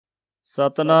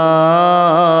ਸਤਨਾਮ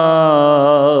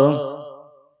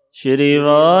ਸ਼੍ਰੀ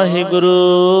ਵਾਹਿਗੁਰੂ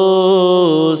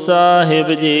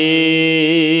ਸਾਹਿਬ ਜੀ।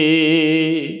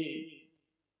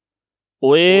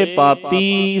 ਓਏ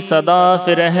ਪਾਪੀ ਸਦਾ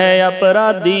ਫਿਰਹਿ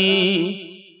ਅਪਰਾਧੀ,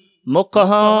 ਮੁਖ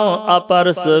ਹਉ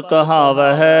ਅਪਰਸ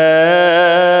ਕਹਾਵਹਿ।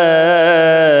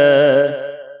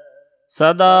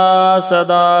 ਸਦਾ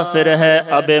ਸਦਾ ਫਿਰਹਿ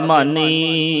ਅਭਿਮਾਨੀ,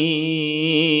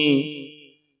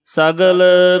 ਸਗਲ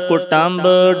ਕੁਟੰਬ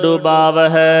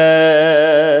ਡੁਬਾਵਹਿ।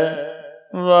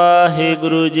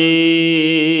 ਵਾਹਿਗੁਰੂ ਜੀ।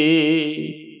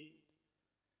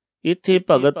 ਇੱਥੇ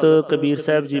ਭਗਤ ਕਬੀਰ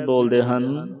ਸਾਹਿਬ ਜੀ ਬੋਲਦੇ ਹਨ,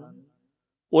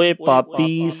 ਓਏ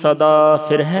ਪਾਪੀ ਸਦਾ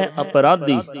ਫਿਰਹਿ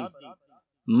ਅਪਰਾਧੀ,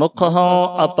 ਮੁਖ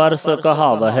ਹਉ ਅਪਰਸ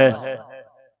ਕਹਾਵਹਿ।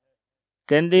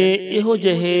 ਕਹਿੰਦੇ ਇਹੋ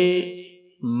ਜਿਹੇ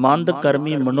ਮੰਦ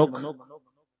ਕਰਮੀ ਮਨੁੱਖ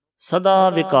ਸਦਾ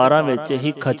ਵਿਕਾਰਾਂ ਵਿੱਚ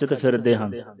ਹੀ ਖਚਤ ਫਿਰਦੇ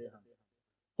ਹਨ।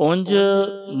 ਉਂਝ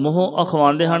ਮੂੰਹੋਂ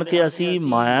ਅਖਵਾਉਂਦੇ ਹਨ ਕਿ ਅਸੀਂ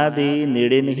ਮਾਇਆ ਦੇ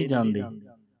ਨੇੜੇ ਨਹੀਂ ਜਾਂਦੇ,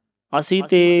 ਅਸੀਂ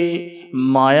ਤੇ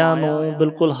ਮਾਇਆ ਨੂੰ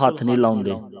ਬਿਲਕੁਲ ਹੱਥ ਨਹੀਂ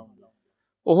ਲਾਉਂਦੇ।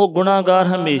 ਉਹ ਗੁਨਾਹਗਾਰ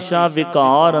ਹਮੇਸ਼ਾ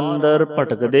ਵਿਕਾਰ ਅੰਦਰ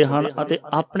ਭਟਕਦੇ ਹਨ ਅਤੇ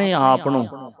ਆਪਣੇ ਆਪ ਨੂੰ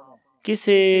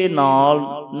ਕਿਸੇ ਨਾਲ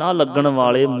ਨਾ ਲੱਗਣ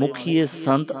ਵਾਲੇ ਮੁਖੀਏ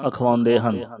ਸੰਤ ਅਖਵਾਉਂਦੇ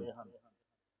ਹਨ।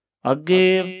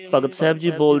 ਅੱਗੇ ਭਗਤ ਸਾਹਿਬ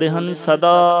ਜੀ ਬੋਲਦੇ ਹਨ,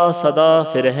 ਸਦਾ ਸਦਾ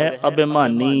ਫਿਰਹਿ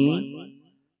ਅਭਿਮਾਨੀ,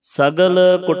 ਸਗਲ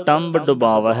ਕੁਟੰਬ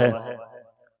ਡੁਬਾਵਹਿ।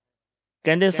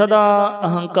 ਕਹਿੰਦੇ ਸਦਾ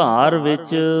ਅਹੰਕਾਰ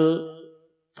ਵਿੱਚ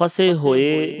ਫਸੇ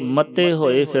ਹੋਏ ਮੱਤੇ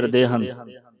ਹੋਏ ਫਿਰਦੇ ਹਨ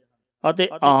ਅਤੇ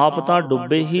ਆਪ ਤਾਂ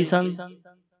ਡੁੱਬੇ ਹੀ ਸਨ,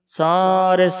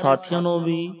 ਸਾਰੇ ਸਾਥੀਆਂ ਨੂੰ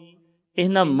ਵੀ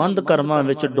ਇਹਨਾਂ ਮੰਦ ਕਰਮਾਂ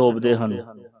ਵਿੱਚ ਡੋਬਦੇ ਹਨ।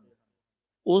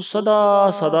 ਉਹ ਸਦਾ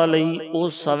ਸਦਾ ਲਈ ਉਹ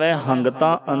ਸਵੈ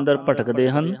ਹੰਗਤਾ ਅੰਦਰ ਭਟਕਦੇ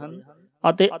ਹਨ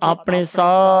ਅਤੇ ਆਪਣੇ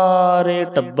ਸਾਰੇ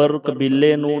ਟੱਬਰ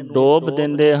ਕਬੀਲੇ ਨੂੰ ਡੋਬ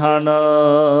ਦਿੰਦੇ ਹਨ।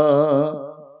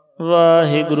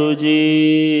 ਵਾਹਿਗੁਰੂ ਜੀ।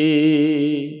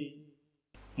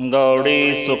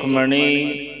 ਗੌੜੀ ਸੁਖਮਣੀ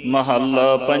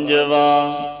ਮਹੱਲਾ ਪੰਜਵਾ।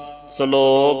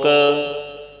 ਸ਼ਲੋਕ।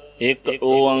 ਇਕ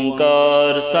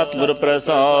ਓੰਕਾਰ ਸਤਿਗੁਰ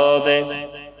ਪ੍ਰਸਾਦਿ,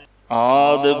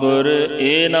 ਆਦਿ ਗੁਰ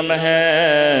ਏ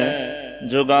ਨਮਹਿ,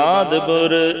 ਜੁਗਾਦਿ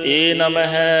ਗੁਰ ਏ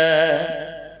ਨਮਹਿ,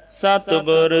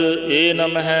 ਸਤਿਗੁਰ ਏ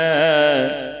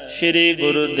ਨਮਹਿ, ਸ਼੍ਰੀ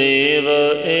ਗੁਰੁਦੇਵ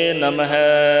ਏ ਨਮਹਿ।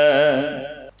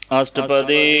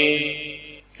 ਅਸ਼ਟਪਦੀ।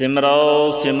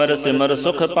 ਸਿਮਰੋ ਸਿਮਰ ਸਿਮਰ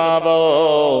ਸੁਖ ਪਾਵੋ,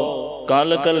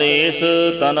 ਕਲ ਕਲੇਸ਼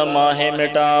ਤਨ ਮਾਹੇ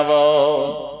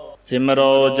ਮਿਟਾਵੋ।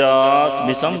 ਸਿਮਰੋ ਜਾਸ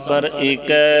ਬਿਸੰਪਰ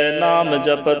ਏਕੈ, ਨਾਮ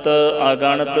ਜਪਤ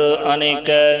ਅਗਣਤ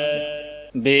ਅਨੇਕੈ।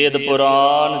 ਵੇਦ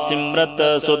ਪੁਰਾਨ ਸਿਮਰਤ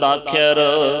ਸੁਦਾਖਰ,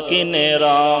 ਕੀਨੇ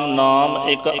ਰਾਮ ਨਾਮ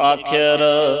ਇਕ ਆਖਰ।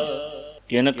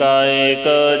 ਕਿਨ ਕਾ ਏਕ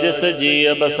ਜਿਸ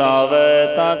ਜੀ ਬਸਾਵੈ,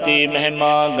 ਤਾਂ ਕੀ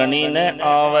ਮਹਿਮਾ ਗਣੀ ਨ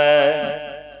ਆਵੈ।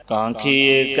 ਕਾਂਖੀ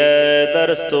ਏਕੈ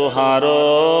ਦਰਸ ਤੁਹਾਰੋ,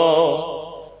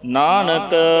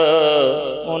 ਨਾਨਕ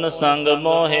ਉਨ ਸੰਗ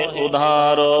ਮੋਹਿ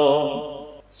ਉਧਾਰੋ।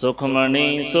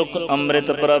 ਸੁਖਮਣੀ ਸੁਖ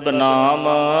ਅੰਮ੍ਰਿਤ ਪ੍ਰਭ ਨਾਮ,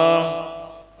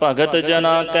 ਭਗਤ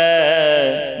ਜਨਾ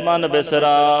ਕੈ ਮਨ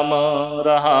ਬਿਸਰਾਮ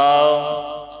ਰਹਾਉ।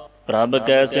 ਪ੍ਰਭ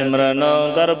ਕੈ ਸਿਮਰਨ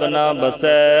ਗਰਭ ਨ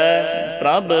ਬਸੈ,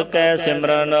 ਪ੍ਰਭ ਕੈ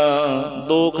ਸਿਮਰਨ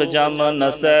ਦੁਖ ਜਮ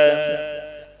ਨਸੈ।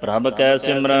 ਪ੍ਰਭ ਕੈ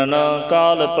ਸਿਮਰਨ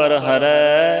ਕਾਲ ਪਰ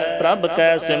ਹਰੈ, ਪ੍ਰਭ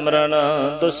ਕੈ ਸਿਮਰਨ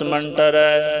ਦੁਸ਼ਮਨ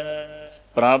ਟਰੈ।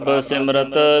 ਪ੍ਰਭ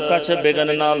ਸਿਮਰਤ ਕਛ ਬਿਗਨ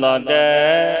ਨ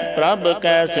ਲਾਗੈ, ਪ੍ਰਭ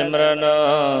ਕੈ ਸਿਮਰਨ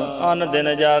ਅਨ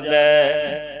ਦਿਨ ਜਾਗੈ।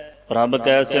 ਪ੍ਰਭ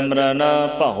ਕੈ ਸਿਮਰਨ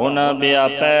ਭਉ ਨ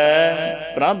ਵਿਆਪੈ,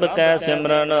 ਪ੍ਰਭ ਕੈ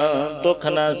ਸਿਮਰਨ ਦੁਖ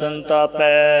ਨ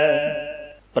ਸੰਤਾਪੈ।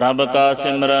 ਪ੍ਰਭ ਕਾ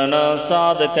ਸਿਮਰਨ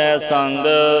ਸਾਧ ਕੈ ਸੰਗ,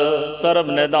 ਸਰਬ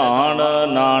ਨਿਧਾਨ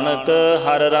ਨਾਨਕ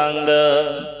ਹਰ ਰੰਗ।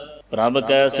 ਪ੍ਰਭ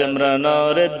ਕੈ ਸਿਮਰਨ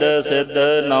ਰਿੱਧ ਸਿੱਧ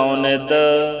ਨੌ ਨਿਧ,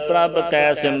 ਪ੍ਰਭ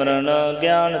ਕੈ ਸਿਮਰਨ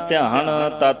ਗਿਆਨ ਧਿਆਨ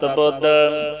ਤਤ ਬੁੱਧ।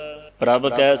 ਪ੍ਰਭ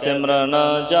ਕੈ ਸਿਮਰਨ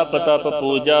ਜਪ ਤਪ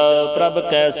ਪੂਜਾ, ਪ੍ਰਭ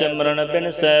ਕੈ ਸਿਮਰਨ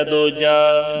ਬਿਨਸੈ ਦੂਜਾ।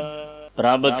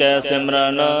 ਪ੍ਰਭ ਕੈ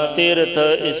ਸਿਮਰਨ ਤੀਰਥ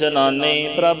ਇਸ਼ਨਾਨੀ,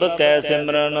 ਪ੍ਰਭ ਕੈ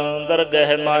ਸਿਮਰਨ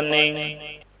ਦਰਗਹਿ ਮਾਨੀ।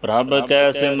 ਪ੍ਰਭ ਕੈ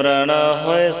ਸਿਮਰਨ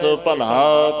ਹੋਏ ਸੋ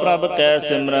ਭਲਾ, ਪ੍ਰਭ ਕੈ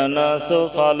ਸਿਮਰਨ ਸੋ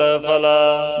ਫਲ ਫਲਾ।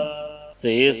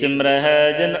 ਸੇ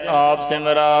ਸਿਮਰਹਿ ਜਿਨ ਆਪ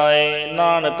ਸਿਮਰਾਏ,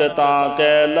 ਨਾਨਕ ਤਾਂ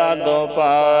ਕੈ ਲਾਗੋ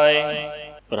ਪਾਏ।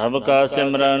 ਪ੍ਰਭ ਕਾ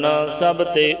ਸਿਮਰਨ ਸਭ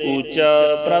ਤੇ ਊਚਾ,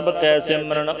 ਪ੍ਰਭ ਕੈ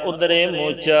ਸਿਮਰਨ ਉਦਰੇ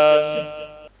ਮੂਚਾ।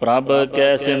 ਪ੍ਰਭ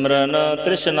ਕੈ ਸਿਮਰਨ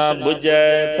ਤ੍ਰਿਸ਼ਨਾ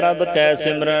ਬੁਝੈ, ਪ੍ਰਭ ਕੈ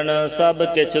ਸਿਮਰਨ ਸਭ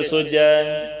ਕਿਛ ਸੁਝੈ।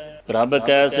 ਪ੍ਰਭ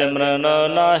ਕੈ ਸਿਮਰਨ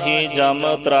ਨਾਹੀ ਜਮ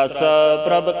ਤਰਾਸਾ,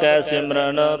 ਪ੍ਰਭ ਕੈ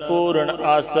ਸਿਮਰਨ ਪੂਰਨ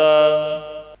ਆਸਾ।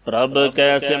 ਪ੍ਰਭ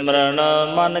ਕੈ ਸਿਮਰਨ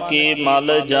ਮਨ ਕੀ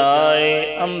ਮਲ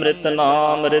ਜਾਏ, ਅੰਮ੍ਰਿਤ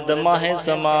ਨਾਮ ਰਿਦ ਮਾਹੇ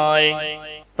ਸਮਾਏ।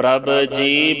 ਪ੍ਰਭ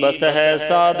ਜੀ ਬਸਹਿ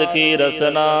ਸਾਧ ਕੀ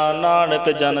ਰਸਨਾ, ਨਾਨਕ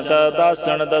ਜਨ ਕਾ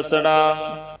ਦਾਸਣ ਦਸਣਾ।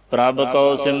 ਪ੍ਰਭ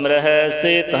ਕਉ ਸਿਮਰਹਿ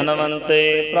ਸੇ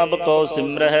ਧਨਵੰਤੇ, ਪ੍ਰਭ ਕਉ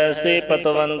ਸਿਮਰਹਿ ਸੇ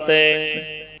ਪਤਵੰਤੇ।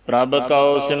 ਪ੍ਰਭ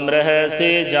ਕਉ ਸਿਮਰਹਿ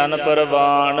ਸੇ ਜਨ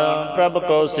ਪਰਵਾਨ, ਪ੍ਰਭ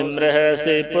ਕਉ ਸਿਮਰਹਿ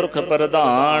ਸੇ ਪੁਰਖ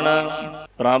ਪ੍ਰਧਾਨ।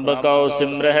 ਪ੍ਰਭ ਕਉ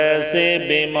ਸਿਮਰਹਿ ਸੇ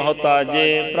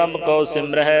ਬੇਮੁਹਤਾਜੇ, ਪ੍ਰਭ ਕਉ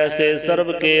ਸਿਮਰਹਿ ਸੇ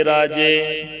ਸਰਬ ਕੇ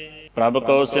ਰਾਜੇ। ਪ੍ਰਭ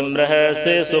ਕਉ ਸਿਮਰਹਿ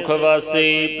ਸੇ ਸੁਖ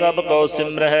ਵਾਸੀ, ਪ੍ਰਭ ਕਉ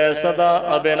ਸਿਮਰਹਿ ਸਦਾ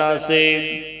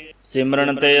ਅਬਿਨਾਸੀ।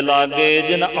 ਸਿਮਰਨ ਤੇ ਲਾਗੇ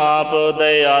ਜਿਨ ਆਪ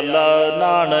ਦਇਆਲਾ,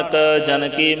 ਨਾਨਕ ਜਨ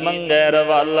ਕੀ ਮੰਗੈ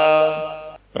ਰਵਾਲਾ।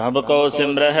 ਪ੍ਰਭ ਕਉ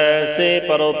ਸਿਮਰਹਿ ਸੇ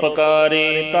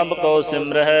ਪਰਉਪਕਾਰੀ, ਪ੍ਰਭ ਕਉ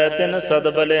ਸਿਮਰਹਿ ਤਿਨ ਸਦ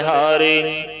ਬਲਿਹਾਰੀ।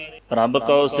 ਪ੍ਰਭ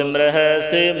ਕਉ ਸਿਮਰਹਿ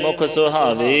ਸੇ ਮੁਖ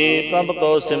ਸੁਹਾਵੇ, ਪ੍ਰਭ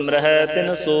ਕਉ ਸਿਮਰਹਿ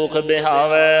ਤਿਨ ਸੂਖ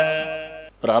ਬਿਹਾਵੈ।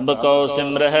 ਪ੍ਰਭ ਕਉ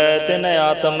ਸਿਮਰਹਿ ਤਿਨ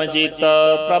ਆਤਮ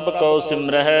ਜੀਤਾ, ਪ੍ਰਭ ਕਉ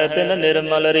ਸਿਮਰਹਿ ਤਿਨ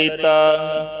ਨਿਰਮਲ ਰੀਤਾ।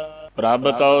 ਪ੍ਰਭ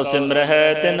ਕਉ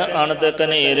ਸਿਮਰਹਿ ਤਿਨ ਅਨੰਦ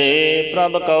ਕਨੇਰੇ,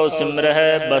 ਪ੍ਰਭ ਕਉ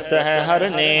ਸਿਮਰਹਿ ਬਸਹਿ ਹਰ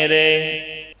ਨੇਰੇ।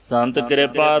 ਸੰਤ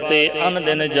ਕਿਰਪਾ ਤੇ ਅਨ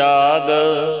ਦਿਨ ਜਾਗ,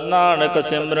 ਨਾਨਕ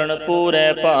ਸਿਮਰਨ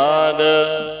ਪੂਰੈ ਭਾਗ।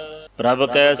 ਪ੍ਰਭ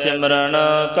ਕੈ ਸਿਮਰਨ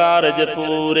ਕਾਰਜ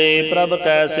ਪੂਰੇ, ਪ੍ਰਭ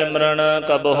ਕੈ ਸਿਮਰਨ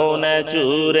ਕਬਹੁ ਨੈ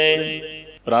ਚੂਰੇ।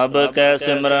 ਪ੍ਰਭ ਕੈ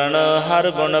ਸਿਮਰਨ ਹਰ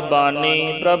ਗੁਣ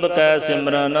ਬਾਨੀ, ਪ੍ਰਭ ਕੈ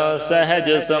ਸਿਮਰਨ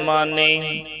ਸਹਿਜ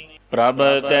ਸਮਾਨੀ। ਪ੍ਰਭ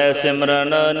ਕੈ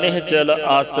ਸਿਮਰਨ ਨਿਹਚਲ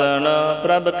ਆਸਣ,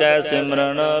 ਪ੍ਰਭ ਕੈ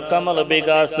ਸਿਮਰਨ ਕਮਲ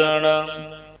ਬਿਗਾਸਣ।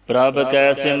 ਪ੍ਰਭ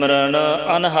ਕੈ ਸਿਮਰਨ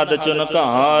ਅਨਹਦ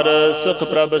ਚੁਨਕਾਰ, ਸੁਖ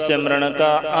ਪ੍ਰਭ ਸਿਮਰਨ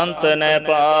ਕਾ ਅੰਤ ਨੈ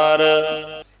ਪਾਰ।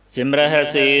 ਸਿਮਰਹਿ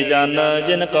ਸੇ ਜਨ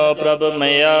ਜਿਨ ਕਉ ਪ੍ਰਭ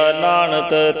ਮਇਆ,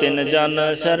 ਨਾਨਕ ਤਿਨ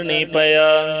ਜਨ ਸਰਣੀ ਪਿਆ।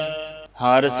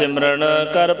 ਹਰ ਸਿਮਰਨ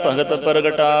ਕਰ ਭਗਤ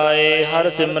ਪ੍ਰਗਟਾਏ, ਹਰ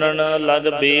ਸਿਮਰਨ ਲਗ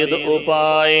ਬੇਦ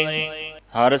ਉਪਾਏ।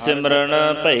 ਹਰ ਸਿਮਰਨ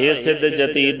ਭਏ ਸਿਧ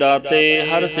ਜਤੀ ਦਾਤੇ,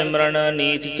 ਹਰ ਸਿਮਰਨ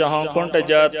ਨੀਚ ਚਹੁ ਕੁੰਟ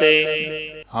ਜਾਤੇ।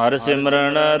 ਹਰ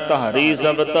ਸਿਮਰਨ ਧਾਰੀ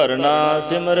ਸਭ ਧਰਨਾ,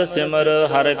 ਸਿਮਰ ਸਿਮਰ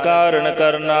ਹਰ ਕਾਰਨ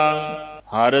ਕਰਨਾ।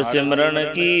 ਹਰ ਸਿਮਰਨ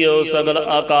ਕੀਓ ਸਗਲ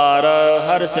ਆਕਾਰ,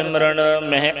 ਹਰ ਸਿਮਰਨ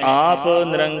ਮਹਿ ਆਪ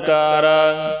ਨਿਰੰਕਾਰ।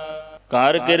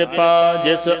 ਕਰ ਕਿਰਪਾ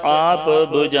ਜਿਸ ਆਪ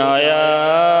ਬੁਝਾਇਆ,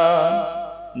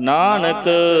 ਨਾਨਕ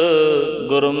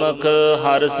ਗੁਰਮੁਖ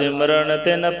ਹਰ ਸਿਮਰਨ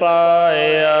ਤਿਨ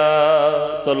ਪਾਇਆ।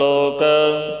 ਸ਼ਲੋਕ।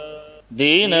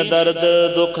 ਦੀਨ ਦਰਦ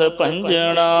ਦੁਖ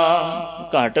ਭੰਜਣਾ,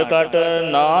 ਘਟ ਘਟ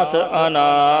ਨਾਥ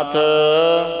ਅਨਾਥ।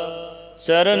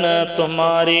 ਸ਼ਰਨ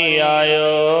ਤੁਮਾਰੀ ਆਇਓ,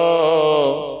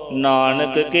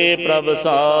 ਨਾਨਕ ਕੇ ਪ੍ਰਭ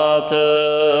ਸਾਥ।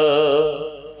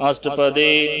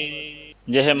 ਅਸ਼ਟਪਦੀ।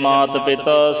 ਜਿਹ ਮਾਤ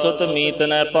ਪਿਤਾ ਸੁਤ ਮੀਤ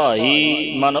ਨੈ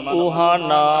ਭਾਈ, ਮਨ ਊਹਾ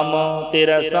ਨਾਮ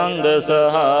ਤੇਰਾ ਸੰਗ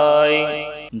ਸਹਾਈ।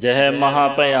 ਜਹ ਮਹਾ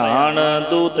ਭਿਆਨ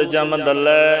ਦੂਤ ਜਮ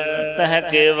ਦਲੈ, ਤਹ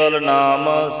ਕੇਵਲ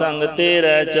ਨਾਮ ਸੰਗ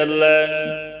ਤੇਰੇ ਚੱਲੈ।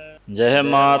 ਜਹ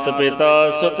ਮਾਤ ਪਿਤਾ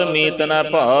ਸੁਤ ਮੀਤ ਨ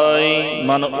ਭਾਈ,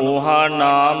 ਮਨ ਊਹਾ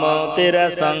ਨਾਮ ਤੇਰੇ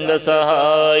ਸੰਗ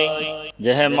ਸਹਾਈ।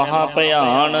 ਜਹ ਮਹਾ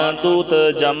ਭਿਆਨ ਦੂਤ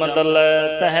ਜਮ ਦਲੈ,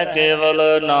 ਤਹ ਕੇਵਲ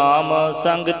ਨਾਮ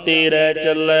ਸੰਗ ਤੇਰੇ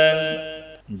ਚੱਲੈ।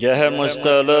 ਜਹ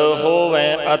ਮੁਸ਼ਕਲ ਹੋਵੇ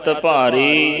ਅਤ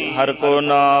ਭਾਰੀ, ਹਰ ਕੋ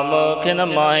ਨਾਮ ਖਿਨ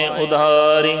ਮਾਹਿ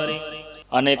ਉਧਾਰੀ।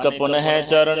 ਅਨੇਕ ਪੁਨਹਿ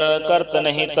ਚਰਨ ਕਰਤ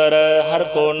ਨਹੀਂ ਤਰੈ, ਹਰ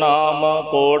ਕੋ ਨਾਮ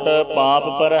ਕੋਟ ਪਾਪ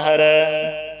ਪਰ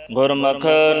ਹਰੈ। ਗੁਰਮੁਖ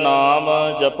ਨਾਮ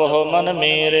ਜਪਹੁ ਮਨ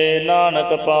ਮੇਰੇ,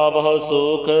 ਨਾਨਕ ਪਾਵਹੁ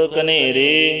ਸੂਖ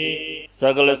ਕਨੇਰੇ।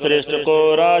 ਸਗਲ ਸ੍ਰਿਸ਼ਟ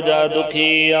ਕੋ ਰਾਜਾ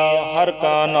ਦੁਖੀਆ, ਹਰ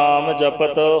ਕਾ ਨਾਮ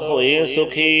ਜਪਤ ਹੋਏ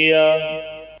ਸੁਖੀਆ।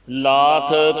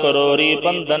 ਲਾਖ ਕਰੋੜੀ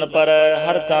ਬੰਧਨ ਪਰੈ,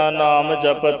 ਹਰ ਕਾ ਨਾਮ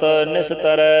ਜਪਤ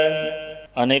ਨਿਸਤਰੈ।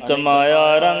 ਅਨੇਕ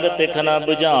ਮਾਇਆ ਰੰਗ ਤਿਖ ਨ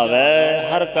ਬੁਝਾਵੈ,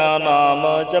 ਹਰ ਕਾ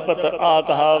ਨਾਮ ਜਪਤ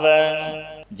ਆਕਹਾਵੈ।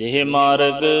 ਜਿਹ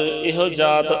ਮਾਰਗ ਇਹੋ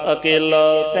ਜਾਤ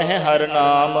ਅਕੇਲਾ, ਤਹ ਹਰ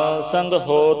ਨਾਮ ਸੰਗ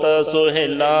ਹੋਤ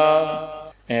ਸੁਹੇਲਾ।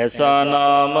 ਐਸਾ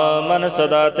ਨਾਮ ਮਨ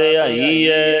ਸਦਾ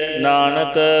ਧਿਆਈਐ,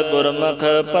 ਨਾਨਕ ਗੁਰਮੁਖ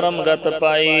ਪਰਮਗਤ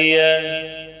ਪਾਈਐ।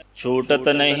 ਛੂਟਤ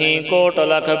ਨਹੀਂ ਕੋਟ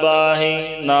ਲਖ ਬਾਹੀ,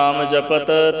 ਨਾਮ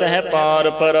ਜਪਤ ਤਹ ਪਾਰ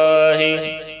ਪਰਾਹੀ।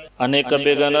 ਅਨੇਕ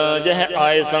ਬਿਗਨ ਜਹ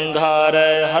ਆਏ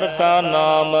ਸੰਘਾਰੈ, ਹਰ ਕਾ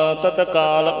ਨਾਮ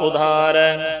ਤਤਕਾਲ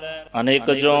ਉਧਾਰੈ। ਅਨੇਕ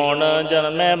ਜੋਨ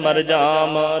ਜਨਮੈ ਮਰ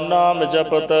ਜਾਮ, ਨਾਮ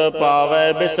ਜਪਤ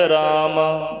ਪਾਵੈ ਬਿਸਰਾਮ।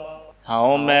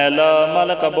 ਹਉ ਮੈਲ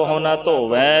ਮਲ ਕਬਹੁ ਨ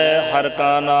ਧੋਵੈ, ਹਰ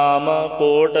ਕਾ ਨਾਮ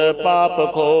ਕੋਟ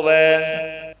ਪਾਪ ਖੋਵੈ।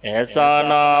 ਐਸਾ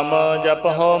ਨਾਮ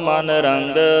ਜਪਹੁ ਮਨ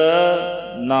ਰੰਗ,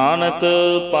 ਨਾਨਕ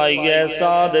ਪਾਈਐ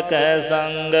ਸਾਧ ਕੈ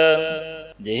ਸੰਗ।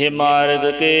 ਜਿਹ ਮਾਰਗ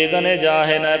ਕੇ ਗਨ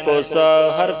ਜਾਹੇ ਨ ਕੋਸਾ,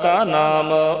 ਹਰ ਕਾ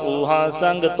ਨਾਮ ਊਹਾ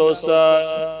ਸੰਗ ਤੋਸਾ।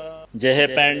 ਜਿਹ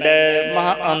ਪੈਂਡੈ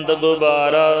ਮਹਾ ਅੰਧ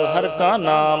ਗੁਬਾਰਾ, ਹਰ ਕਾ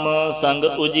ਨਾਮ ਸੰਗ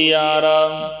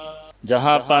ਉਜਿਆਰਾ।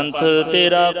 ਜਹਾਂ ਪੰਥ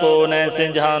ਤੇਰਾ ਕੋ ਨੈ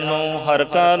ਸਿੰਝਾਨੋ, ਹਰ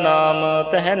ਕਾ ਨਾਮ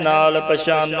ਤਹ ਨਾਲ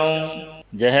ਪਛਾਨੋ।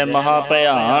 ਜਹ ਮਹਾ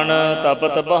ਭਿਆਨ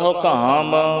ਤਪਤ ਬਹੁ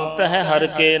ਕਾਮ, ਤਹ ਹਰ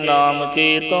ਕੇ ਨਾਮ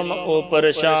ਕੀ ਤੁਮ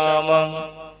ਉਪਰ ਸ਼ਾਮ।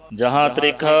 ਜਹਾਂ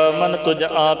ਤ੍ਰਿਖ ਮਨ ਤੁਝ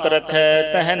ਆਕ ਰਖੈ,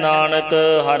 ਤਹ ਨਾਨਕ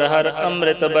ਹਰ ਹਰ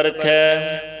ਅੰਮ੍ਰਿਤ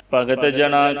ਬਰਖੈ। ਭਗਤ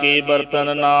ਜਨਾ ਕੀ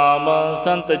ਬਰਤਨ ਨਾਮ,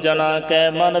 ਸੰਤ ਜਨਾ ਕੈ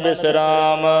ਮਨ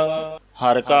ਬਿਸਰਾਮ।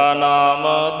 हर का नाम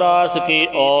दास की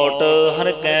ओट, हर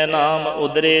कै नाम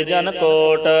उदरे जन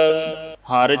कोट।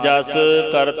 हर जस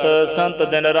करत संत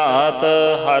दिन रात,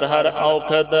 हर हर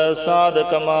औखद साध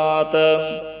कमात।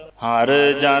 हर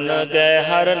जन कै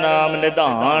हर नाम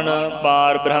निधान,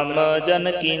 पार ब्रह्म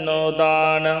जन कीनो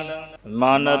दान।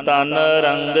 मन तन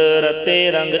रंग रते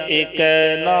रंग एकै,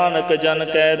 नानक जन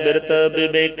कै बिरत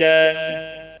विवेकै।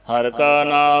 हर का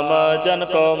नाम जन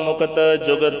को मुक्त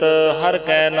जुगत, हर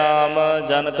कै नाम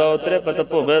जन को त्रिपत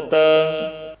भुगत।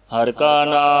 हर का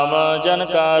नाम जन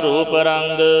का रूप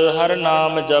रंग, हर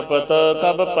नाम जपत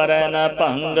कब परै न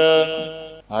भंग।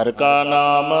 हर का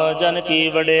नाम जन की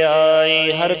वड्याई,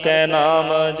 हर कै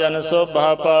नाम जन शोभा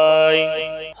पाई।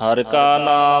 हर का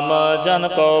नाम जन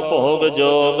को भोग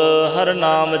जोग, हर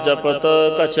नाम जपत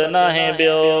कछ नाहि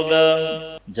ब्योग।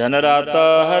 जन राता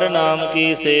हर नाम की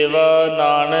सेवा,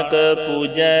 नानक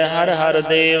पूजै हर हर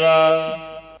देवा।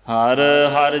 हर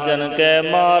हर जन कै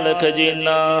माल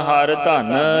खजीना, हर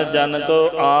धन जन को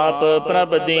आप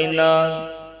प्रभ दीना।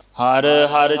 हर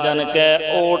हर जन कै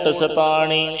ओट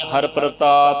सताणी, हर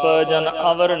प्रताप जन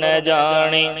अवर न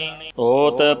जानी।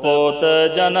 ओत पोत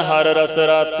जन हर रस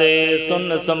राते,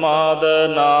 सुन समाद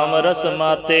नाम रस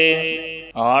माते।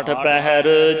 आठ पहर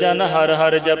जन हर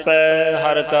हर जपै,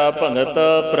 हर का भगत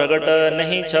प्रगट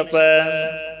नहीं छपै।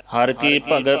 हर की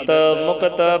भगत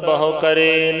मुक्त बहु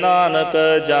करे, नानक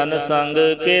जन संग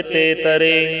केते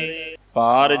तरे।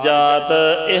 पार जात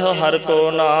एह हर को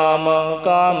नाम,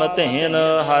 काम तेन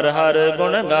हर हर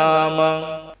गुण गाम।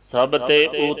 सब ते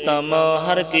उत्तम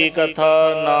हर की कथा,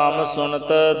 नाम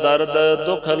सुनत दर्द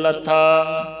दुख लथा।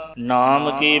 नाम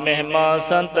की महिमा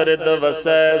संत रिद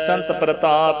वसै, संत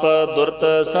प्रताप दुरत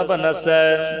सब नसै।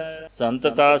 संत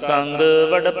का संग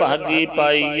वड भागी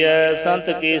पाईऐ, संत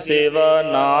की सेवा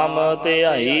नाम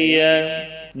ध्याईऐ।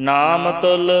 नाम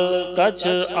तुल कछ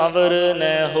अवर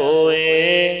न होए,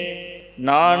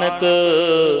 नानक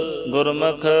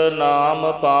गुरमुख नाम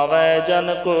पावै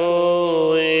जन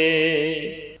कोए।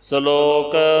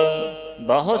 श्लोक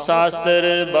बहु शास्त्र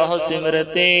बहु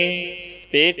सिमरति,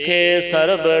 पेखे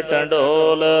सर्ब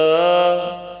टंडोल।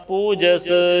 पूजस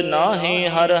नाहि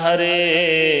हर हरे,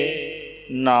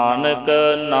 नानक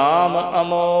नाम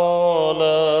अमोल।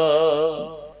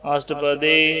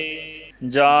 अष्टपदी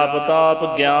जाप ताप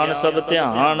ज्ञान सब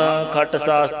ध्यान, खट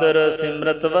शास्त्र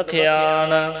सिमरत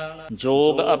वख्यान।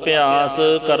 जोग अभ्यास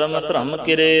कर्म धर्म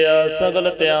किरिया, सगल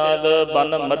त्याग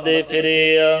बन मध्य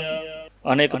फिरिया।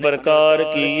 अनेक प्रकार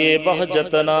किए बहु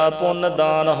जतना, पुन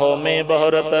दान होमे बहु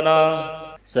रतना।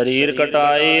 शरीर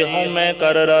कटाई होमे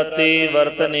कर राती,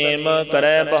 वर्त नेम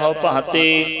करै बहु भांति।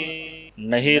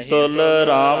 नहीं तुल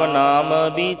राम नाम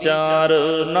विचार,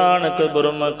 नानक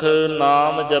गुरमुख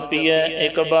नाम जपिए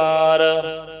एक बार।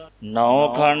 नौ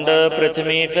खंड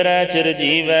पृथ्वी फिरै चिर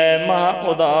जीवै, महा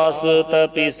उदास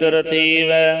तपीसर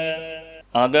थीवै।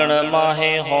 अगण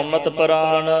माहे होमत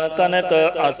प्राण, कनक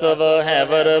असव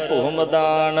हैवर भूम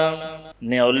दान।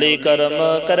 न्योली कर्म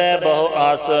करै बहु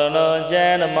आसन,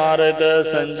 जैन मार्ग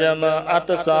संजम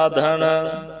अत साधन।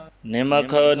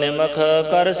 निमख निमख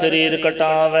कर शरीर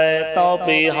कटावै, तौ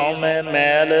पी हउमै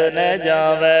मैल न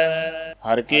जावै।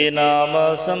 हर के नाम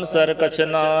संसर कछ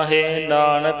नाहे,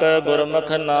 नानक गुरमुख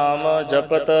नाम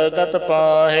जपत गत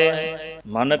पाहे।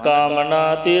 मन कामना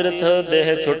तीर्थ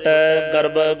देह छुटै,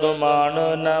 गर्भ गुमान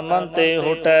न मन ते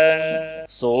हुटै।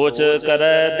 सोच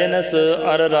करै दिनस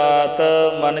अर रात,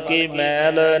 मन की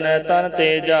मैल न तन ते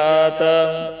जात।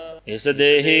 इस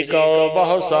देही को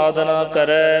बहु साधना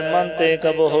करै, मन ते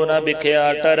कबहु न बिख्या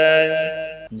टरै।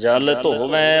 जल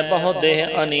धोवै बहु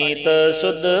देह अनीत,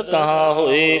 शुद्ध कहाँ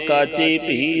होए काची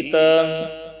पीत।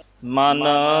 मन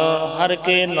हर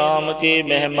के नाम की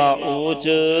महिमा ऊंच,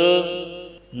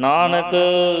 नानक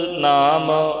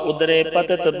नाम उदरे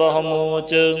पतित बहु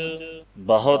मूच।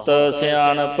 बहुत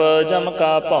सियाणप जम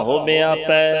का बहु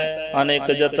व्यापै,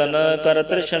 अनेक जतन कर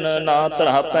तृष्ण ना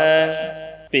त्रापै।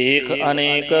 ਭੇਖ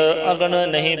ਅਨੇਕ ਅਗਨ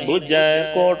ਨਹੀਂ ਬੁਝੈ,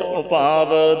 ਕੋਟ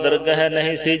ਉਪਾਵ ਦਰਗਹ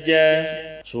ਨਹੀਂ ਸਿਜੈ।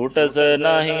 ਛੂਟਸ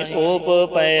ਨਾਹੀ ਓਪ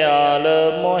ਪਿਆਲ,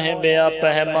 ਮੋਹਿ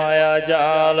ਵਿਆਪਹਿ ਮਾਇਆ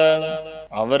ਜਾਲ।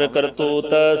 ਅਵਰ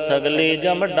ਕਰਤੂਤ ਸਗਲੀ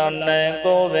ਜਮ ਡਾਨੈ,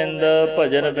 ਗੋਵਿੰਦ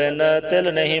ਭਜਨ ਬਿਨ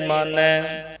ਤਿਲ ਨਹੀਂ ਮਾਨੈ।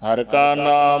 ਹਰ ਕਾ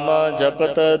ਨਾਮ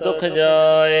ਜਪਤ ਦੁਖ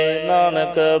ਜਾਏ,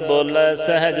 ਨਾਨਕ ਬੋਲੇ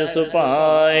ਸਹਿਜ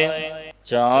ਸੁਭਾਏ।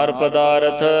 ਚਾਰ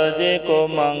ਪਦਾਰਥ ਜੇ ਕੋ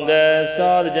ਮੰਗੈ,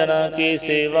 ਸਾਧ ਜਨਾ ਕੀ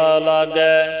ਸੇਵਾ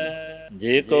ਲਾਗੈ।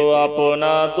 ਜੇ ਕੋ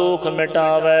ਆਪਣਾ ਦੁਖ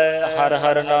ਮਿਟਾਵੈ, ਹਰ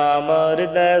ਹਰ ਨਾਮ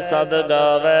ਹਿਰਦੈ ਸਦ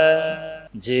ਗਾਵੈ।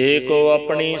 ਜੇ ਕੋ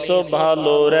ਆਪਣੀ ਸੋਭਾ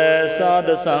ਲੋਰੈ,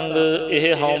 ਸਾਧ ਸੰਗ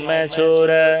ਇਹ ਹਉਮੈ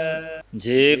ਛੋਰੈ।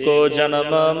 जे को जन्म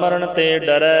मरण ते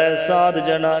डरै, साध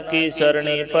जना की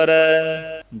सरणी परै।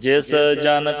 जिस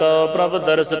जन को प्रभ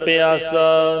दरस प्यासा,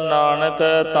 नानक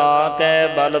ताकै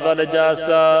बल बल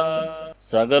जासा।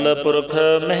 सगल पुरख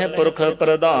मह पुरख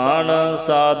प्रधान,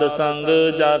 साध संग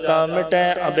जाका मिटै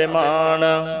अभिमान।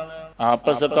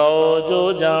 आपस कहो जो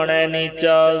जाने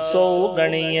नीचा, सो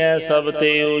गणिय सब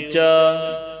ते ऊंचा।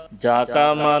 जाका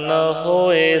मन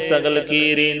होए सगल की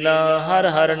रीना, हर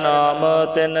हर नाम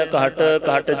तिन घट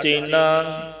घट चीना।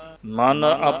 मन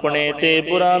अपने ते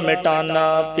बुरा मिटाना,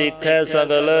 पीखै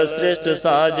सगल सृष्ट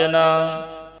साजना।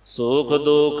 सुख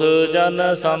दुख जन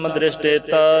सम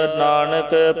दृष्टेता,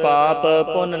 नानक पाप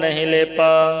पुन नहीं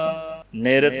लेपा।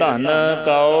 निर्धन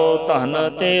कहो धन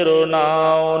तेरो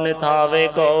नाव, निथावे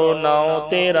कहो नाव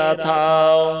तेरा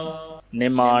थाव।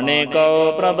 निमाने कहो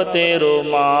प्रभ तेरो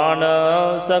मान,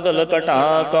 सगल कटा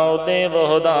कहो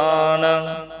देवो दान।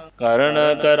 करण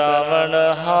करावन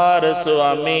हार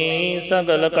सुआमी,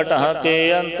 सगल कटा के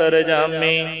अंतर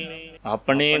जामी।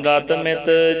 अपनी गत मित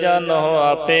जानो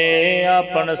आपे,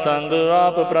 आपन संग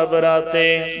आप प्रभ राते।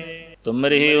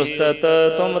 तुमरी उस्तत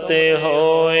तुम ते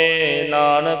होए,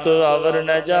 नानक अवर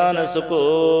न जान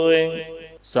सुकोए।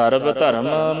 सर्व धर्म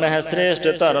मह श्रेष्ठ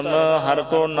धर्म, हर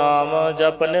को नाम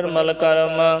जप निर्मल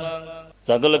कर्म।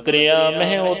 सगल क्रिया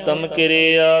मह उत्तम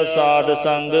क्रिया, साध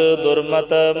संग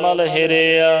दुर्मत मल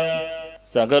हिरिया।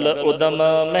 सगल उदम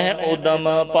मह उदम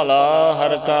भला,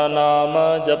 हर का नाम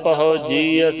जपहो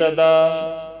जीय सदा।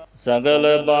 सगल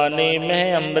बानी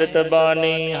मह अमृत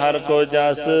बानी, हर को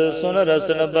जस सुन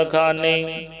रसन बखानी।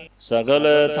 सगल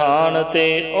थान ते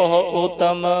ओह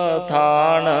उत्तम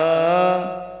थान,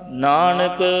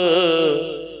 नानक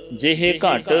जिह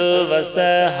घट वसै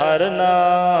हर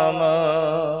नाम।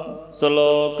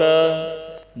 श्लोक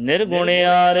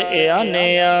निर्गुणियार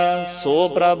आनेया, सो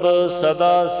प्रभ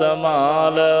सदा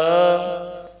समाल।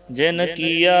 जिन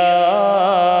किया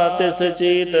तिस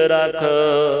चीत रख,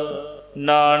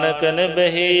 नानक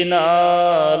निबहि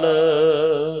नाल।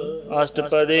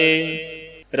 अष्टपदी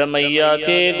रमैया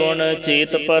के गुण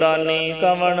चीत परानी,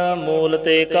 कवन मूल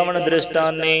ते कवन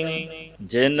दृष्टानी।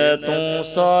 जिन तू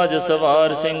साज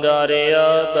सवार सिंगारिया,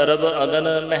 करब अगन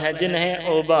मह जिन्हें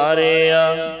उबारिया।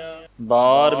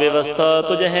 बार व्यवस्था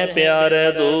तुझे प्यारे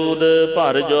दूध,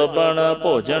 भर जोबन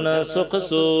भोजन सुख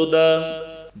सूद।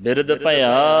 बिरद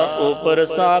भया ऊपर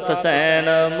साख सैन,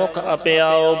 मुख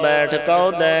अप्याओ बैठ कौ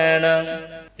दैन।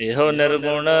 इहो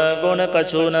निर्गुण गुण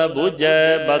कछु न बूझै,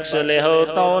 बख्श लेहो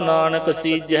तौ नानक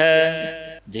सीझै।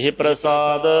 जिह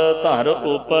प्रसाद धर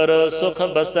ऊपर सुख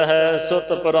बसह,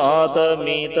 सुत प्रात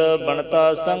मीत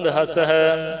बनता संग हसह।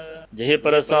 जिह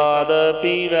प्रसाद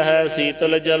पीवह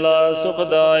शीतल जला,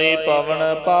 सुखदाई पवन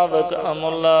पावक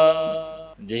अमुला।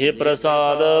 जिह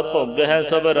प्रसाद भुग है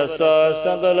सब रसा,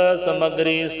 सगल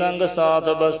समग्री संग साथ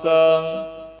बसा।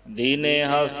 दीने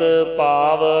हस्त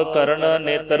पाव करण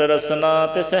नेत्र रसना,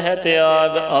 तिस है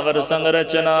त्याग अवर संग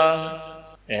रचना।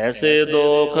 ऐसे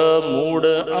दोख मूड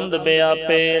अंध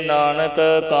व्यापे, नानक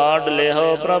काट लेहो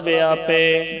प्रभ आपे।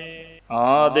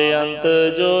 आदि अंत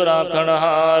जो राखण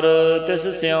हार, तिस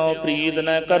स्यों प्रीत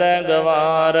न करै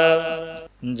गवार।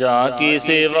 जाकी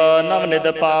सेवा नवनिध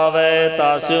पावै,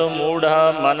 तास्यो मूढ़ा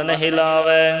मन नहीं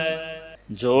लावै।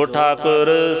 जो ठाकुर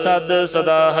सद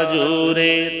सदा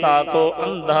हजूरे, ताको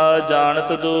अंधा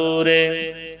जानत दूरे।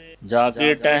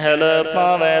 जाकी टहल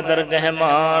पावै दरगह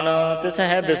मान,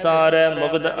 तिसह बिसारै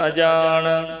मुग्ध अजान।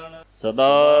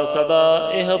 सदा सदा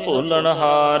एह भूलन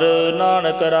हार,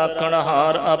 नानक राखण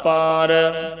हार अपार।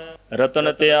 रतन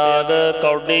त्याग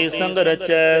कौडी संग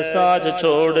रचै, साज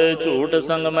छोड़ झूठ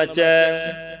संग मचै।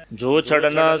 जो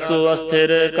छड़ना सो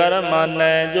अस्थिर कर मानै,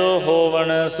 जो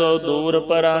होवन सो दूर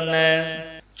परानै।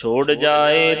 छोड़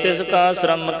जाए तिसका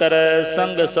श्रम करै,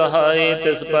 संग सहाय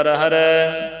तिस पर हरै।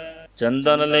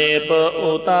 चंदन लेप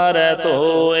उतारै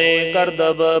धोए,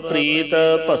 करदब प्रीत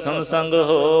भसन संग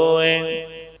होए।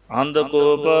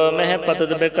 अंधकूप मह पतत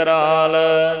बिकराल,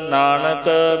 नानक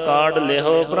काट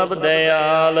लेहो प्रभ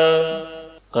दयाल।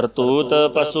 करतूत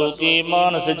पशु की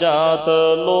मानस जात,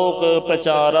 लोक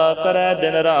पचारा करै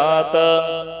दिन रात।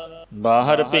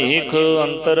 बाहर भीख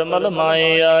अंतर मल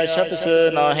माया, छपस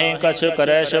नाहे कछ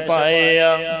करै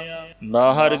छपाया।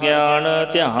 बाहर ज्ञान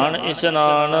ध्यान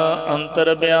इशनान,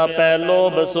 अंतर व्यापै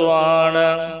लोभ सुआन।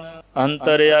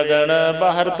 अंतर अगन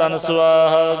बाहर तन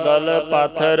स्वाह, गल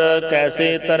पाथर कैसे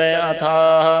तरै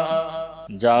अथाह।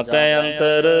 जाकै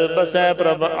अंतर बसै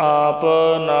प्रभ आप,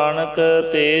 नानक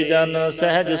ते जन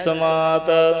सहज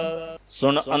समात।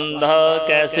 सुन अंधा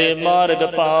कैसे मार्ग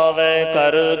पावै,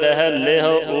 कर गह लेह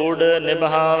ऊड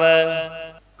निभावै।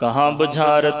 कहाँ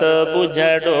बुझारत बूझै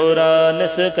डोरा,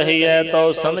 निस कहिए तो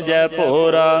समझै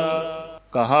पोरा।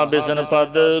 ਕਹਾ ਬਿਸਨ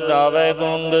ਪਦ ਗਾਵੇ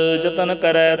ਗੁੰਗ, ਜਤਨ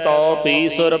ਕਰੈ ਤਉ ਪੀ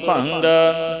ਸੁਰ ਭੰਗ।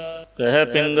 ਕਹਿ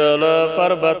ਪਿੰਗਲ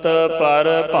ਪਰਬਤ ਪਰ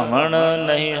ਭਵਨ,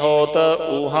 ਨਹੀਂ ਹੋਤ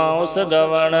ਊਹਾ ਉਸ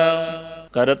ਗਵਣ।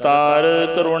 ਕਰਤਾਰ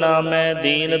ਕਰੁਣਾ ਮੈਂ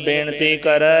ਦੀਨ ਬੇਨਤੀ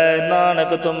ਕਰੈ,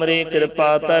 ਨਾਨਕ ਤੁਮਰੀ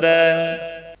ਕਿਰਪਾ ਤਰੈ।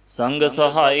 ਸੰਗ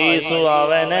ਸਹਾਈ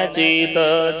ਸੁਆਵੈ ਨ ਚੀਤ,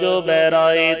 ਜੋ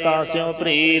ਬੈਰਾਈ ਤਾਂ ਸਿਉ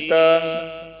ਪ੍ਰੀਤ।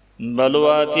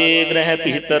 ਬਲੁਆ ਕੀ ਗ੍ਰਹਿ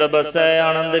ਭੀਤਰ ਬਸੈ,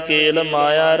 ਆਨੰਦ ਕੇਲ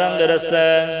ਮਾਇਆ ਰੰਗ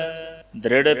ਰਸੈ।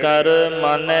 ਦ੍ਰਿੜ ਕਰ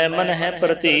ਮਾਨੈ ਮਨ ਹੈ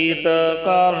ਪ੍ਰਤੀਤ,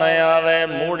 ਕਾਲ ਨ ਆਵੈ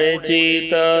ਮੂੜੇ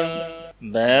ਚੀਤ।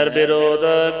 ਬੈਰ ਵਿਰੋਧ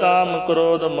ਕਾਮ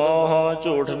ਕ੍ਰੋਧ ਮੋਹ,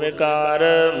 ਝੂਠ ਵਿਕਾਰ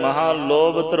ਮਹਾ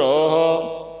ਲੋਭ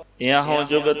ਧਰੋਹ। ਯਹੁ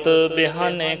ਜੁਗਤ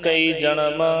ਬਿਹਾਨੇ ਕਈ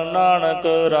ਜਨਮ, ਨਾਨਕ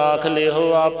ਰਾਖ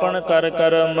ਲਿਹੁ ਆਪਨ ਕਰ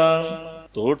ਕਰਮ।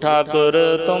 ਤੂੰ ਠਾਕੁਰ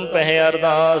ਤੁਮ ਪਹਿ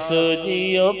ਅਰਦਾਸ,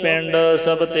 ਜੀਉ ਪਿੰਡ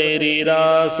ਸਭ ਤੇਰੀ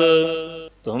ਰਾਸ।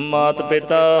 ਤੁਮ ਮਾਤ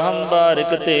ਪਿਤਾ ਹਮ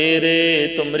ਬਾਰਿਕ ਤੇਰੇ,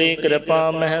 ਤੁਮਰੀ ਕਿਰਪਾ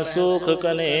ਮਹਿ ਸੁਖ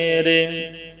ਕਨੇਰੇ।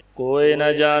 ਕੋਈ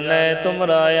ਨ ਜਾਣੈ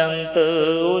ਤੁਮਰਾ ਅੰਤ,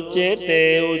 ਊਚੇ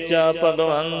ਤੇ ਊਚਾ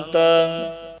ਭਗਵੰਤ।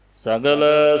 ਸਗਲ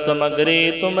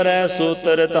ਸਮਗਰੀ ਤੁਮਰੈ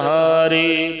ਸੂਤਰ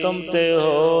ਧਾਰੀ, ਤੁਮ ਤੇ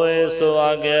ਹੋਏ ਸੋ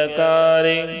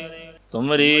ਆਗਿਆਕਾਰੀ।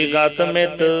 ਤੁਮਰੀ ਗਤ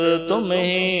ਮਿਤ ਤੁਮ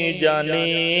ਹੀ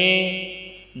ਜਾਨੀ,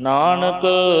 ਨਾਨਕ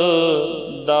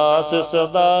ਦਾਸ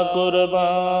ਸਦਾ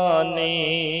ਕੁਰਬਾਨੀ।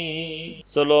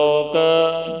 ਸ਼ਲੋਕ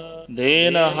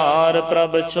ਦੇਨਹਾਰ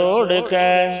ਪ੍ਰਭ ਛੋੜ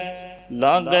ਕੈ,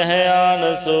 ਲਾਗਹਿ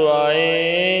ਆਨ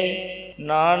ਸੁਆਏ।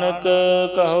 ਨਾਨਕ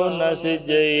ਕਹੋ ਨ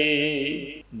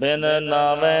ਸਿਜਈ, ਬਿਨ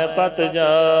ਨਾਮੈ ਪਤ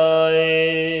ਜਾਏ।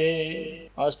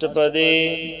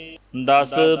 ਅਸ਼ਟਪਦੀ।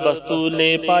 10 ਵਸਤੂ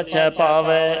ਲੈ ਪਾਛੈ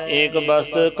ਪਾਵੈ, ਏਕ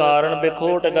ਵਸਤ ਕਾਰਣ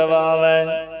ਬਿਖੋਟ ਗਵਾਵੈ।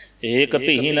 ਏਕ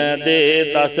ਭੀ ਨ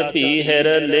ਦੇ 10 ਭੀ ਹਿਰ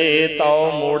ਲੈ,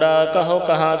 ਤਉ ਮੂੜਾ ਕਹੋ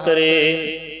ਕਹਾ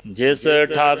ਕਰੇ। ਜਿਸ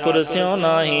ਠਾਕੁਰ ਸਿਉ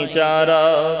ਨਾਹੀ ਚਾਰਾ,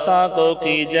 ਤਾ ਕੋ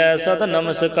ਕੀਜੈ ਸਦ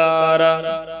ਨਮਸਕਾਰਾ।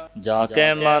 ਜਾ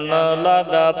ਕੇ ਮਨ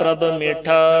ਲਾਗਾ ਪ੍ਰਭ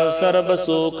ਮੀਠਾ, ਸਰਬ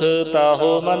ਸੁਖ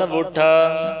ਤਾਹੋ ਮਨ ਬੁੱਠਾ।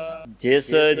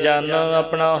 ਜਿਸ ਜਨ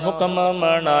ਆਪਣਾ ਹੁਕਮ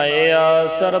ਮਨਾਇਆ,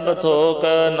 ਸਰਬ ਥੋਕ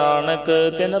ਨਾਨਕ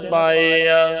ਤਿਨ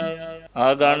ਪਾਇਆ।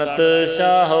 ਅਗਣਤ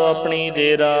ਸ਼ਾਹ ਆਪਣੀ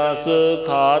ਦੇ ਰਾਸ,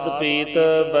 ਖਾਤ ਪੀਤ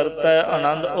ਵਰਤੈ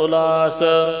ਆਨੰਦ ਉਲਾਸ।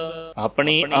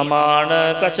 ਆਪਣੀ ਅਮਾਨ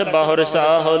ਕਛ ਬਹੁਰ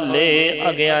ਸਾਹ ਲੈ,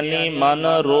 ਅਗਿਆਨੀ ਮਨ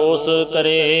ਰੋਸ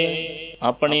ਕਰੇ।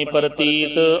 ਆਪਣੀ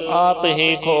ਪ੍ਰਤੀਤ ਆਪ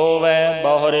ਹੀ ਖੋਵੈ,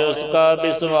 ਬਹੁਰ ਉਸਕਾ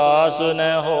ਵਿਸ਼ਵਾਸ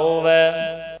ਨ ਹੋਵੈ।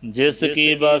 ਜਿਸ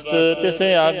ਕੀ ਬਸਤ ਤਿਸ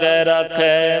ਆਗੇ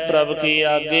ਰਾਖੈ, ਪ੍ਰਭ ਕੀ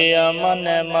ਆਗਿਆ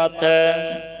ਮਾਨੈ ਮਾਥੈ।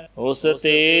 ਉਸ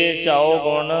ਤੇ ਚਾਉ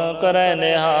ਗੁਣ ਕਰੈ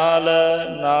ਨਿਹਾਲ,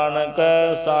 ਨਾਨਕ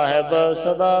ਸਾਹਿਬ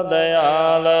ਸਦਾ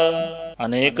ਦਇਆਲ।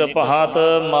 ਅਨੇਕ ਭਾਤ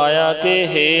ਮਾਇਆ ਕੇ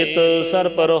ਹੇਤ, ਸਰ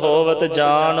ਪਰ ਹੋਵਤ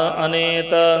ਜਾਨ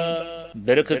ਅਨੇਤ।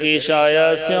 ਬਿਰਖ ਕੀ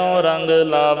ਛਾਇਆ ਸਿਉ ਰੰਗ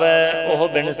ਲਾਵੈ, ਉਹ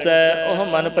ਬਿਨਸੈ ਉਹ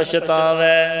ਮਨ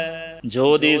ਪਛਤਾਵੈ।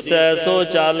 ਜੋ ਦੀਸੈ ਸੋ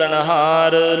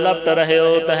ਚਾਲਣਹਾਰ, ਲਪਟ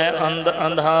ਰਹਿਓ ਤਹਿ ਅੰਧ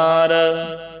ਅੰਧਾਰ।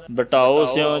 ਬਟਾਓ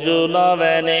ਸਿਉ ਜੋ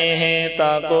ਲਾਵੈ ਨੇਹ,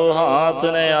 ਤਾ ਕੋ ਹਾਥ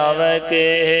ਨ ਆਵੈ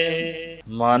ਕੇਹ।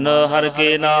 ਮਨ ਹਰਿ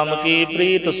ਕੇ ਨਾਮ ਕੀ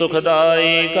ਪ੍ਰੀਤ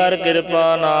ਸੁਖਦਾਈ, ਕਰ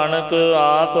ਕਿਰਪਾ ਨਾਨਕ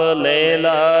ਆਪ ਲੈ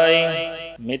ਲਾਈ।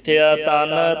 ਮਿਥਿਆ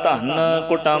ਤਨ ਧਨ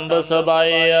ਕੁਟੰਬ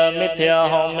ਸਬਾਇਆ, ਮਿਥਿਆ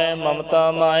ਹਉਮੈ ਮਮਤਾ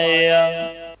ਮਾਇਆ।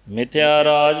 ਮਿਥਿਆ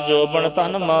ਰਾਜ ਜੋਬਨ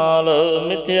ਧਨ ਮਾਲ,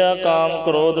 ਮਿਥਿਆ ਕਾਮ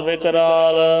ਕ੍ਰੋਧ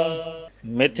ਵਿਕਰਾਲ।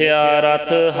 ਮਿਥਿਆ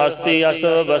ਰਥ ਹਸਤੀ ਅਸ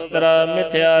ਵਸਤਰਾ,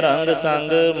 ਮਿਥਿਆ ਰੰਗ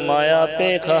ਸੰਗ ਮਾਇਆ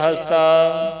ਪੇਖ ਹਸਤਾ।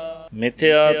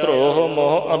 ਮਿਥਿਆ ਧਰੋਹ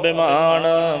ਮੋਹ ਅਭਿਮਾਨ,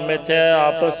 ਮਿਥਿਆ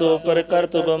ਆਪਸ ਉਪਰ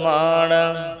ਕਰਤ ਗੁਮਾਨ।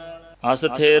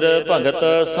 ਅਸਥਿਰ ਭਗਤ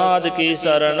ਸਾਧ ਕੀ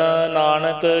ਸਰਣ,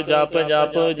 ਨਾਨਕ ਜਪ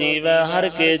ਜਪ ਜੀਵੈ ਹਰਿ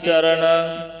ਕੇ ਚਰਨ।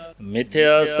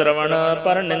 ਮਿਥਿਆ ਸ਼ਰਵਣ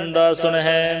ਪਰ ਨਿੰਦਾ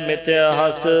ਸੁਣਹਿ, ਮਿਥਿਆ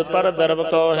ਹਸਤ ਪਰ ਦਰਬ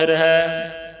ਕਉ ਹਿਰਹਿ।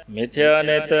 ਮਿਥਿਆ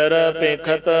ਨੇਤਰ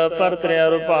ਪੇਖਤ ਪਰ ਤ੍ਰਿਆ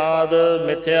ਰੁਪਾਦ,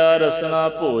 ਮਿਥਿਆ ਰਸਨਾ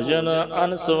ਭੋਜਨ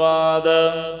ਅਨਸਵਾਦ।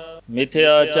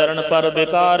 ਮਿਥਿਆ ਚਰਨ ਪਰ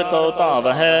ਵਿਕਾਰ ਕਉ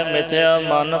ਧਾਵਹਿ, ਮਿਥਿਆ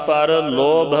ਮਨ ਪਰ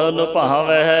ਲੋਭ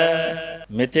ਲੁਭਾਵਹਿ।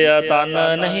 ਮਿਥਿਆ ਤਨ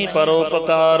ਨਹੀਂ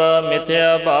ਪਰਉਪਕਾਰ,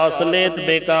 ਮਿਥਿਆ ਬਾਸ ਲੇਤ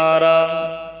ਬੇਕਾਰਾ।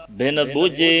 ਬਿਨ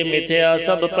ਬੂਝੇ ਮਿਥਿਆ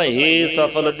ਸਭ ਭਈ,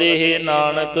 ਸਫਲ ਦੇਹ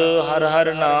ਨਾਨਕ ਹਰਿ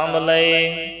ਹਰਿ ਨਾਮ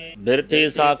ਲਏ। ਬਿਰਥੀ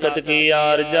ਸਾਖਤ ਕੀ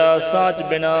ਆਰਜਾ, ਸਾਚ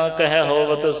ਬਿਨਾ ਕਹਿ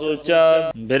ਹੋਵਤ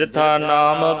ਸੂਚਾ। ਬਿਰਥਾ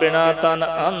ਨਾਮ ਬਿਨਾ ਤਨ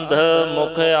ਅੰਧ,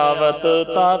 ਮੁਖ ਆਵਤ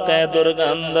ਤਾ ਕੈ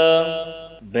ਦੁਰਗੰਧ।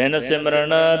 ਬਿਨ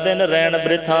ਸਿਮਰਨ ਦਿਨ ਰੈਣ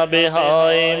ਬ੍ਰਿਥਾ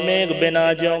ਬਿਹਾਏ, ਮੇਘ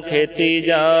ਬਿਨਾ ਜਿਉ ਖੇਤੀ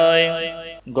ਜਾਏ।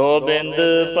 ਗੋਬਿੰਦ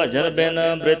ਭਜਨ ਬਿਨ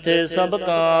ਬ੍ਰਿਥੇ ਸਭ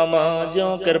ਕਾਮ,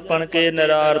 ਜਿਉ ਕਿਰਪਨ ਕੇ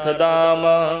ਨਿਰਾਰਥ ਦਾਮ।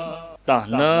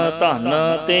 ਧਨ ਧਨ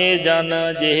ਤੇ ਜਨ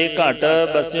ਜਿਹ ਘਟ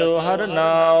ਬਸਿਓ ਹਰਿ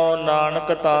ਨਾਉ,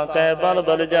 ਨਾਨਕ ਤਾ ਕੈ ਬਲ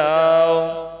ਬਲ ਜਾਓ।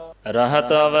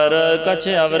 ਰਹਤ ਅਵਰ ਕਛ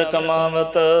ਅਵਰ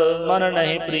ਕਮਾਵਤ, ਮਨ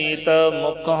ਨਹੀਂ ਪ੍ਰੀਤ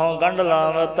ਮੁਖੋਂ ਗੰਢ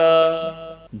ਲਾਵਤ।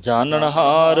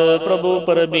 ਜਾਨਣਹਾਰ ਪ੍ਰਭੂ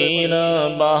ਪਰਬੀਨ,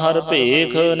 ਬਾਹਰ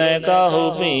ਭੇਖ ਨੈ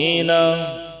ਕਾਹੂ ਭੀਨ।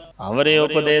 ਅਵਰੇ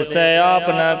ਉਪਦੇਸੈ ਆਪ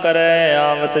ਨ ਕਰੈ,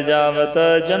 ਆਵਤ ਜਾਵਤ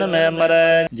ਜਨਮੈ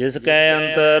ਮਰੈ। ਜਿਸ ਕੈ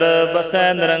ਅੰਤਰ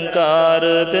ਬਸੈ ਨਿਰੰਕਾਰ,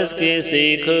 ਤਿਸ ਕੀ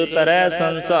ਸੀਖ ਤਰੈ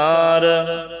ਸੰਸਾਰ।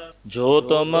 ਜੋ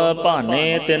ਤੁਮ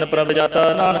ਭਾਨੇ ਤਿਨ ਪ੍ਰਭ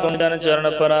ਜਾਤਾ, ਨਾਨਕ ਜਨ ਚਰਨ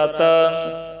ਪਰਾਤਾ।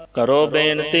 ਕਰੋ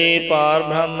ਬੇਨਤੀ ਪਾਰ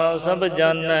ਬ੍ਰਹਮ ਸਭ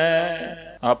ਜਾਣੈ,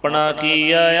 ਆਪਣਾ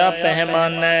ਕੀਆ ਆਪਹਿ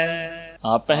ਮਾਨੈ।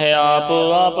 ਆਪਹਿ ਆਪ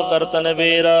ਆਪ ਕਰਤ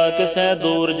ਨਵੇਰਾ, ਕਿਸੈ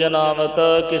ਦੂਰ ਜਨਾਵਤ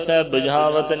ਕਿਸੈ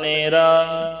ਬੁਝਾਵਤ ਨੇਰਾ।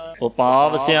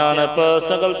 ਉਪਾਵ ਸਿਆਣਪ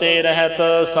ਸਗਲ ਤੇ ਰਹਿਤ,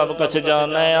 ਸਭ ਕਛ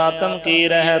ਜਾਣੈ ਆਤਮ ਕੀ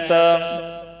ਰਹਿਤ।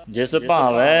 ਜਿਸ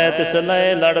ਭਾਵੈ ਤਿਸ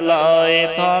ਲਏ ਲੜ ਲਾਏ,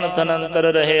 ਥਾਨ ਥਨੰਤਰ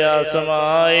ਰਹਿਆ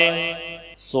ਸਮਾਏ।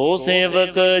 ਸੋ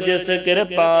ਸੇਵਕ ਜਿਸ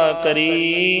ਕਿਰਪਾ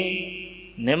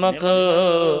ਕਰੀ, ਨਿਮਖ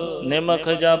ਨਿਮਖ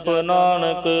ਜਪ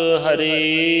ਨਾਨਕ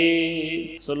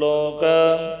ਹਰੀ। ਸ਼ਲੋਕ।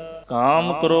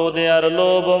 ਕਾਮ ਕ੍ਰੋਧ ਅਰ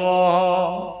ਲੋਭ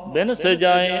ਮੋਹ, ਬਿਨ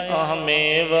ਸਜਾਏ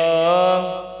ਅਹਮੇਵ।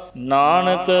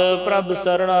 ਨਾਨਕ ਪ੍ਰਭ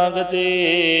ਸਰਣਾਗਤੀ,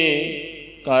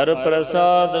 ਕਰ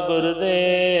ਪ੍ਰਸਾਦ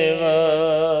ਗੁਰਦੇਵ।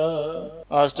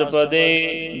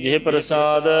 ਅਸ਼ਟਪਦੀ। ਜਿਹ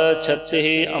ਪ੍ਰਸਾਦ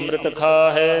ਛਤਿ ਅੰਮ੍ਰਿਤ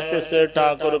ਖਾਹੈ, ਤਿਸ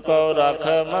ਠਾਕੁਰ ਕੋ ਰਖ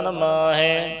ਮਨ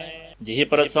ਮਾਹੈ। ਜਿਹ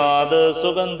ਪ੍ਰਸਾਦ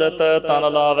ਸੁਗੰਧਤ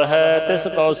ਤਨ ਲਾਵਹਿ, ਤਿਸ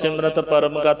ਕਉ ਸਿਮਰਤ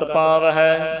ਪਰਮ ਗਤ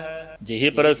ਪਾਵਹਿੈ।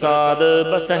 ਜਿਹ ਪ੍ਰਸਾਦ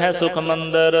ਬਸਹਿ ਸੁਖ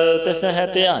ਮੰਦਰ, ਤਿਸ ਹੈ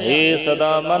ਧਿਆਏ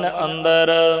ਸਦਾ ਮਨ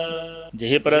ਅੰਦਰ।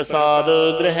 ਜਿਹ ਪ੍ਰਸਾਦ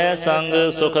ਗ੍ਰਹਿ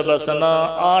ਸੰਗ ਸੁਖ ਬਸਨਾ,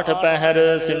 ਆਠ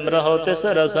ਪਹਿਰ ਸਿਮਰਹੁ ਤਿਸ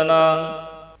ਰਸਨਾ।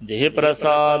 ਜਿਹ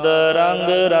ਪ੍ਰਸਾਦ ਰੰਗ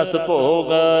ਰਸ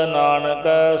ਭੋਗ,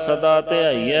 ਨਾਨਕ ਸਦਾ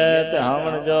ਧਿਆਈਐ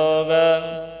ਧਿਆਵਨ ਜੋਗ।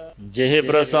 ਜਿਹ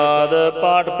ਪ੍ਰਸਾਦ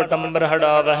ਪਾਠ ਪਟੰਬਰ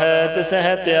ਹੜਾਵਹਿ, ਤਿਸ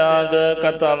ਹੈ ਤਿਆਗ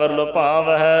ਕਤਵਰ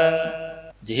ਲੁਭਾਵਹਿ।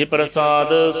 ਜਿਹ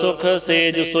ਪ੍ਰਸਾਦ ਸੁਖ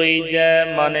ਸੇਜ ਸੋਈਜੈ,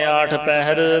 ਮਨ ਆਠ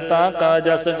ਪਹਿਰ ਤਾਂ ਕਾ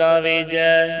ਜਸ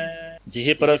ਗਾਵੀਜੈ।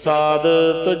 ਜਿਹ ਪ੍ਰਸਾਦ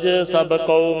ਤੁਝ ਸਭ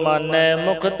ਕਉ ਮਾਨੈ,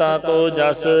 ਮੁਖ ਤਾ ਕੋ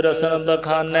ਜਸ ਰਸਨ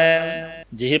ਬਖਾਨੈ।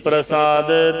 ਜਿਹ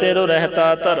ਪ੍ਰਸਾਦ ਤੇਰੋ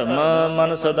ਰਹਿਤਾ ਧਰਮ,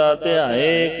 ਮਨ ਸਦਾ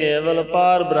ਧਿਆਏ ਕੇਵਲ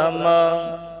ਪਾਰ ਬ੍ਰਹਮ।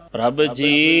 ਪ੍ਰਭ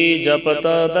ਜੀ ਜਪਤ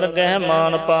ਦਰਗਹਿ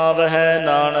ਮਾਨ ਪਾਵਹਿੈ,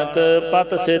 ਨਾਨਕ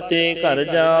ਪਤ ਸੇਤੀ ਘਰ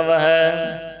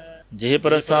ਜਾਵਹਿੈ। ਜਿਹ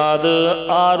ਪ੍ਰਸਾਦ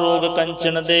ਆਰੋਗ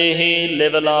ਕੰਚਨ ਦੇਹੀ,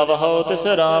 ਲਿਵ ਲਾਵਹੁ ਤਿਸ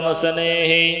ਰਾਮ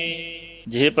ਸਨੇਹੀ।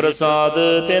 ਜਿਹ ਪ੍ਰਸਾਦ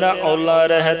ਤੇਰਾ ਔਲਾ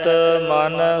ਰਹਿਤ,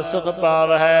 ਮਨ ਸੁਖ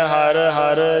ਪਾਵਹਿੈ ਹਰ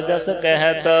ਹਰ ਜਸ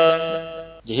ਕਹਿਤ।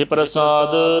 ਜਿਹ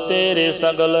ਪ੍ਰਸਾਦ ਤੇਰੇ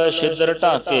ਸਗਲ ਛਿਦਰ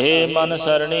ਢਾਕੇ, ਮਨ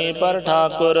ਸਰਣੀ ਪਰ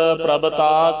ਠਾਕੁਰ ਪ੍ਰਭ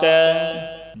ਤਾਕੈ।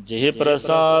 ਜਿਹ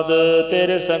ਪ੍ਰਸਾਦ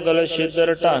ਤੇਰੇ ਸਗਲ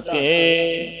ਛਿਦਰ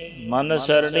ਢਾਕੇ, ਮਨ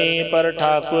ਸਰਣੀ ਪਰ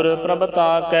ਠਾਕੁਰ ਪ੍ਰਭ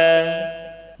ਤਾਕੈ।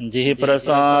 ਜਿਹ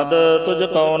ਪ੍ਰਸਾਦ ਤੁਝ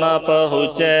ਕਉ ਨ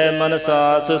ਪਹੁੰਚੈ, ਮਨ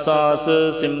ਸਾਸ ਸਾਸ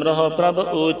ਸਿਮਰਹੁ ਪ੍ਰਭ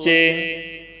ਊਚੇ।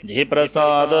 ਜਿਹ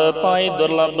ਪ੍ਰਸਾਦ ਪਾਈ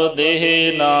ਦੁਰਲਭ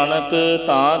ਦੇਹ, ਨਾਨਕ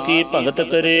ਤਾਂ ਕੀ ਭਗਤ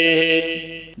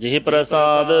ਕਰੇ। ਜਿਹ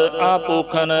ਪ੍ਰਸਾਦ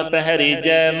ਆਪੂਖਨ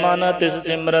ਪਹਿਰੀਜੈ, ਮਨ ਤਿਸ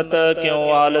ਸਿਮਰਤ ਕਿਉ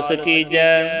ਆਲਸ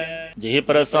ਕੀਜੈ। ਜਿਹ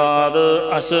ਪ੍ਰਸਾਦ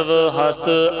ਅਸਵ ਹਸਤ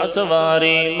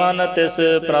ਅਸਵਾਰੀ, ਮਨ ਤਿਸ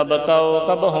ਪ੍ਰਭ ਕਉ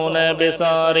ਕਬਹੁ ਨ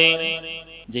ਬਿਸਾਰੀ।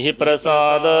 ਜਿਹ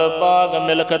ਪ੍ਰਸਾਦ ਬਾਗ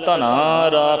ਮਿਲਖ ਧਨਾ,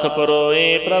 ਰਾਖ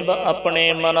ਪਰੋਏ ਪ੍ਰਭ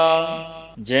ਆਪਣੇ ਮਨਾ।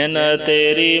 ਜਿਨ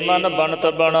ਤੇਰੀ ਮਨ ਬਣਤ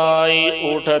ਬਣਾਈ,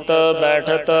 ਊਠਤ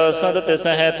ਬੈਠਤ ਸਦ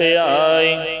ਤਿਸਹਿ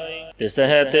ਧਿਆਈ।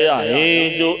 ਤਿਸਹਿ ਧਿਆਏ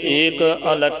ਜੋ ਏਕ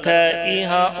ਅਲਖੈ,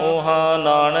 ਇਹਾਂ ਓਹਾਂ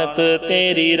ਨਾਨਕ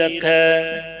ਤੇਰੀ ਰਖੈ।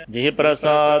 ਜਿਹ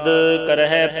ਪ੍ਰਸਾਦ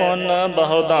ਕਰਹਿ ਪੁੰਨ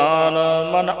ਬਹੁ ਦਾਨ,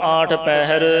 ਮਨ ਆਠ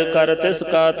ਪਹਿਰ ਕਰ ਤਿਸ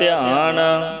ਕਾ ਧਿਆਨ।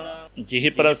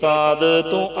 ਜਿਹ ਪ੍ਰਸਾਦ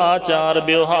ਤੂੰ ਆਚਾਰ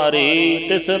ਬਿਵਹਾਰੀ,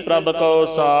 ਤਿਸ ਪ੍ਰਭ ਕਉ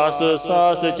ਸਾਸ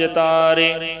ਸਾਸ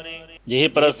ਚਿਤਾਰੇ। ਜਿਹ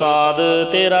ਪ੍ਰਸਾਦ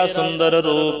ਤੇਰਾ ਸੁੰਦਰ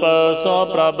ਰੂਪ, ਸੋ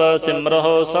ਪ੍ਰਭ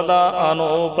ਸਿਮਰਹੁ ਸਦਾ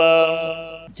ਅਨੂਪ।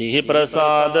 ਜਿਹ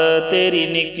ਪ੍ਰਸਾਦ ਤੇਰੀ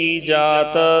ਨਿੱਕੀ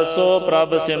ਜਾਤ, ਸੋ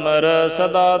ਪ੍ਰਭ ਸਿਮਰ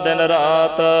ਸਦਾ ਦਿਨ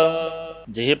ਰਾਤ।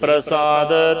 ਜਿਹ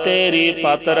ਪ੍ਰਸਾਦ ਤੇਰੀ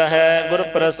ਪਤ ਰਹੈ, ਗੁਰ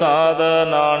ਪ੍ਰਸਾਦ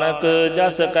ਨਾਨਕ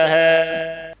ਜਸ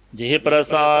ਕਹੈ। ਜਿਹ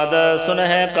ਪ੍ਰਸਾਦ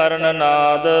ਸੁਨਹਿ ਕਰਨ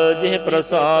ਨਾਦ, ਜਿਹ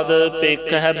ਪ੍ਰਸਾਦ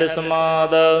ਭਿਖੈ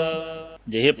ਬਿਸਮਾਦ।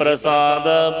 ਜਿਹ ਪ੍ਰਸਾਦ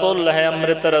ਭੁੱਲਹਿ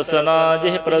ਅੰਮ੍ਰਿਤ ਰਸਨਾ,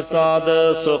 ਜਿਹ ਪ੍ਰਸਾਦ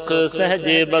ਸੁਖ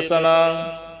ਸਹਿਜੇ ਬਸਨਾ।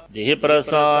 ਜਿਹ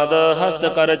ਪ੍ਰਸਾਦ ਹਸਤ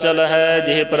ਕਰ ਚਲਹਿ,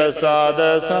 ਜਿਹ ਪ੍ਰਸਾਦ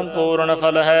ਸੰਪੂਰਨ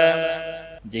ਫਲ ਹੈ।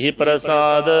 ਜਿਹ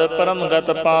ਪ੍ਰਸਾਦ ਪਰਮ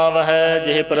ਗਤ ਪਾਵਹਿੈ,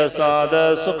 ਜਿਹ ਪ੍ਰਸਾਦ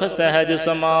ਸੁਖ ਸਹਿਜ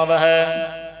ਸਮਾਵਹਿੈ।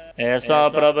 ਐਸਾ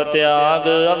ਪ੍ਰਭ ਤਿਆਗ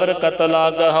ਅਵਰ ਕਤ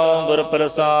ਲਾਗਹੁ, ਗੁਰ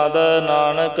ਪ੍ਰਸਾਦ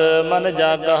ਨਾਨਕ ਮਨ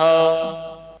ਜਾਗਹੁ।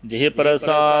 ਜਿਹ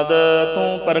ਪ੍ਰਸਾਦ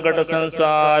ਤੂੰ ਪ੍ਰਗਟ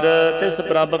ਸੰਸਾਰ, ਤਿਸ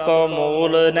ਪ੍ਰਭ ਕੋ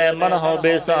ਮੂਲ ਨ ਮਨਹੁ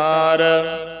ਬਿਸਾਰ।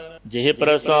 ਜਿਹ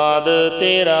ਪ੍ਰਸਾਦ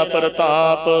ਤੇਰਾ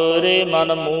ਪ੍ਰਤਾਪ, ਰੇ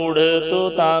ਮਨ ਮੂੜ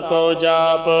ਤੂੰ ਤਾਂ ਕੋ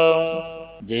ਜਾਪ।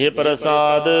 ਜਿਹ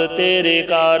ਪ੍ਰਸਾਦ ਤੇਰੇ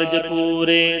ਕਾਰਜ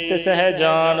ਪੂਰੇ, ਤਿਸਹਿ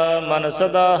ਜਾਨ ਮਨ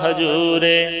ਸਦਾ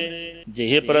ਹਜੂਰੇ।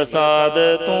 ਜਿਹ ਪ੍ਰਸਾਦ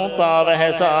ਤੂੰ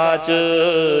ਪਾਵਹਿ ਸਾਚ,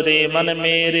 ਰੇ ਮਨ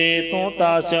ਮੇਰੇ ਤੂੰ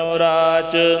ਤਾਸਿਉ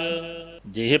ਰਾਚ।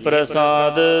 ਜਿਹ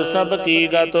ਪ੍ਰਸਾਦ ਸਭ ਕੀ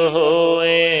ਗਤ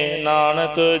ਹੋਏ,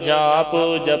 ਨਾਨਕ ਜਾਪ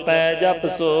ਜਪੈ ਜਪ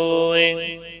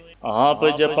ਸੋਏ। ਆਪ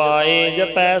ਜਪਾਏ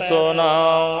ਜਪੈ ਸੋ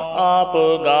ਨਾਉ, ਆਪ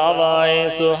ਗਾਵਾਏ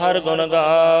ਸੋ ਹਰਿ ਗੁਣ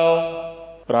ਗਾਓ।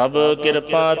 ਪ੍ਰਭ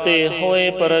ਕਿਰਪਾ ਤੇ ਹੋਏ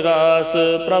ਪ੍ਰਗਾਸ,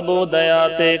 ਪ੍ਰਭੂ ਦਇਆ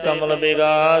ਤੇ ਕਮਲ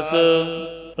ਵਿਗਾਸ।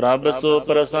 ਪ੍ਰਭ ਸੋ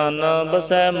ਪ੍ਰਸੰਨ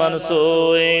ਬਸੈ ਮਨ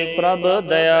ਸੋਏ, ਪ੍ਰਭ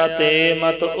ਦਇਆ ਤੇ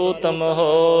ਮਤ ਊਤਮ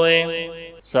ਹੋਏ।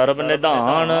 ਸਰਬ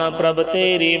ਨਿਧਾਨ ਪ੍ਰਭ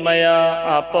ਤੇਰੀ ਮਇਆ,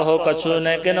 ਆਪਹੁ ਕਛੁ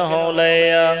ਨ ਕਿਨਹੁ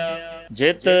ਲਿਆ।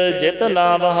 ਜਿਤ ਜਿਤ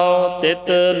ਲਾਭਹੁ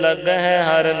ਤਿਤ ਲੱਗਹਿ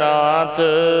ਹਰਿ ਨਾਥ,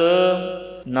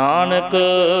 ਨਾਨਕ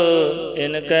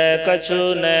ਇਨ ਕੈ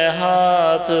ਕਛੁ ਨ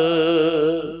ਹਾਥ।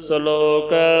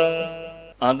 ਸ਼ਲੋਕ।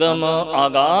 ਅਗਮ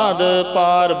ਆਗਾਧ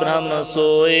ਪਾਰ ਬ੍ਰਹਮ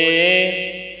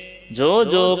ਸੋਏ, ਜੋ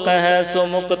ਜੋ ਕਹਿ ਸੋ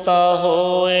ਮੁਕਤਾ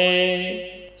ਹੋਏ।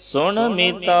 ਸੁਣ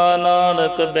ਮੀਤਾ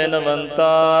ਨਾਨਕ ਬਿਨਵੰਤਾ,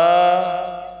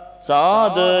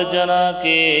 ਸਾਧ ਜਨਾ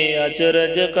ਕੀ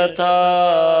ਅਚਰਜ ਕਥਾ।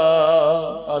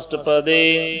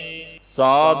 ਅਸ਼ਟਪਦੀ।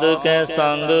 ਸਾਧ ਕੈ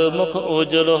ਸੰਗ ਮੁਖ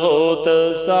ਉਜਲ ਹੋਤ,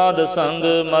 ਸਾਧ ਸੰਗ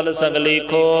ਮਲ ਸਗਲੀ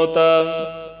ਖੋਤ।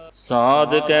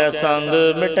 ਸਾਧ ਕੈ ਸੰਗ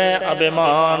ਮਿਟੈ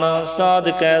ਅਭਿਮਾਨ, ਸਾਧ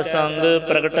ਕੈ ਸੰਗ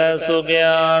ਪ੍ਰਗਟੈ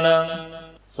ਸੁਗਿਆਨ।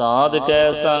 ਸਾਧ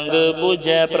ਕੈ ਸੰਗ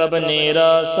ਬੁਝੈ ਪ੍ਰਭ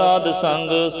ਨੇਰਾ, ਸਾਧ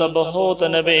ਸੰਗ ਸਭ ਹੋਤ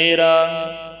ਨਬੇਰਾ।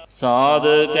 ਸਾਧ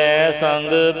ਕੈ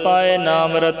ਸੰਗ ਪਾਏ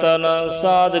ਨਾਮ ਰਤਨ,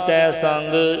 ਸਾਧ ਕੈ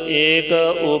ਸੰਗ ਏਕ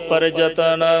ਉਪਰ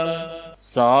ਜਤਨ।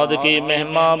 ਸਾਧ ਕੀ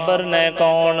ਮਹਿਮਾ ਬਰਨੈ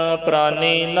ਕੌਣ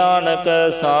ਪ੍ਰਾਨੀ,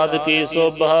 ਨਾਨਕ ਸਾਧ ਕੀ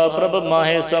ਸੋਭਾ ਪ੍ਰਭ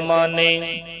ਮਾਹੇ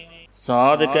ਸਮਾਨੀ।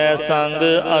 ਸਾਧ ਕੈ ਸੰਗ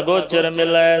ਅਗੋਚਰ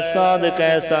ਮਿਲੈ, ਸਾਧ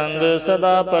ਕੈ ਸੰਗ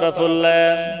ਸਦਾ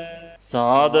ਪ੍ਰਫੁੱਲੈ।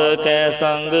 ਸਾਧ ਕੈ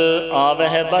ਸੰਗ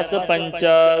ਆਵਹਿ ਬਸ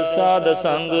ਪੰਚਾ, ਸਾਧ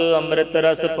ਸੰਗ ਅੰਮ੍ਰਿਤ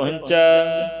ਰਸ ਪਹੁੰਚੈ।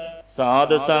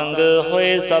 ਸਾਧ ਸੰਗ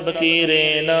ਹੋਏ ਸਭ ਕੀ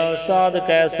ਰੇਨ, ਸਾਧ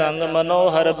ਕੈ ਸੰਗ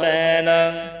ਮਨੋਹਰ ਪੈਨ।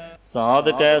 ਸਾਧ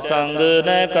ਕੈ ਸੰਗ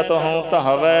ਨੈ ਕਤਹੁ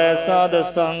ਧਾਵੈ, ਸਾਧ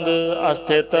ਸੰਗ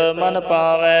ਅਸਥਿਤ ਮਨ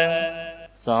ਪਾਵੈ।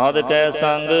 ਸਾਧ ਕੈ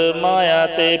ਸੰਗ ਮਾਇਆ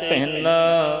ਤੇ ਭਿੰਨ,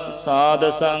 ਸਾਧ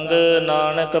ਸੰਗ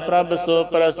ਨਾਨਕ ਪ੍ਰਭ ਸੋ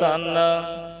ਪ੍ਰਸੰਨ।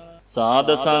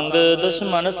 ਸਾਧ ਸੰਗ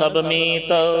ਦੁਸ਼ਮਨ ਸਭ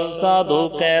ਮੀਤ, ਸਾਧੂ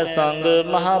ਕੈ ਸੰਗ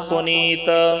ਮਹਾ ਪੁਨੀਤ।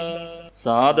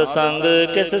 ਸਾਧ ਸੰਗ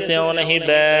ਕਿਸ ਸਿਉ ਨਹੀਂ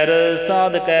ਬੈਰ,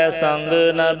 ਸਾਧ ਕੈ ਸੰਗ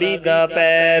ਨ ਬੀਗਾ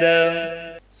ਪੈਰ।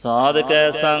 ਸਾਧ ਕੈ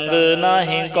ਸੰਗ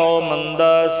ਨਾਹੀ ਕਉ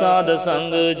ਮੰਦਾ, ਸਾਧ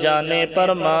ਸੰਗ ਜਾਣੇ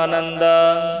ਪਰਮਾਨੰਦਾ।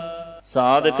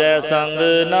 ਸਾਧ ਕੈ ਸੰਗ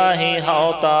ਨਾਹੀ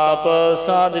ਹਉ ਤਾਪ,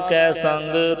 ਸਾਧ ਕੈ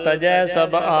ਸੰਗ ਤਜੈ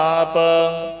ਸਭ ਆਪ।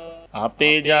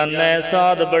 ਆਪੇ ਜਾਣੈ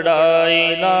ਸਾਧ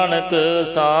ਬੜਾਈ, ਨਾਨਕ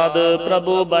ਸਾਧ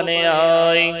ਪ੍ਰਭੂ ਬਨ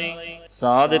ਆਈ।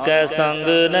 ਸਾਧ ਕੈ ਸੰਗ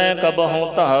ਨ ਕਬਹੁ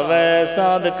ਧਾਵੈ,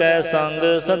 ਸਾਧ ਕੈ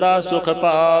ਸੰਗ ਸਦਾ ਸੁਖ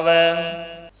ਪਾਵੈ।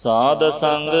 ਸਾਧ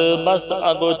ਸੰਗ ਬਸਤ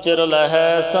ਅਗੋਚਰ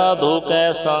ਲਹੈ, ਸਾਧੂ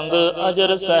ਕੈ ਸੰਗ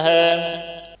ਅਜਰ ਸਹੈ।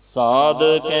 ਸਾਧ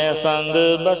ਕੈ ਸੰਗ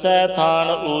ਬਸੈ ਥਾਨ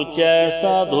ਊਚੈ,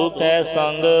 ਸਾਧੂ ਕੈ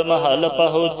ਸੰਗ ਮਹਲ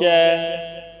ਪਹੁੰਚੈ।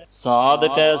 ਸਾਧ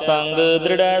ਕੈ ਸੰਗ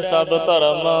ਦ੍ਰਿੜੈ ਸਭ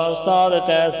ਧਰਮ, ਸਾਧ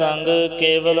ਕੈ ਸੰਗ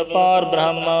ਕੇਵਲ ਪਾਰ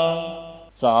ਬ੍ਰਹਮ।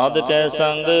 ਸਾਧ ਕੈ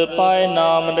ਸੰਗ ਪਾਏ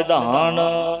ਨਾਮ ਨਿਧਾਨ,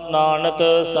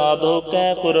 ਨਾਨਕ ਸਾਧੂ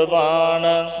ਕੈ ਕੁਰਬਾਨ।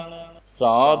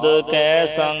 ਸਾਧ ਕੈ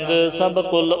ਸੰਗ ਸਭ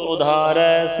ਕੁਲ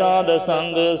ਉਧਾਰੈ, ਸਾਧ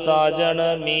ਸੰਗ ਸਾਜਨ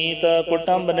ਮੀਤ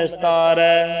ਕੁਟੰਬ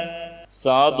ਨਿਸਤਾਰੈ।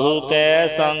 ਸਾਧੂ ਕੈ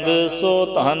ਸੰਗ ਸੋ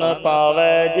ਧਨ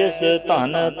ਪਾਵੈ, ਜਿਸ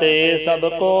ਧਨ ਤੇ ਸਭ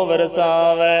ਕੋ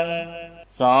ਵਰਸਾਵੈ।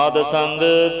 ਸਾਧ ਸੰਗ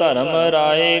ਧਰਮ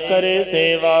ਰਾਏ ਕਰੇ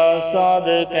ਸੇਵਾ, ਸਾਧ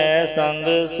ਕੈ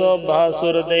ਸੰਗ ਸੋਭਾ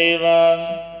ਸੁਰ ਦੇਵਾ।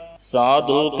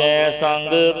 ਸਾਧੂ ਕੈ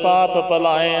ਸੰਗ ਪਾਪ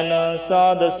ਪਲਾਇਨ,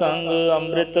 ਸਾਧ ਸੰਗ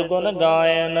ਅੰਮ੍ਰਿਤ ਗੁਣ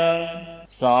ਗਾਇਨ।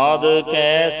 ਸਾਧ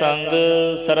ਕੈ ਸੰਗ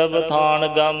ਸਰਬ ਥਾਨ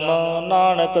ਗਮ,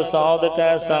 ਨਾਨਕ ਸਾਧ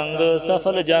ਕੈ ਸੰਗ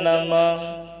ਸਫਲ ਜਨਮ।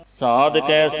 ਸਾਧ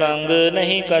ਕੈ ਸੰਗ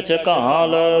ਨਹੀਂ ਕਛ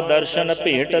ਘਾਲ, ਦਰਸ਼ਨ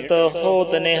ਭੇਟਤ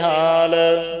ਹੋਤ ਨਿਹਾਲ।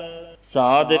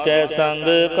 ਸਾਧ ਕੈ ਸੰਗ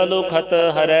ਕਲੁਖਤ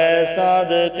ਹਰੈ,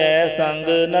 ਸਾਧ ਕੈ ਸੰਗ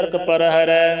ਨਰਕ ਪਰ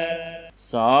ਹਰੈ।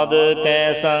 ਸਾਧ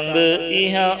ਕੈ ਸੰਗ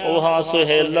ਇਹਾਂ ਉਹਾਂ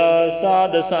ਸੁਹੇਲਾ,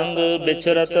 ਸਾਧ ਸੰਗ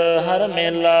ਵਿਚਰਤ ਹਰ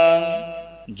ਮੇਲਾ।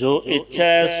 ਜੋ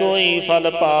ਇੱਛੈ ਸੋਈ ਫਲ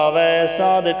ਪਾਵੈ,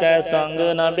 ਸਾਧ ਕੈ ਸੰਗ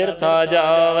ਨ ਬਿਰਥਾ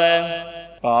ਜਾਵੈ।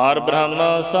 ਪਾਰ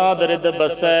ਬ੍ਰਹਮ ਸਾਧ ਰਿਦ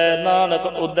ਬਸੈ, ਨਾਨਕ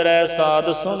ਉਦਰੈ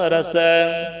ਸਾਧ ਸੁਨ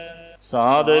ਰਸੈ।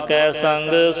 ਸਾਧ ਕੈ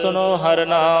ਸੰਗ ਸੁਨੋ ਹਰਿ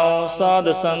ਨਾਉ, ਸਾਧ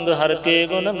ਸੰਗ ਹਰਿ ਕੇ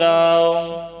ਗੁਣ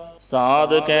ਗਾਓ।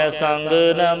 ਸਾਧ ਕੈ ਸੰਗ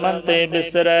ਨ ਮਨ ਤੇ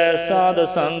ਬਿਸਰੈ, ਸਾਧ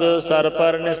ਸੰਗ ਸਰ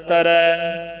ਪਰ ਨਿਸਤਰੈ।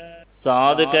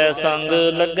 ਸਾਧ ਕੈ ਸੰਗ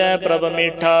ਲੱਗੈ ਪ੍ਰਭ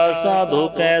ਮੀਠਾ, ਸਾਧੂ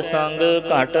ਕੈ ਸੰਗ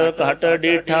ਘਟ ਘਟ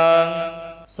ਡੀਠਾ।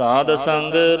 ਸਾਧ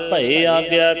ਸੰਗ ਭਏ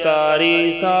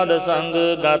ਆਗਿਆਕਾਰੀ, ਸਾਧ ਸੰਗ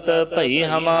ਗਤ ਭਈ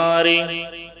ਹਮਾਰੀ।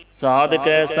 ਸਾਧ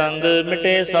ਕੈ ਸੰਗ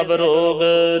ਮਿਟੇ ਸਭ ਰੋਗ,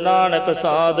 ਨਾਨਕ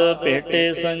ਸਾਧ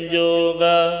ਭੇਟੇ ਸੰਜੋਗ।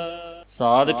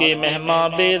 ਸਾਧ ਕੀ ਮਹਿਮਾ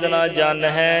ਬੇਦ ਨਾ ਜਨ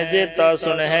ਹੈ, ਜੇਤਾ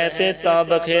ਸੁਣਹਿ ਤੇਤਾ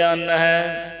ਬਖਿਆਨ ਹੈ।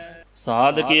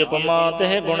 ਸਾਧ ਕੀ ਉਪਮਾ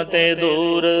ਤਹਿ ਗੁਣ ਤੇ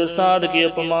ਦੂਰ, ਸਾਧ ਕੀ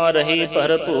ਉਪਮਾ ਰਹੀ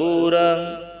ਭਰਪੂਰ।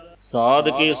 ਸਾਧ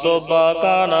ਕੀ ਸੋਭਾ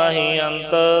ਕਾ ਨਾਹੀ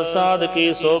ਅੰਤ, ਸਾਧ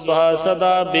ਕੀ ਸੋਭਾ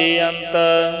ਸਦਾ ਬੇਅੰਤ।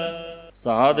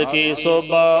 ਸਾਧ ਕੀ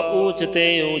ਸੋਭਾ ਊਚ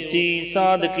ਤੇ ਊਚੀ,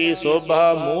 ਸਾਧ ਕੀ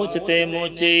ਸੋਭਾ ਮੂਚ ਤੇ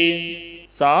ਮੂਚੀ।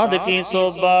 ਸਾਧ ਕੀ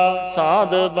ਸੋਭਾ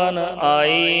ਸਾਧ ਬਨ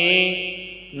ਆਈ,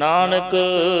 ਨਾਨਕ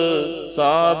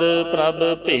ਸਾਧ ਪ੍ਰਭ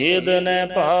ਭੇਦ ਨ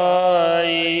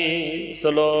ਪਾਈ।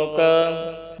 ਸ਼ਲੋਕ।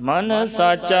 ਮਨ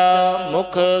ਸਾਚਾ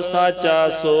ਮੁਖ ਸਾਚਾ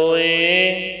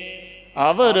ਸੋਏ,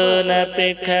 ਅਵਰ ਨ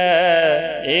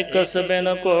ਪੇਖੈ ਏਕਸ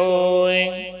ਬਿਨ ਕੋਇ।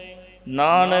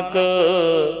 ਨਾਨਕ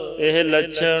ਇਹ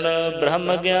ਲੱਛਣ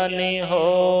ਬ੍ਰਹਮ ਗਿਆਨੀ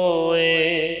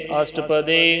ਹੋਏ।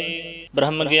 ਅਸ਼ਟਪਦੀ।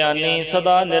 ਬ੍ਰਹਮ ਗਿਆਨੀ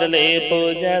ਸਦਾ ਨਿਰਲੇਪ,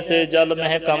 ਜੈਸੇ ਜਲ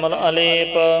ਮਹਿ ਕਮਲ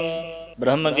ਅਲੇਪ।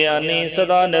 ਬ੍ਰਹਮ ਗਿਆਨੀ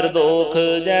ਸਦਾ ਨਿਰਦੋਖ,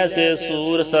 ਜੈਸੇ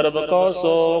ਸੂਰ ਸਰਬ ਕੋ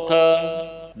ਸੋਖ।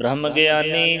 ਬ੍ਰਹਮ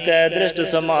ਗਿਆਨੀ ਕੈ ਦ੍ਰਿਸ਼ਟ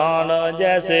ਸਮਾਨ,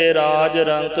 ਜੈਸੇ ਰਾਜ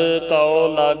ਰੰਕ ਕਉ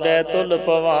ਲਾਗੈ ਤੁਲ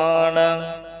ਪਵਾਨ।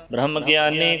 ਬ੍ਰਹਮ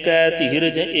ਗਿਆਨੀ ਕੈ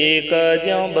ਧੀਰਜ ਏਕ,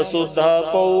 ਜਿਉ ਬਸੁਧਾ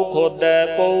ਕਉ ਖੋਦੈ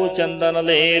ਕਉ ਚੰਦਨ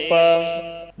ਲੇਪ।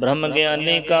 ਬ੍ਰਹਮ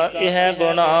ਗਿਆਨੀ ਕਾ ਇਹ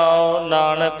ਗੁਣਾਉ,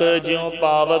 ਨਾਨਕ ਜਿਉ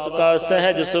ਪਾਵਕ ਕਾ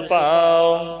ਸਹਿਜ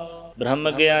ਸੁਭਾਉ। ਬ੍ਰਹਮ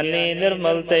ਗਿਆਨੀ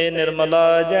ਨਿਰਮਲ ਤੇ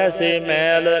ਨਿਰਮਲਾ, ਜੈਸੇ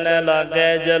ਮੈਲ ਨ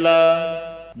ਲਾਗੈ ਜਲਾ।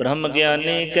 ਬ੍ਰਹਮ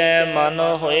ਗਿਆਨੀ ਕੈ ਮਨ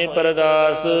ਹੋਏ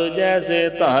ਪ੍ਰਗਾਸ, ਜੈਸੇ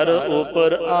ਧਰ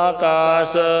ਉਪਰ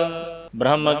ਆਕਾਸ।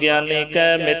 ਬ੍ਰਹਮ ਗਿਆਨੀ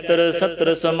ਕੈ ਮਿੱਤਰ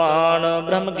ਸਤਰ ਸਮਾਨ,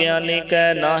 ਬ੍ਰਹਮ ਗਿਆਨੀ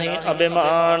ਕੈ ਨਾਹੀ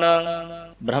ਅਭਿਮਾਨ।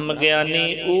 ਬ੍ਰਹਮ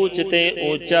ਗਿਆਨੀ ਊਚ ਤੇ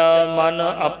ਊਚਾ, ਮਨ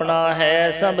ਆਪਣਾ ਹੈ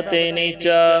ਸਭ ਤੇ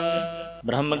ਨੀਚਾ।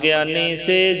 ਬ੍ਰਹਮ ਗਿਆਨੀ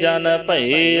ਸੇ ਜਨ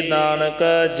ਭਏ, ਨਾਨਕ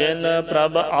ਜਿਨ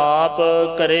ਪ੍ਰਭ ਆਪ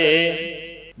ਕਰੇ।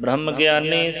 ਬ੍ਰਹਮ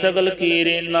ਗਿਆਨੀ ਸਗਲ ਕੀ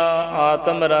ਰੀਨਾ,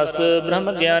 ਆਤਮ ਰਸ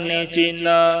ਬ੍ਰਹਮ ਗਿਆਨੀ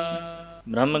ਚੀਨਾ।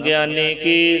 ਬ੍ਰਹਮ ਗਿਆਨੀ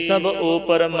ਕੀ ਸਭ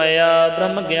ਉਪਰ ਮਇਆ,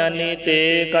 ਬ੍ਰਹਮ ਗਿਆਨੀ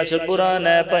ਤੇ ਕਛ ਬੁਰਾ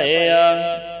ਨ ਭਇਆ।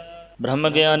 ਬ੍ਰਹਮ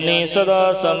ਗਿਆਨੀ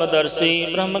ਸਦਾ ਸਮਦਰਸੀ,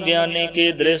 ਬ੍ਰਹਮ ਗਿਆਨੀ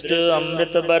ਕੀ ਦ੍ਰਿਸ਼ਟ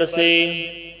ਅੰਮ੍ਰਿਤ ਬਰਸੀ।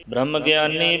 ਬ੍ਰਹਮ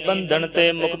ਗਿਆਨੀ ਬੰਧਨ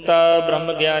ਤੇ ਮੁਕਤਾ,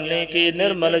 ਬ੍ਰਹਮ ਗਿਆਨੀ ਕੀ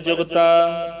ਨਿਰਮਲ ਜੁਗਤਾ।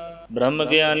 ਬ੍ਰਹਮ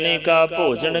ਗਿਆਨੀ ਕਾ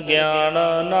ਭੋਜਨ ਗਿਆਨ,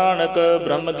 ਨਾਨਕ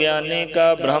ਬ੍ਰਹਮ ਗਿਆਨੀ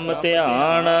ਕਾ ਬ੍ਰਹਮ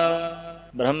ਧਿਆਨ।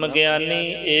 ਬ੍ਰਹਮ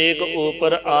ਗਿਆਨੀ ਏਕ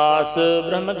ਉਪਰ ਆਸ,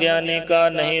 ਬ੍ਰਹਮ ਗਿਆਨੀ ਕਾ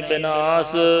ਨਹੀਂ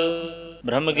ਬਿਨਾਸ਼।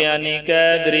 ਬ੍ਰਹਮ ਗਿਆਨੀ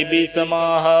ਕੈ ਗਰੀਬੀ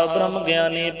ਸਮਾਹ, ਬ੍ਰਹਮ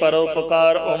ਗਿਆਨੀ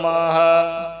ਪਰਉਪਕਾਰ ਉਮਾਹ।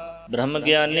 ਬ੍ਰਹਮ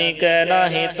ਗਿਆਨੀ ਕੈ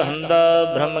ਨਾਹੀ ਧੰਦਾ,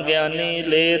 ਬ੍ਰਹਮ ਗਿਆਨੀ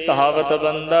ਲੇ ਤਹਾਵਤ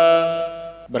ਬੰਦਾ।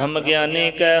 ਬ੍ਰਹਮ ਗਿਆਨੀ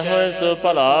ਕੈ ਹੋਇ ਸੋ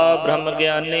ਭਲਾ, ਬ੍ਰਹਮ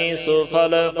ਗਿਆਨੀ ਸੋ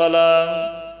ਫਲ ਫਲਾ।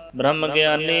 ਬ੍ਰਹਮ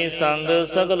ਗਿਆਨੀ ਸੰਗ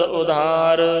ਸਗਲ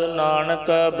ਉਧਾਰ,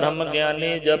 ਨਾਨਕ ਬ੍ਰਹਮ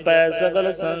ਗਿਆਨੀ ਜਪੈ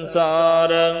ਸਗਲ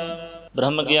ਸੰਸਾਰ।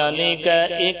 ਬ੍ਰਹਮ ਗਿਆਨੀ ਕੈ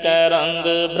ਏਕੈ ਰੰਗ,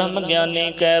 ਬ੍ਰਹਮ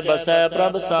ਗਿਆਨੀ ਕੈ ਬਸੈ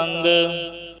ਪ੍ਰਭ ਸੰਗ।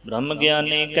 ਬ੍ਰਹਮ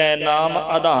ਗਿਆਨੀ ਕੈ ਨਾਮ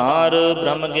ਆਧਾਰ,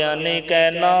 ਬ੍ਰਹਮ ਗਿਆਨੀ ਕੈ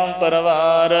ਨਾਮ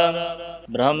ਪਰਵਾਰ।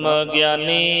 ਬ੍ਰਹਮ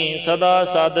ਗਿਆਨੀ ਸਦਾ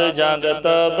ਸਦ ਜਾਗਤ,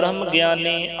 ਬ੍ਰਹਮ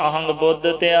ਗਿਆਨੀ ਅਹੰਗ ਬੁੱਧ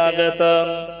ਤਿਆਗਤ।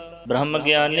 ਬ੍ਰਹਮ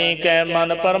ਗਿਆਨੀ ਕੈ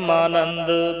ਮਨ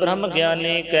ਪਰਮਾਨੰਦ, ਬ੍ਰਹਮ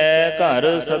ਗਿਆਨੀ ਕੈ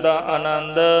ਘਰ ਸਦਾ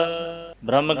ਆਨੰਦ।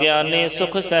 ਬ੍ਰਹਮ ਗਿਆਨੀ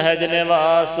ਸੁਖ ਸਹਿਜ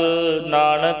ਨਿਵਾਸ,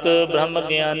 ਨਾਨਕ ਬ੍ਰਹਮ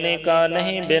ਗਿਆਨੀ ਕਾ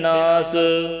ਨਹੀਂ ਬਿਨਾਸ਼।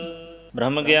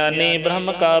 ਬ੍ਰਹਮ ਗਿਆਨੀ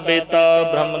ਬ੍ਰਹਮ ਕਾ ਬੇਤਾ,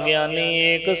 ਬ੍ਰਹਮ ਗਿਆਨੀ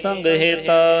ਏਕ ਸੰਗ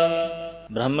ਹੇਤਾ।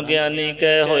 ਬ੍ਰਹਮ ਗਿਆਨੀ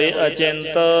ਕੈ ਹੋਏ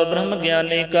ਅਚਿੰਤ, ਬ੍ਰਹਮ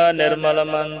ਗਿਆਨੀ ਕਾ ਨਿਰਮਲ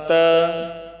ਮੰਤ।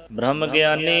 ਬ੍ਰਹਮ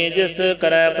ਗਿਆਨੀ ਜਿਸ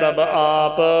ਕਰੈ ਪ੍ਰਭ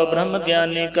ਆਪ, ਬ੍ਰਹਮ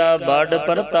ਗਿਆਨੀ ਕਾ ਬੜ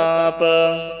ਪ੍ਰਤਾਪ।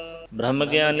 ਬ੍ਰਹਮ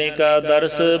ਗਿਆਨੀ ਕਾ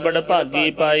ਦਰਸ ਬੜ ਭਾਗੀ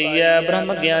ਪਾਈਐ,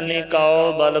 ਬ੍ਰਹਮ ਗਿਆਨੀ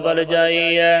ਕਉ ਬਲ ਬਲ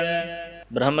ਜਾਈਐ।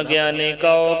 ਬ੍ਰਹਮ ਗਿਆਨੀ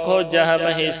ਕਉ ਖੋਜਹਿ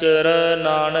ਮਹੇਸ਼ਰ,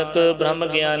 ਨਾਨਕ ਬ੍ਰਹਮ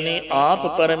ਗਿਆਨੀ ਆਪ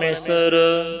ਪਰਮੇਸ਼ਰ।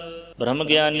 ਬ੍ਰਹਮ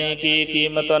ਗਿਆਨੀ ਕੀ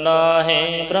ਕੀਮਤ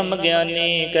ਨਾਹਿ, ਬ੍ਰਹਮ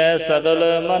ਗਿਆਨੀ ਕੈ ਸਗਲ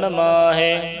ਮਨ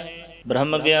ਮਾਹੇ।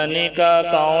 ਬ੍ਰਹਮ ਗਿਆਨੀ ਕਾ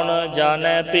ਕੌਣ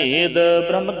ਜਾਣੈ ਭੇਦ,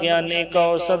 ਬ੍ਰਹਮ ਗਿਆਨੀ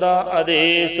ਕਉ ਸਦਾ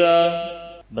ਆਦੇਸ।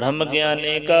 ਬ੍ਰਹਮ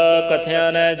ਗਿਆਨੀ ਕਾ ਕਥਿਆ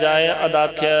ਨ ਜਾਇ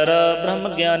ਅਦਾਖਿਅਰ,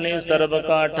 ਬ੍ਰਹਮ ਗਿਆਨੀ ਸਰਬ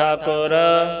ਕਾ ਠਾਕੁਰ।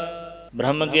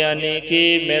 ਬ੍ਰਹਮ ਗਿਆਨੀ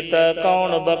ਕੀ ਮਿਤ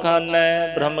ਕੌਣ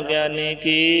ਬਖਾਨੈ, ਬ੍ਰਹਮ ਗਿਆਨੀ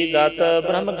ਕੀ ਗਤ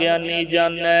ਬ੍ਰਹਮ ਗਿਆਨੀ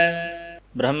ਜਾਣੈ।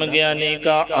 ਬ੍ਰਹਮ ਗਿਆਨੀ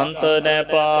ਕਾ ਅੰਤ ਨ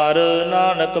ਪਾਰ,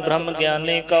 ਨਾਨਕ ਬ੍ਰਹਮ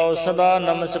ਗਿਆਨੀ ਕਉ ਸਦਾ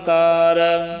ਨਮਸਕਾਰ।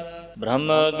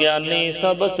 ਬ੍ਰਹਮ ਗਿਆਨੀ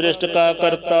ਸਭ ਸ੍ਰਿਸ਼ਟ ਕਾ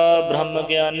ਕਰਤਾ, ਬ੍ਰਹਮ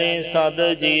ਗਿਆਨੀ ਸਦ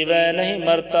ਜੀਵੈ ਨਹੀਂ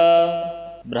ਮਰਤਾ।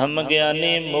 ਬ੍ਰਹਮ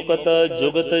ਗਿਆਨੀ ਮੁਕਤ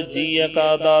ਜੁਗਤ ਜੀਅ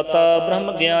ਕਾ ਦਾਤਾ,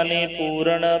 ਬ੍ਰਹਮ ਗਿਆਨੀ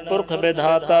ਪੂਰਨ ਪੁਰਖ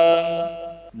ਵਿਧਾਤਾ।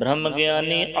 ਬ੍ਰਹਮ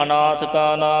ਗਿਆਨੀ ਅਨਾਥ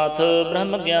ਕਾ ਨਾਥ,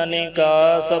 ਬ੍ਰਹਮ ਗਿਆਨੀ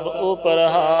ਕਾ ਸਭ ਉਪਰ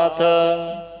ਹਾਥ।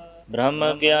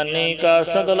 ਬ੍ਰਹਮ ਗਿਆਨੀ ਕਾ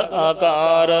ਸਗਲ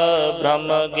ਆਕਾਰ,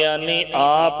 ਬ੍ਰਹਮ ਗਿਆਨੀ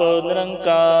ਆਪ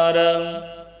ਨਿਰੰਕਾਰ।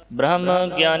 ब्रह्म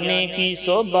ज्ञानी की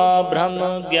शोभा ब्रह्म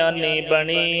ज्ञानी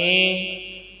बनी।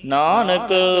 नानक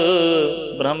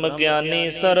ब्रह्म ज्ञानी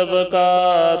सर्व का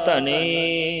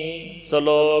धनी।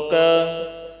 श्लोक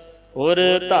उर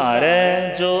धारै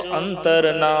जो अंतर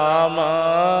नाम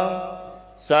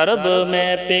सर्ब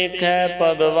में पेखै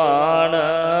भगवान।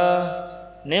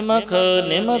 निमख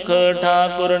निमख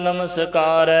ठाकुर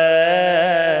नमस्कारै।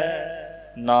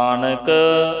 नानक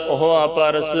ओह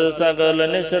अपरस सगल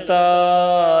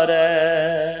निस्तारै।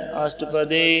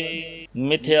 अष्टपदी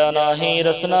मिथ्या नाहि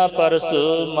रसना परस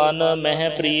मन मह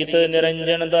प्रीत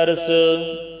निरंजन दर्श।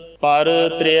 पर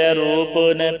त्रिय रूप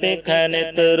न पेखै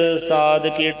नितर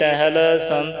साध की टहल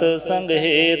संत संग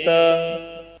हेत।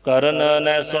 करन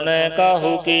न सुनै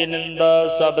काहू की निंदा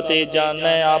सब ते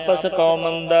जानै आपस कौ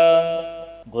मंदा।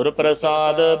 गुर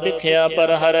प्रसाद भिख्या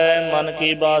पर हरै मन की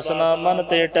बासना मन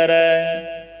ते टरै।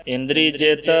 इंद्री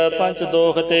जित पंच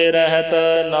दोख ते रहत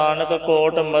नानक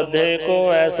कोट मध्य को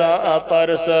ऐसा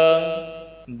अपरस।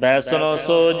 बैसनो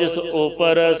सो जिस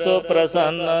ऊपर सो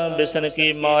प्रसन्न बिसन की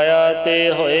माया ते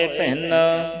होए भिन्न।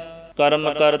 कर्म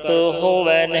करत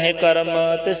होवै नह कर्म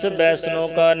तिस बैसनो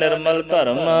का निर्मल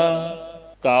धर्म।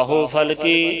 काहू फल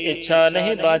की इच्छा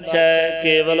नहीं बाचै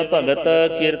केवल भगत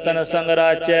कीर्तन संग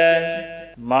राचै।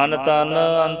 मन तन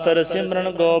अंतर सिमरन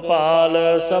गोपाल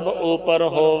सब ऊपर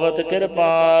होवत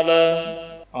कृपाल।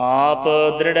 आप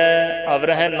दृढ़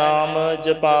अवरह नाम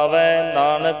जपावै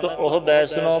नानक ओह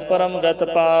बैसनो परम गत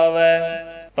पावै।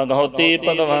 भगवती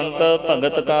भगवंत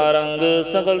भगत का रंग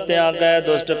सगल त्यागै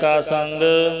दुष्ट का संग।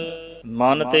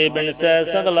 मन ते बिनसै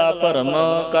सगला भरम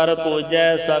कर पूजै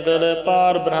सगल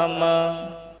पार ब्रह्म।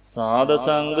 साध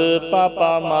संग पापा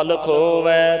मल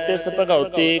खोवै तिस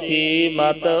भगवती की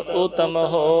मत उत्तम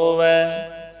होवै।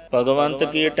 भगवंत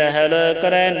की टहल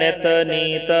करै नित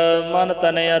नीत मन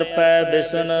तन अर्पै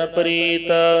बिसन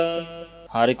प्रीत।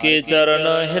 हर के चरण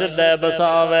हृदय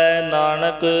बसावै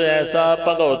नानक ऐसा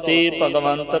भगवती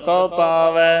भगवंत को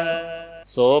पावै।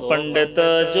 सो पंडित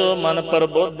जो मन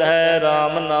प्रबुद्ध है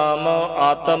राम नाम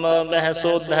आत्म मह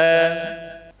शुद्ध है।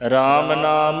 राम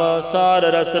नाम सार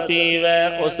रस पीवै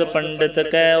उस पंडित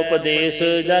कै उपदेश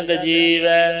जग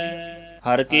जीवै।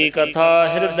 हर की कथा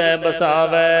हृदय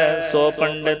बसावै सो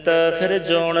पंडित फिर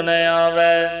जोन न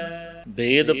आवै।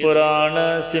 वेद पुराण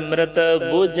सिमरत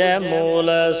बूझै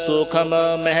मूल सूखम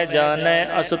मह जानै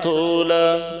अस्थूल।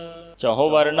 चहो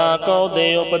वर्णा को दे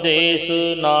उपदेश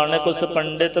नानक उस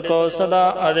पंडित को सदा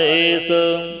आदेश।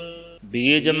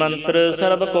 बीज मंत्र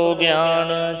सर्ब को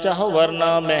ज्ञान चाहो वर्णा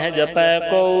मह जपै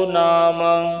को नाम।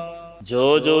 जो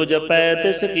जो जपै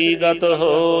तिसकी गत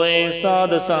होए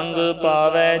साध संग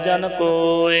पावै जन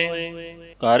कोय।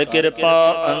 कर कृपा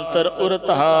अंतर उर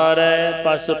धारै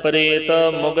पस प्रेत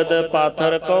मुगद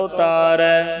पाथर को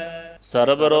तारै।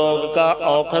 सर्व रोग का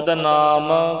औखद नाम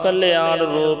कल्याण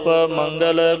रूप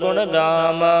मंगल गुण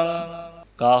गाम।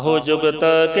 काहू जुगत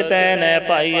कितै न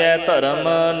पाइयै धर्म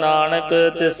नानक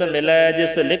तिस मिलै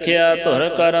जिस लिखिया तुर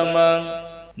करम।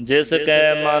 जिस कै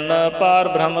मन पार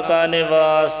ब्रह्म का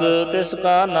निवास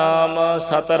तिसका नाम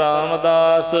सत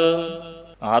रामदास।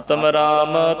 आत्म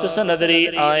राम तिस नदरी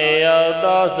आया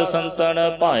दास दसंतन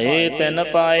भाए तिन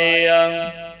पाया।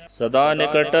 सदा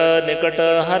निकट निकट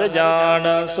हर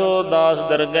जान सो दास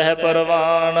दरगह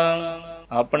परवान।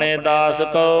 अपने दास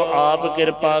को आप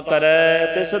कृपा करै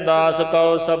तिस दास को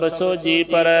सब सो जी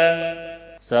परै।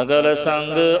 सगल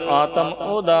संग आत्म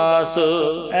उदास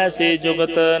ऐसी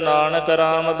जुगत नानक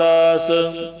रामदास।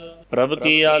 प्रभ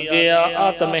की आज्ञा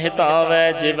आत्म हितावै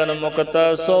जीवन मुक्त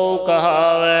सो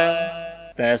कहावै।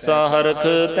 तैसा हरख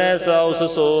तैसा उस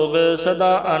सोग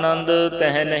सदा आनंद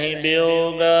तह नहीं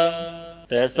वियोग।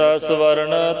 तैसा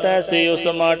स्वर्ण तैसी उस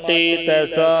माटी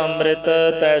तैसा अमृत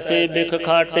तैसी बिख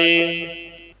खाटी।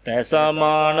 तैसा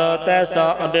मान तैसा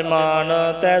अभिमान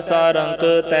तैसा रंक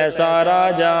तैसा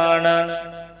राजान।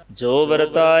 जो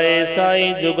वरताए साई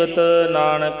जुगत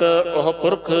नानक ओह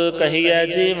पुरख कहिए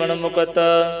जीवन मुकत।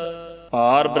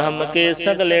 पार ब्रह्म के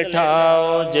सगले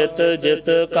ठाव जित जित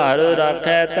घर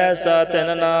राखै तैसा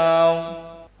तिन नाव।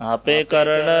 आपे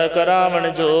करण करावण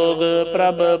जोग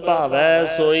प्रभ भावै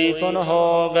सोई फुन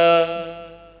होग।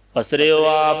 पसरियो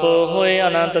आप होए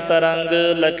अनंत तरंग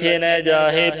लखे न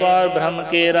जाहे पार ब्रह्म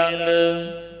के रंग।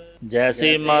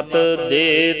 जैसी मत दे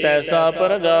तैसा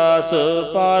प्रगास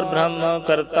पार ब्रह्म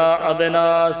करता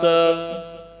अविनाश।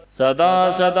 सदा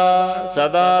सदा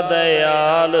सदा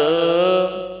दयाल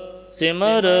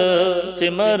सिमर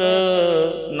सिमर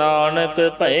नानक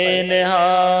भय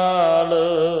निहाल।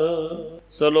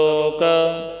 श्लोक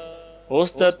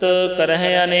उस्तत करह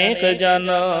अनेक जन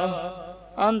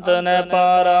अंत न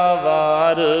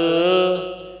पारावार।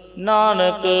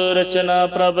 नानक रचना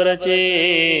प्रभ रचे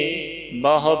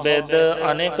ਬਹੁ ਬਿਦ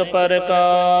ਅਨੇਕ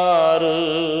ਪ੍ਰਕਾਰ।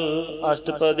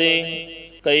 ਅਸ਼ਟਪਦੀ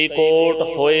ਕਈ ਕੋਟ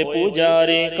ਹੋਏ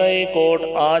ਪੂਜਾਰੀ, ਕਈ ਕੋਟ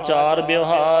ਆਚਾਰ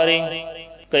ਵਿਵਹਾਰੀ,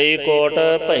 ਕਈ ਕੋਟ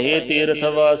ਭਈ ਤੀਰਥ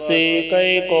ਵਾਸੀ,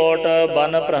 ਕਈ ਕੋਟ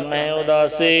ਬਨ ਭ੍ਰਮੈ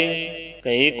ਉਦਾਸੀ,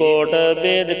 ਕਈ ਕੋਟ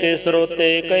ਵੇਦ ਕੇ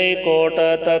ਸਰੋਤੇ, ਕਈ ਕੋਟ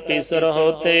ਤਪੀਸਰ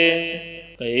ਹੋਤੇ,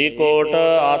 ਕਈ ਕੋਟ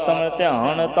ਆਤਮ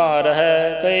ਧਿਆਨ ਧਾਰ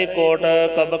ਹੈ, ਕਈ ਕੋਟ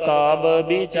ਕਬ ਕਾਬ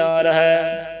ਵਿਚਾਰ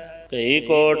ਹੈ, ਕਈ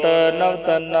ਕੋਟ ਨਵ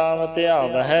ਤਨ ਨਾਮ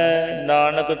ਧਿਆਵ ਹੈ,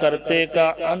 ਨਾਨਕ ਕਰਤੇ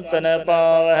ਕਾ ਅੰਤ ਨ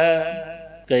ਪਾਵ ਹੈ।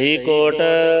 ਕਈ ਕੋਟ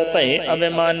ਭਈ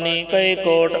ਅਭਿਮਾਨੀ, ਕਈ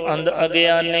ਕੋਟ ਅੰਧ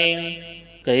ਅਗਿਆਨੀ,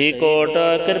 ਕਈ ਕੋਟ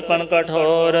ਕਿਰਪਨ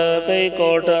ਕਠੋਰ, ਕਈ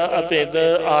ਕੋਟ ਅਭਿਗ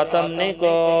ਆਤਮ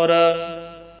ਨਿਕੋਰ,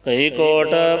 ਕਈ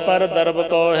ਕੋਟ ਪਰ ਦਰਬ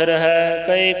ਕੋਹਿਰ ਹੈ,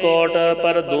 ਕਈ ਕੋਟ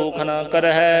ਪਰ ਦੂਖ ਨ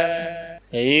ਕਰਹਿ,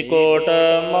 ਕਈ ਕੋਟ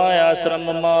ਮਾਇਆ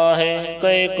ਸ਼ਰਮ ਮਾਹੇ,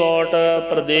 ਕਈ ਕੋਟ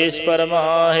ਪ੍ਰਦੇਸ਼ ਪਰ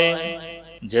ਮਾਹੇ।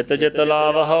 ਜਿਤ ਜਿਤ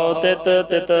ਲਾਭ ਹੋ ਤਿਤ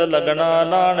ਤਿਤ ਲਗਣਾ,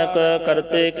 ਨਾਨਕ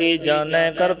ਕਰਤੇ ਕੀ ਜਾਣੈ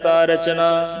ਕਰਤਾ ਰਚਨਾ।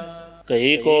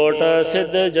 ਕਈ ਕੋਟ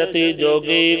ਸਿੱਧ ਜਤੀ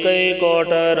ਜੋਗੀ, ਕਈ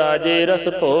ਕੋਟ ਰਾਜੇ ਰਸ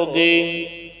ਭੋਗੀ,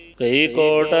 ਕਈ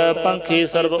ਕੋਟ ਪੰਖੀ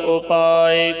ਸਰਬ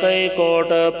ਉਪਾਏ, ਕਈ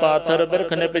ਕੋਟ ਪਾਥਰ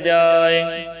ਬਿਰਖ ਨਿਪਜਾਏ,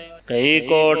 ਕਈ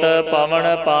ਕੋਟ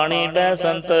ਪਵਨ ਪਾਣੀ ਬੈ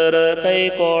ਸੰਤਰ, ਕਈ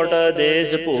ਕੋਟ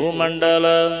ਦੇਸ਼ ਭੂ ਮੰਡਲ,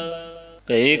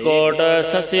 ਕਈ ਕੋਟ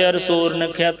ਸਸਿਅਰ ਸੂਰ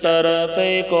ਨਖੇਤਰ,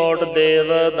 ਕਈ ਕੋਟ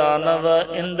ਦੇਵ ਦਾਨਵ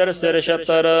ਇੰਦਰ ਸਿਰ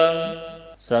ਛਤਰ।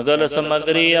 ਸਗਲ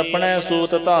ਸਮਗਰੀ ਆਪਣੇ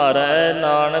ਸੂਤ ਧਾਰੈ,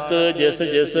 ਨਾਨਕ ਜਿਸ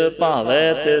ਜਿਸ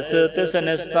ਭਾਵੈ ਤਿਸ ਤਿਸ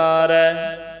ਨਿਸਤਾਰੈ।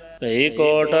 ਕਈ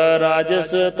ਕੋਟ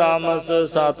ਰਾਜਸ ਤਾਮਸ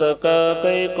ਸਾਤਕ,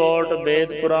 ਕਈ ਕੋਟ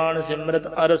ਵੇਦ ਪੁਰਾਣ ਸਿਮਰਤ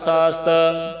ਅਰ ਸਾਸਤ,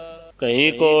 ਕਈ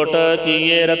ਕੋਟ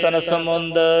ਕੀਏ ਰਤਨ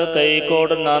ਸਮੁੰਦ, ਕਈ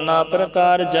ਕੋਟ ਨਾਨਾ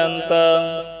ਪ੍ਰਕਾਰ ਜੰਤ,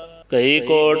 ਕਈ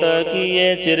ਕੋਟ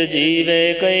ਕੀਏ ਚਿਰ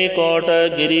ਜੀਵੇ, ਕਈ ਕੋਟ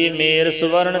ਗਿਰੀ ਮੇਰ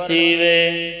ਸੁਵਰਨ ਥੀਵੇ,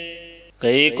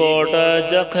 ਕਈ ਕੋਟ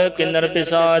ਜਖ ਕਿੰਨਰ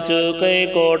ਪਿਸਾਚ, ਕਈ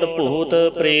ਕੋਟ ਭੂਤ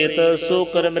ਪ੍ਰੇਤ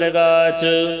ਸੂਕਰ ਮ੍ਰਿਗਾਚ।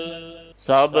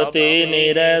 ਸਭ ਤੇ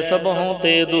ਨੀਰੈ ਸਭਹੁ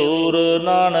ਤੇ ਦੂਰ,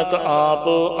 ਨਾਨਕ ਆਪ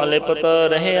ਅਲਿਪਤ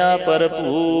ਰਹਿਆ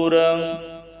ਭਰਪੂਰ।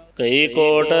 ਕਈ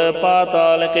ਕੋਟ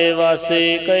ਪਾਤਾਲ ਕੇ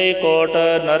ਵਾਸੀ, ਕਈ ਕੋਟ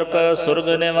ਨਰਕ ਸੁਰਗ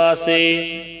ਨਿਵਾਸੀ,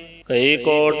 ਕਈ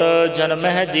ਕੋਟ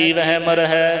ਜਨਮਹਿ ਜੀਵਹਿ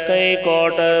ਮਰਹਿ, ਕਈ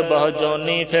ਕੋਟ ਬਹੁ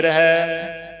ਜੋਨੀ ਫਿਰਹਿ,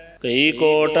 ਕਈ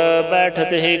ਕੋਟ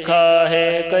ਬੈਠਤ ਹੀ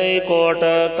ਖਾਹੇ, ਕਈ ਕੋਟ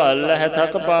ਘਲਹਿ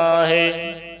ਥਕ ਪਾਹੇ,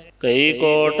 ਕਈ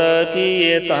ਕੋਟ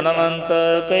ਕੀਏ ਧਨਵੰਤ,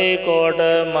 ਕਈ ਕੋਟ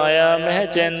ਮਾਇਆ ਮਹਿ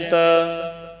ਚਿੰਤ।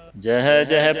 ਜਹ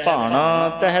ਜਹ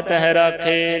ਭਾਣਾ ਤਹ ਤਹ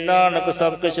ਰਾਖੇ, ਨਾਨਕ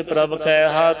ਸਭ ਕਿਛ ਪ੍ਰਭ ਕੈ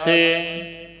ਹਾਥੇ।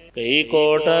 ਕਈ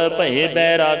ਕੋਟ ਭਏ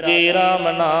ਬੈਰਾਗੀ, ਰਾਮ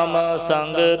ਨਾਮ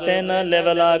ਸੰਗ ਤਿਨ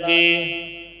ਲਿਵ ਲਾਗੀ,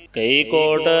 ਕਈ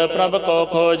ਕੋਟ ਪ੍ਰਭ ਕੋ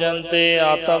ਖੋਜੰਤੇ,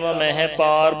 ਆਤਮ ਮਹਿ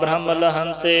ਪਾਰ ਬ੍ਰਹਮ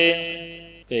ਲਹੰਤੇ,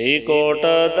 ਕਈ ਕੋਟ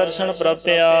ਦਰਸ਼ਨ ਪ੍ਰਭ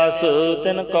ਪਿਆਸ,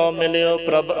 ਤਿਨ ਕੋ ਮਿਲਿਓ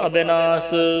ਪ੍ਰਭ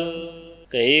ਅਬਿਨਾਸ,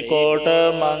 ਕਈ ਕੋਟ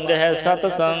ਮੰਗ ਹੈ ਸਤ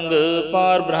ਸੰਗ,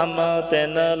 ਪਾਰ ਬ੍ਰਹਮ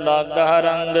ਤਿਨ ਲਾਗਾ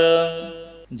ਰੰਗ।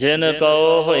 ਜਿਨ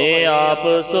ਕਉ ਹੋਏ ਆਪ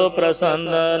ਸੋ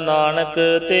ਪ੍ਰਸੰਨ, ਨਾਨਕ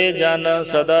ਤੇ ਜਨ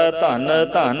ਸਦਾ ਧਨ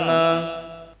ਧਨ।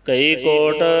 ਕਈ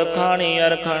ਕੋਟ ਖਾਣੀ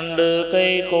ਅਰਖੰਡ,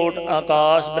 ਕਈ ਕੋਟ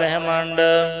ਆਕਾਸ਼ ਬ੍ਰਹਮੰਡ,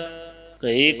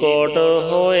 ਕਈ ਕੋਟ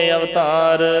ਹੋਏ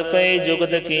ਅਵਤਾਰ, ਕਈ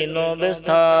ਜੁਗਤ ਕੀਨੋ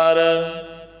ਵਿਸਥਾਰ,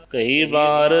 ਕਈ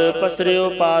ਬਾਰ ਪਸਰਿਓ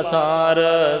ਪਾਸਾਰ,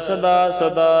 ਸਦਾ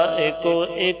ਸਦਾ ਏਕੋ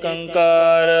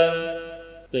ਏਕੰਕਾਰ।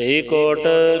 ਕਈ ਕੋਟ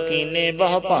ਕੀਨੇ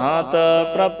ਬਹੁ ਭਾਂਤ,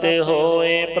 ਪ੍ਰਭ ਤੇ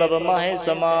ਹੋਏ ਪ੍ਰਭ ਮਾਹਿ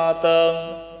ਸਮਾਤ,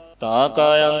 ਤਾ ਕਾ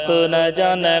ਅੰਤ ਨ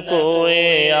ਜਾਣੈ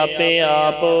ਕੋਇ, ਆਪੇ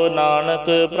ਆਪ ਨਾਨਕ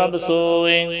ਪ੍ਰਭ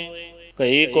ਸੋਇ।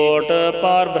 ਕਈ ਕੋਟ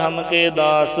ਪਾਰ ਬ੍ਰਹਮ ਕੇ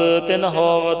ਦਾਸ, ਤਿਨ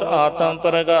ਹੋਵਤ ਆਤਮ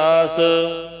ਪ੍ਰਗਾਸ,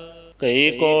 ਕਈ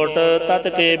ਕੋਟ ਤਤ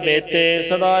ਕੇ ਬੇਤੇ,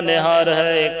 ਸਦਾ ਨਿਹਾਰ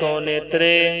ਹੈ ਏਕੋ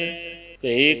ਨੇਤਰੇ,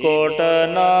 ਕਈ ਕੋਟ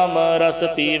ਨਾਮ ਰਸ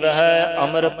ਪੀਵਹਿ,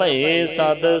 ਅਮਰ ਭਏ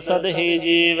ਸਦ ਸਦ ਹੀ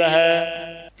ਜੀਵਹਿ,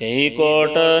 ਕਈ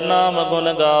ਕੋਟ ਨਾਮ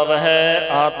ਗੁਣ ਗਾਵਹਿ,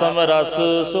 ਆਤਮ ਰਸ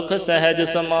ਸੁਖ ਸਹਿਜ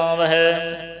ਸਮਾਵਹਿ,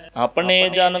 ਆਪਣੇ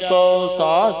ਜਨ ਕੋ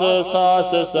ਸਾਸ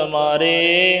ਸਾਸ ਸਮਾਰੇ,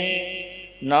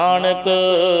 ਨਾਨਕ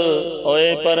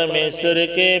ਹੋਏ ਪਰਮੇਸ਼ਰ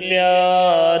ਕੇ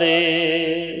ਪਿਆਰੇ।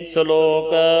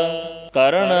 ਸ਼ਲੋਕ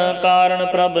ਕਰਨ ਕਾਰਨ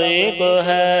ਪ੍ਰਭ ਏਕ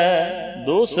ਹੈ,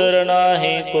 ਦੂਸਰ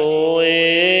ਨਾਹੀ ਕੋਇ,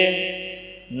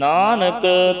 ਨਾਨਕ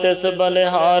ਤਿਸ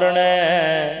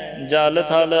ਬਲਿਹਾਰਣੈ, ਜਲ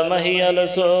ਥਲ ਮਹੀਅਲ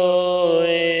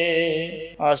ਸੋਏ।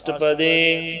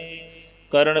 ਅਸ਼ਟਪਦੀ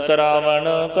ਕਰਨ ਕਰਾਵਣ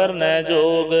ਕਰਨੈ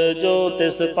ਜੋਗ, ਜੋ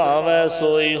ਤਿਸ ਭਾਵੈ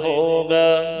ਸੋਈ ਹੋਗ,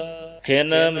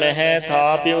 ਖਿਨ ਮਹਿ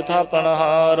ਥਾਪਿ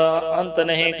ਥਾਪਣਹਾਰ, ਅੰਤ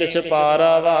ਨਹੀਂ ਕਿਛ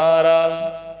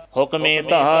ਪਾਰਾਵਾਰਾ, ਹੁਕਮੇ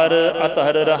ਧਾਰ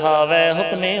ਅਤਹਰ ਰਹਾਵੈ,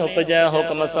 ਹੁਕਮੇ ਉਪਜੈ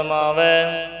ਹੁਕਮ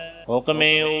ਸਮਾਵੈ,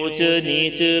 ਹੁਕਮੇ ਊਚ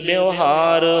ਨੀਚ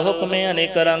ਵਿਵਹਾਰ, ਹੁਕਮੇ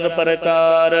ਅਨੇਕ ਰੰਗ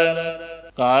ਪ੍ਰਕਾਰ,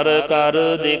 ਘਰ ਘਰ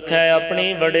ਦੇਖੈ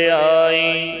ਆਪਣੀ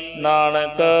ਵਡਿਆਈ,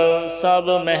 ਨਾਨਕ ਸਭ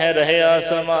ਮਹਿ ਰਹਿਆ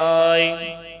ਸਮਾਈ।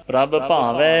 ਪ੍ਰਭ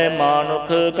ਭਾਵੈ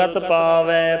ਮਾਨੁਖ ਕਤ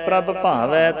ਪਾਵੈ, ਪ੍ਰਭ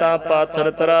ਭਾਵੈ ਤਾਂ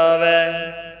ਪਾਥਰ ਤਰਾਵੈ।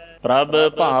 ਪ੍ਰਭ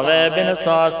ਭਾਵੈ ਬਿਨ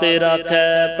ਸਾਸ ਤੇ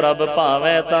ਰਾਖੈ, ਪ੍ਰਭ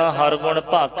ਭਾਵੈ ਤਾਂ ਹਰ ਗੁਣ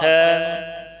ਭਾਖੈ।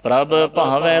 ਪ੍ਰਭ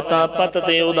ਭਾਵੈ ਤਾਂ ਪਤ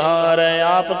ਤੇ ਉਧਾਰੈ,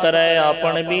 ਆਪ ਕਰੈ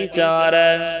ਆਪਨ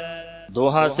ਵਿਚਾਰੈ।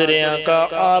 ਦੋਹਾਂ ਸਿਰਿਆਂ ਕਾ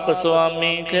ਆਪ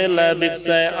ਸੁਆਮੀ, ਖੇਲੈ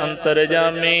ਬਿਕਸੈ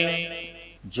ਅੰਤਰਜਾਮੀ।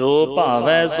 ਜੋ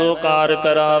ਭਾਵੈ ਸੋ ਕਾਰ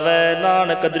ਕਰਾਵੈ,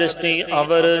 ਨਾਨਕ ਦ੍ਰਿਸ਼ਟੀ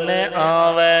ਅਵਰ ਨ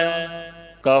ਆਵੈ।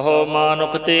 ਕਹੋ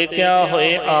ਮਾਨੁਖ ਤੇ ਕਿਆ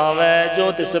ਹੋਏ ਆਵੈ,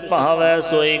 ਜੋ ਤਿਸ ਭਾਵੈ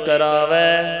ਸੋਈ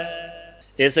ਕਰਾਵੈ।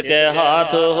 ਇਸ ਕੈ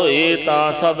ਹਾਥ ਹੋਈ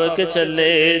ਤਾਂ ਸਭ ਕਿਛ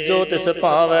ਲੇ, ਜੋ ਤਿਸ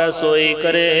ਭਾਵੈ ਸੋਈ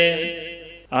ਕਰੇ।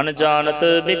 ਅਣਜਾਨਤ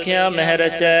ਵਿਖਿਆ ਮਹਿ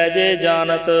ਰਚੈ, ਜੇ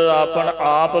ਜਾਣਤ ਆਪਨ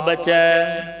ਆਪ ਬਚੈ।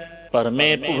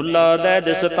 ਭਰਮੇ ਭੂਲਾ ਦੈ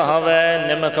ਦਿਸ ਧਾਵੈ,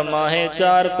 ਨਿਮਖ ਮਾਹੇ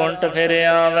ਚਾਰ ਕੁੰਟ ਫਿਰ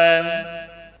ਆਵੈ।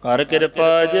 ਕਰ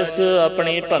ਕਿਰਪਾ ਜਿਸ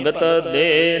ਆਪਣੀ ਭਗਤ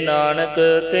ਦੇ, ਨਾਨਕ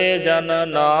ਤੇ ਜਨ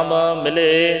ਨਾਮ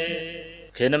ਮਿਲੇ।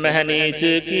 ਖਿਨ ਮਹਿ ਨੀਚ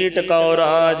ਕੀਟ ਕਉ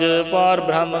ਰਾਜ, ਪਾਰ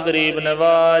ਬ੍ਰਹਮ ਗਰੀਬ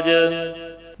ਨਵਾਜ।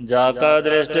 ਜਾ ਕਾ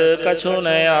ਦ੍ਰਿਸ਼ਟ ਕਛੁ ਨ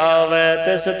ਆਵੈ,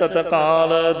 ਤਿਸ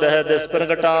ਤਤਕਾਲ ਦਹਿ ਦਿਸ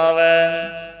ਪ੍ਰਗਟਾਵੈ।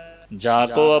 ਜਾ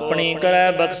ਕੋ ਆਪਣੀ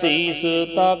ਕਰੈ ਬਖਸ਼ੀਸ,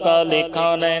 ਤਾ ਕਾ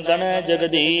ਲੇਖਾ ਨ ਗਣੈ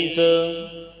ਜਗਦੀਸ਼।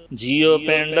 ਜੀਉ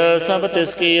ਪਿੰਡ ਸਭ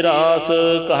ਤਿਸ ਕੀ ਰਾਸ,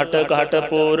 ਘਟ ਘਟ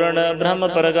ਪੂਰਨ ਬ੍ਰਹਮ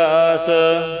ਪ੍ਰਗਾਸ।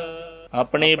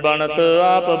 ਆਪਣੀ ਬਣਤ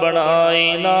ਆਪ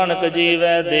ਬਣਾਈ, ਨਾਨਕ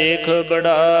ਜੀਵੈ ਦੇਖ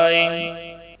ਬੜਾਈ।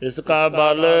 ਇਸ ਕਾ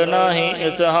ਬਲ ਨਾਹੀ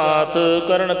ਇਸ ਹਾਥ,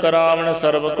 ਕਰਨ ਕਰਾਵਣ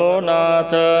ਸਰਬ ਕੋ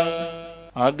ਨਾਥ।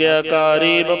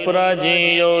 ਆਗਿਆਕਾਰੀ ਬਪੁਰਾ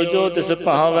ਜੀਉ, ਜੋ ਤਿਸ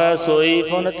ਭਾਵੈ ਸੋਈ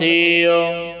ਫੁਨ ਥੀਉ।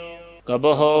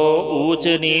 ਕਬਹੁ ਊਚ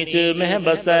ਨੀਚ ਮਹਿ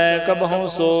ਬਸੈ, ਕਬਹੁ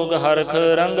ਸੋਗ ਹਰਖ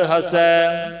ਰੰਗ ਹਸੈ।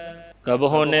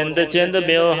 ਕਬਹੁ ਨਿੰਦ ਚਿੰਦ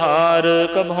ਬਿਵਹਾਰ,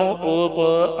 ਕਬਹੁ ਊਪ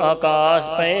ਆਕਾਸ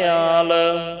ਭਇਆਲ।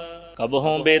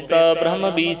 ਕਬਹੁ ਬੇਤਾ ਬ੍ਰਹਮ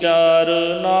ਵਿਚਾਰ,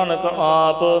 ਨਾਨਕ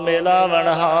ਆਪ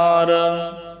ਮਿਲਾਵਣਹਾਰ।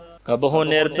 ਕਬਹੁ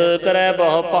ਨਿਰਤ ਕਰੈ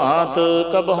ਬਹੁ ਭਾਂਤ,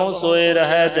 ਕਬਹੁ ਸੋਏ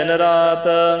ਰਹੈ ਦਿਨ ਰਾਤ।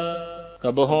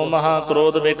 ਕਬਹੁ ਮਹਾ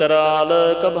ਕ੍ਰੋਧ ਵਿਕਰਾਲ,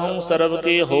 ਕਬਹੁ ਸਰਬ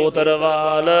ਕੀ ਹੋਤ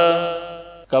ਰਵਾਲ।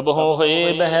 ਕਬਹੁ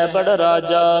ਹੋਏ ਬਹਿ ਬੜ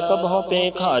ਰਾਜਾ, ਕਬਹੁ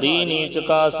ਭੇਖਾਰੀ ਨੀਚ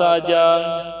ਕਾ ਸਾਜਾ।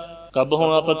 ਕਬਹੁ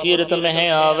ਅਪਕੀਰਤ ਮਹਿ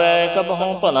ਆਵੈ,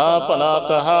 ਕਬਹੁ ਭਲਾ ਭਲਾ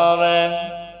ਕਹਾਵੈ।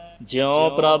 ਜਿਉ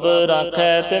ਪ੍ਰਭ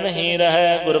ਰਾਖੈ ਤਿਵਹਿ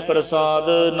ਰਹੈ, ਗੁਰ ਪ੍ਰਸਾਦ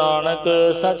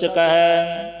ਨਾਨਕ ਸਚ ਕਹੈ।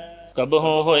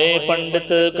 ਕਬਹੁ ਹੋਏ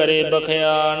ਪੰਡਿਤ ਕਰੇ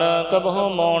ਬਖਿਆਨ, ਕਬਹੁ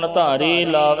ਮੌਨ ਧਾਰੀ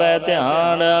ਲਾਵੈ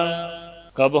ਧਿਆਨ।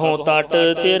 ਕਬਹੁ ਤਟ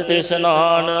ਤੀਰਥ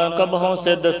ਇਸ਼ਨਾਨ, ਕਬਹੁ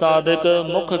ਸਿੱਧ ਸਾਧਕ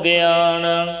ਮੁਖ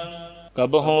ਗਿਆਨ।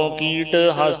 ਕਬਹੁ ਕੀਟ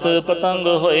ਹਸਤ ਪਤੰਗ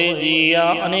ਹੋਏ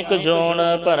ਜੀਆ, ਅਨੇਕ ਜੋਨ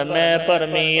ਭਰਮੈ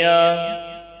ਭਰਮੀਆ।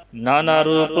 ਨਾਨਾ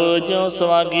ਰੂਪ ਜਿਉ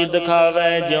ਸਵਾਗੀ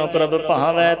ਦਿਖਾਵੈ, ਜਿਉ ਪ੍ਰਭ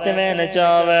ਭਾਵੈ ਤਿਵੇਂ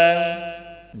ਨਚਾਵੈ।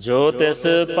 ਜੋ ਤਿਸ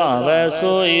ਭਾਵੈ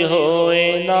ਸੋਈ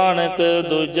ਹੋਏ, ਨਾਨਕ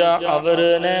ਦੂਜਾ ਅਵਰ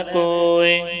ਨ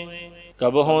ਕੋਇ।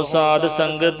 ਕਬਹੁ ਸਾਧ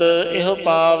ਸੰਗਤ ਇਹੋ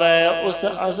ਪਾਵੈ, ਉਸ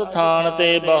ਅਸਥਾਨ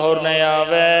ਤੇ ਬਹੁਰ ਨ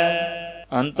ਆਵੈ।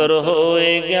 ਅੰਤਰ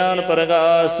ਹੋਏ ਗਿਆਨ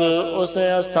ਪ੍ਰਗਾਸ, ਉਸ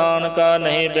ਅਸਥਾਨ ਕਾ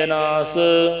ਨਹੀਂ ਬਿਨਾਸ।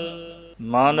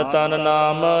 ਮਨ ਤਨ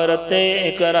ਨਾਮ ਰਤੇ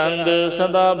ਇਕ ਰੰਗ,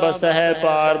 ਸਦਾ ਬਸਹਿ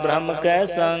ਪਾਰ ਬ੍ਰਹਮ ਕੈ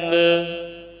ਸੰਗ।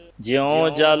 ਜਿਉ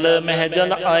ਜਲ ਮਹਿ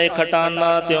ਜਲ ਆਏ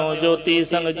ਖਟਾਨਾ, ਤਿਉ ਜੋਤੀ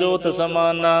ਸੰਗ ਜੋਤ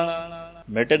ਸਮਾਨਾ।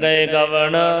 ਮਿਟ ਗਏ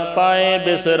ਗਵਨ ਪਾਏ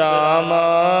ਬਿਸਰਾਮ,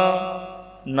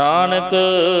 ਨਾਨਕ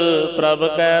ਪ੍ਰਭ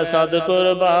ਕੈ ਸਦ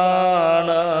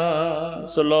ਕੁਰਬਾਨ।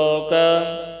 ਸ਼ਲੋਕ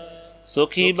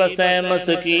ਸੁਖੀ ਬਸੈ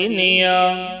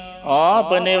ਮਸਕੀਨੀਆ,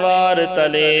 ਆਪ ਨਿਵਾਰ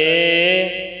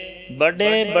ਤਲੇ।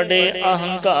 ਬੜੇ ਬੜੇ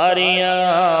ਅਹੰਕਾਰੀਆਂ,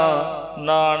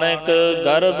 ਨਾਨਕ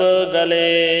ਗਰਭ ਗਲੇ।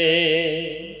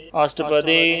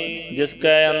 ਅਸ਼ਟਪਦੀ ਜਿਸ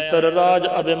ਕੈ ਅੰਤਰ ਰਾਜ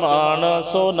ਅਭਿਮਾਨ,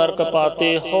 ਸੋ ਨਰਕ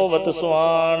ਪਾਤੇ ਹੋਵਤ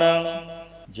ਸੁਆਨ।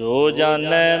 ਜੋ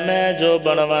ਜਾਣੈ ਮੈਂ ਜੋ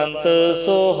ਬਣਵੰਤ,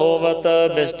 ਸੋ ਹੋਵਤ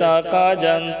ਬਿਸ਼ਟਾ ਕਾ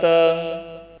ਜੰਤ।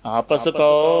 ਆਪਸ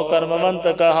ਕਉ ਕਰਮਵੰਤ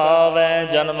ਕਹਾਵੈ,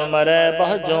 ਜਨਮ ਮਰੈ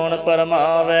ਬਹੁ ਜੋਨ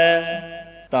ਪਰਮਾਵੈ।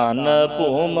 ਧਨ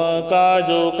ਭੂਮ ਕਾ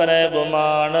ਜੋ ਕਰੈ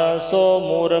ਗੁਮਾਨ, ਸੋ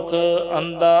ਮੂਰਖ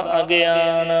ਅੰਧਾ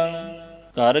ਅਗਿਆਨ।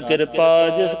 ਕਰ ਕਿਰਪਾ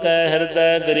ਜਿਸ ਕੈ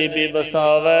ਹਿਰਦੈ ਗਰੀਬੀ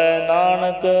ਬਸਾਵੈ,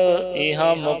 ਨਾਨਕ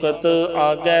ਇਹਾ ਮੁਕਤ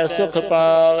ਆਗੈ ਸੁਖ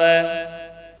ਪਾਵੈ।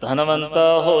 ਧਨਵੰਤ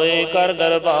ਹੋਏ ਕਰ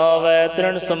ਗਰਭਾਵੈ,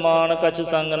 ਤ੍ਰਿਣ ਸਮਾਨ ਕਛ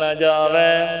ਸੰਗ ਨ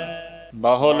ਜਾਵੈ।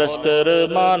 ਬਾਹੋ ਲਸ਼ਕਰ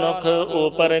ਮਾਨੁਖ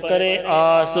ਉਪਰ ਕਰੇ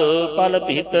ਆਸ, ਪਲ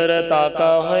ਭੀਤਰ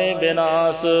ਤਾਕਾ ਹੋਏ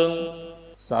ਬਿਨਾਸ।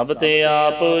 ਸਭ ਤੇ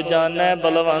ਆਪ ਜਾਣੈ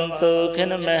ਬਲਵੰਤ,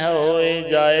 ਖਿਨ ਮਹਿ ਹੋਏ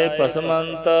ਜਾਏ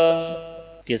ਭਸਮੰਤ।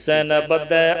 ਕਿਸੈ ਨ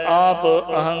ਬੱਧੈ ਆਪ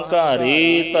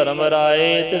ਅਹੰਕਾਰੀ, ਧਰਮ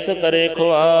ਰਾਏ ਤਿਸ ਕਰੇ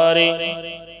ਖੁਆਰੀ।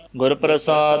 ਗੁਰ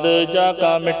ਪ੍ਰਸਾਦ ਜਾ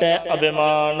ਕਾ ਮਿਟੈ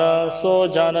ਅਭਿਮਾਨ, ਸੋ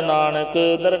ਜਨ ਨਾਨਕ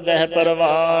ਦਰਗਹਿ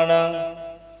ਪਰਵਾਨ।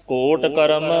 ਕੋਟ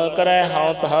ਕਰਮ ਕਰੈ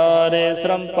ਹਉ ਤਾਰੇ,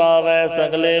 ਸ਼ਰਮ ਪਾਵੈ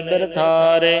ਸਗਲੇ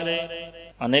ਬਿਰਥਾਰੇ।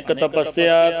 ਅਨੇਕ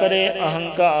ਤਪੱਸਿਆ ਕਰੇ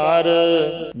ਅਹੰਕਾਰ,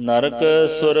 ਨਰਕ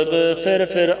ਸੁਰਗ ਫਿਰ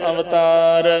ਫਿਰ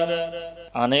ਅਵਤਾਰ।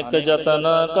 ਅਨੇਕ ਜਤਨ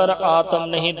ਕਰ ਆਤਮ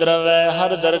ਨਹੀਂ ਦਰਵੈ,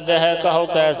 ਹਰ ਦਰਗਹਿ ਕਹੋ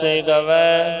ਕੈਸੇ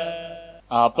ਗਵੈ।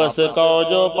 ਆਪਸ ਕਉ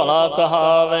ਜੋ ਭਲਾ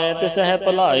ਕਹਾਵੈ, ਤਿਸਹਿ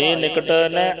ਭਲਾਈ ਨਿਕਟ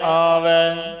ਨ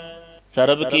ਆਵੈ।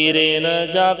 ਸਰਬ ਕੀ ਰੇਨ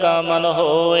ਜਾ ਕਾ ਮਨ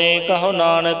ਹੋਏ, ਕਹੋ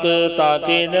ਨਾਨਕ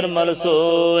ਤਾਕੇ ਨਿਰਮਲ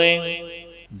ਸੋਏ।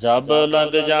 ਜਬ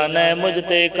ਲਗ ਜਾਣੈ ਮੁਝ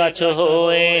ਤੇ ਕਛ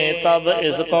ਹੋਏ, ਤਬ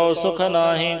ਇਸ ਕੋ ਸੁਖ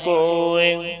ਨਾਹੀ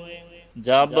ਕੋਏ।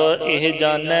 ਜਬ ਇਹ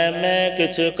ਜਾਣੈ ਮੈਂ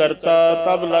ਕਿਛ ਕਰਤਾ,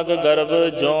 ਤਬ ਲਗ ਗਰਭ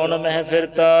ਜੋਨ ਮਹਿ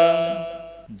ਫਿਰਤਾ।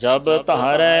 ਜਬ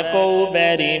ਧਾਰੈ ਕੋ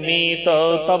ਬੈਰੀ ਮੀਤ,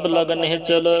 ਤਬ ਲਗ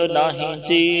ਨਿਹਚਲ ਨਾਹੀ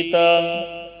ਚੀਤ।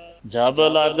 ਜਬ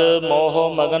ਲਗ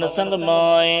ਮੋਹ ਮਗਨ ਸੰਗ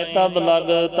ਮਾਏ, ਤਬ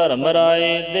ਲਗ ਧਰਮ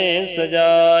ਰਾਏ ਦੇ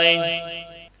ਸਜਾਏ।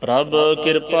 ਪ੍ਰਭ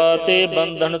ਕਿਰਪਾ ਤੇ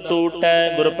ਬੰਧਨ ਟੂਟੈ,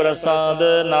 ਗੁਰ ਪ੍ਰਸਾਦ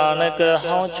ਨਾਨਕ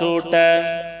ਹਉ ਛੂਟੈ।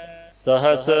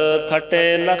 ਸਹਸ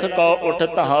ਖਟੇ ਲਖ ਕੋ ਉਠ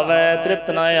ਧਾਵੈ, ਤ੍ਰਿਪਤ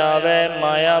ਨ ਆਵੈ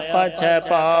ਮਾਇਆ ਪਾਛੈ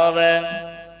ਪਾਵੈ।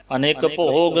 ਅਨੇਕ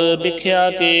ਭੋਗ ਵਿਖਿਆ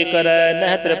ਕੇ ਕਰੈ,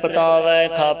 ਨਹਿ ਤ੍ਰਿਪਤਾਵੈ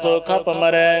ਖਪ ਖਪ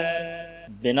ਮਰੈ।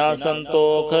 ਬਿਨਾ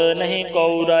ਸੰਤੋਖ ਨਹੀਂ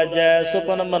ਕਉ ਰਾਜੈ,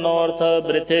 ਸੁਪਨ ਮਨੋਰਥ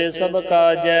ਬ੍ਰਿਥੇ ਸਭ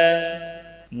ਕਾਜੈ।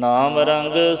 ਨਾਮ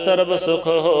ਰੰਗ ਸਰਬ ਸੁਖ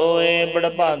ਹੋਏ, ਬੜ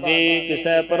ਭਾਗੀ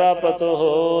ਕਿਸੈ ਪ੍ਰਾਪਤ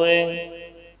ਹੋਏ।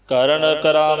 ਕਰਨ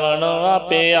ਕਰਾਵਣ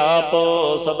ਆਪੇ ਆਪ,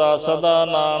 ਸਦਾ ਸਦਾ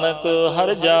ਨਾਨਕ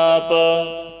ਹਰਿ ਜਾਪ।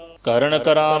 ਕਰਨ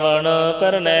ਕਰਾਵਣ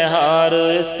ਕਰਨੈ ਹਾਰ,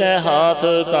 ਇਸਕੈ ਹਾਥ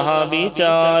ਕਹਾ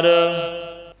ਵਿਚਾਰ।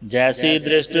 ਜੈਸੀ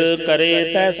ਦ੍ਰਿਸ਼ਟ ਕਰੇ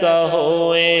ਤੈਸਾ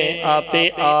ਹੋਏ, ਆਪੇ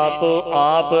ਆਪ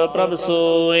ਆਪ ਪ੍ਰਭ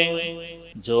ਸੋਏ।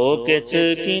 ਜੋ ਕਿਛ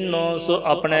ਕੀਨੋ ਸੋ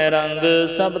ਆਪਣੇ ਰੰਗ,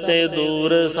 ਸਭ ਤੇ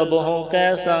ਦੂਰ ਸਭਹੁ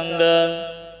ਕੈ ਸੰਗ।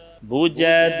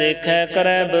 ਬੂਝੈ ਦੇਖੈ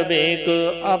ਕਰੈ ਵਿਵੇਕ,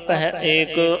 ਆਪਹਿ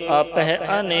ਏਕ ਆਪਹਿ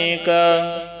ਅਨੇਕ।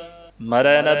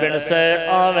 ਮਰੈ ਨ ਬਿਨਸੈ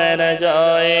ਆਵੈ ਨ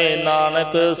ਜਾਏ,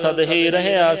 ਨਾਨਕ ਸਦਹੀ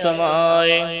ਰਹਿਆ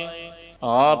ਸਮਾਏ।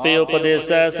 ਆਪ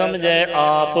ਉਪਦੇਸੈ ਸਮਝੈ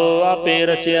ਆਪ, ਆਪੇ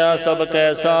ਰਚਿਆ ਸਭ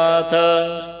ਕੈ ਸਾਥ।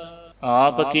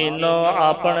 ਆਪ ਕੀਨੋ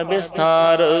ਆਪਨ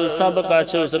ਵਿਸਥਾਰ, ਸਭ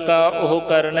ਕਛ ਉਸ ਕਾ ਉਹ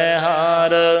ਕਰਨੈ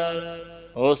ਹਾਰ।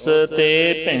 ਉਸ ਤੇ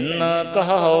ਭਿੰਨ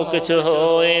ਕਹੋ ਕਿਛ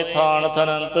ਹੋਏ, ਥਾਨ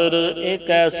ਥਨੰਤਰ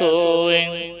ਏਕੈ ਸੋਏ।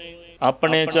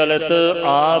 ਆਪਣੇ ਚਲਤ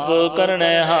ਆਪ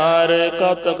ਕਰਨੈ ਹਾਰ,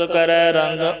 ਕੌਤਕ ਕਰੈ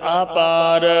ਰੰਗ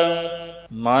ਆਪਾਰ।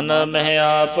 ਮਨ ਮਹਿ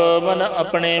ਆਪ ਮਨ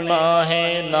ਆਪਣੇ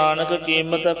ਮਾਹੇ, ਨਾਨਕ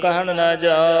ਕੀਮਤ ਕਹਿਣ ਨ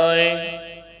ਜਾਏ।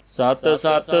 ਸਤ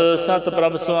ਸਤ ਸਤ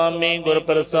ਪ੍ਰਭ ਸੁਆਮੀ, ਗੁਰ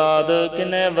ਪ੍ਰਸਾਦ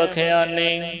ਕਿਨੈ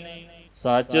ਵਖਿਆਨੀ।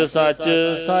 ਸੱਚ ਸੱਚ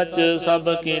ਸੱਚ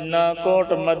ਸਭ ਕੀਨਾ,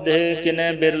 ਕੋਟ ਮਧੇ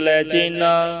ਕਿਨੈ ਬਿਰਲੇ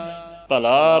ਚੀਨਾ।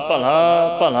 ਭਲਾ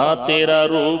ਭਲਾ ਭਲਾ ਤੇਰਾ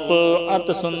ਰੂਪ,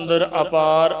 ਅਤ ਸੁੰਦਰ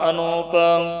ਅਪਾਰ ਅਨੂਪ।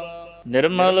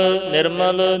 ਨਿਰਮਲ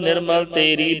ਨਿਰਮਲ ਨਿਰਮਲ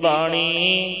ਤੇਰੀ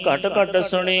ਬਾਣੀ, ਘਟ ਘਟ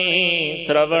ਸੁਣੀ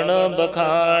ਸ਼ਰਵਣ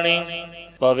ਬਖਾਣੀ।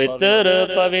 ਪਵਿੱਤਰ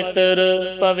ਪਵਿੱਤਰ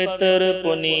ਪਵਿੱਤਰ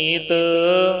ਪੁਨੀਤ,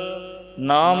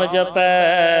 ਨਾਮ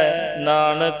ਜਪੈ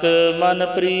ਨਾਨਕ ਮਨ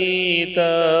ਪ੍ਰੀਤ।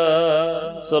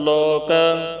 ਸ਼ਲੋਕ।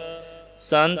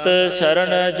 ਸੰਤ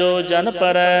ਸ਼ਰਨ ਜੋ ਜਨ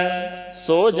ਪਰੈ,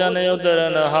 ਸੋ ਜਨ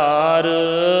ਉਦਰਨ ਹਾਰ।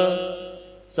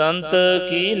 ਸੰਤ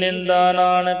ਕੀ ਨਿੰਦਾ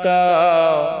ਨਾਨਕਾ,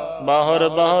 ਬਾਹੁਰ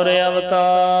ਬਾਹੁਰ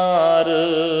ਅਵਤਾਰ।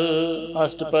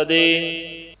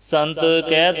 ਅਸ਼ਟਪਦੀ। ਸੰਤ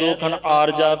ਕੈ ਦੁਖਨ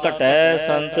ਆਰਜਾ ਘਟੈ,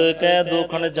 ਸੰਤ ਕੈ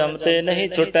ਦੁਖਨ ਜਮਤੇ ਨਹੀਂ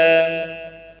ਛੁਟੈ।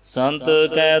 ਸੰਤ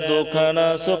ਕੈ ਦੁਖਨ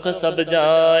ਸੁਖ ਸਭ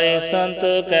ਜਾਏ, ਸੰਤ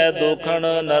ਕੈ ਦੁਖਨ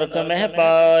ਨਰਕ ਮਹਿ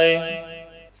ਪਾਏ।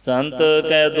 ਸੰਤ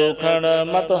ਕੈ ਦੁਖਨ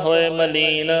ਮਤ ਹੋਏ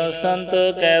ਮਲੀਨ, ਸੰਤ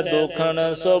ਕੈ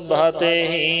ਦੁਖਨ ਸੋਭਾ ਤੇ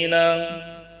ਹੀਨ।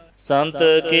 ਸੰਤ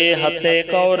ਕੇ ਹੱਥੇ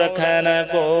ਕਉ ਰਖੈ ਨ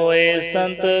ਕੋਇ,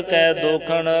 ਸੰਤ ਕੈ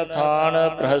ਦੁਖਨ ਥਾਨ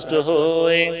ਭ੍ਰਸ਼ਟ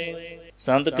ਹੋਏ।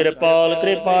 ਸੰਤ ਕਿਰਪਾਲ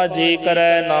ਕਿਰਪਾ ਜੀ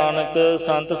ਕਰੈ, ਨਾਨਕ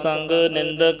ਸੰਤ ਸੰਗ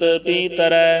ਨਿੰਦਕ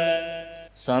ਪੀਤਰੈ।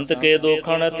 ਸੰਤ ਕੇ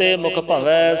ਦੁਖਨ ਤੇ ਮੁਖ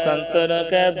ਭਵੈ, ਸੰਤਨ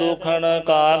ਕੈ ਦੁਖਨ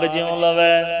ਕਾਗ ਜਿਉ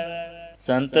ਲਵੈ।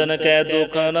 ਸੰਤਨ ਕੈ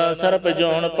ਦੁਖਨ ਸਰਪ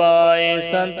ਜੋਨ ਪਾਏ,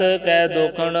 ਸੰਤ ਕੈ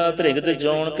ਦੁਖਨ ਤ੍ਰਿਗਤ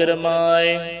ਜੋਨ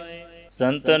ਕਿਰਮਾਏ।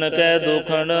 ਸੰਤਨ ਕੈ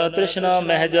ਦੁਖਨ ਤ੍ਰਿਸ਼ਨਾ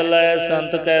ਮਹਿ ਜਲੈ,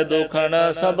 ਸੰਤ ਕੈ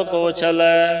ਦੁਖਨ ਸਭ ਕੋ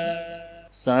ਛਲੈ।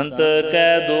 ਸੰਤ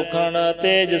ਕੈ ਦੁਖਨ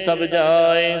ਤੇਜ ਸਭ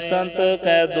ਜਾਏ, ਸੰਤ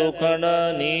ਕੈ ਦੁਖਨ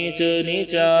ਨੀਚ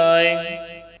ਨੀਚਾਏ।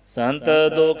 ਸੰਤ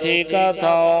ਦੁਖੀ ਕਾ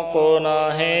ਥਾਉ ਕੋ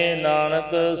ਨਾਹੇ,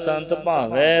 ਨਾਨਕ ਸੰਤ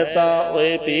ਭਾਵੈ ਤਾਂ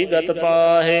ਓਏ ਭੀਗਤ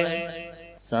ਪਾਹੇ।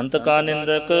 ਸੰਤ ਕਾ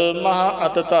ਨਿੰਦਕ ਮਹਾ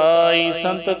ਅਤਤਾਈ,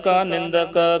 ਸੰਤ ਕਾ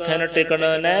ਨਿੰਦਕ ਖਿਨ ਟਿਕਣ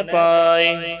ਨਹਿ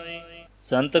ਪਾਈ।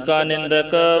 ਸੰਤ ਕਾ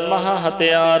ਨਿੰਦਕ ਮਹਾ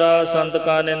ਹਤਿਆਰਾ, ਸੰਤ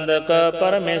ਕਾ ਨਿੰਦਕ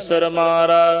ਪਰਮੇਸ਼ਰ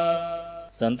ਮਾਰਾ।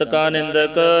 ਸੰਤ ਕਾ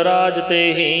ਨਿੰਦਕ ਰਾਜ ਤੇ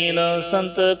ਹੀਨ,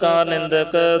 ਸੰਤ ਕਾ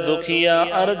ਨਿੰਦਕ ਦੁਖੀਆ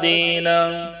ਅਰ ਦੀਨ।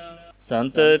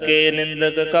 संत के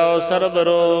निंदक कौ सर्ब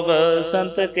रोग,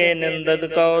 संत के निंदक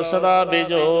कौ सदा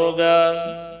बिजोग।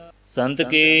 संत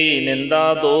की निंदा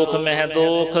दोख मह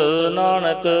दोख,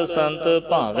 नानक संत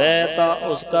भावै ता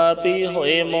उसका पी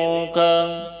होए मोख।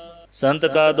 संत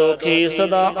का दोखी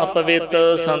सदा अपवित,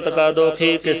 संत का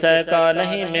दोखी किसै का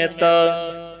नहीं मित।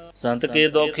 संत के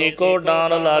दोखी को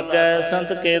डांड लागै,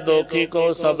 संत के दोखी को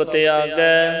सब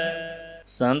त्यागै।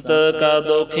 संत का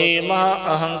दोखी महा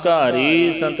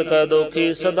अहंकारी, संत का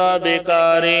दोखी सदा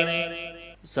बेकारी।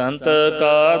 संत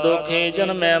का दोखी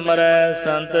जन्मै मरै,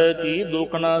 संत की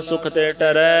दुखना सुख ते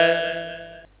टरै।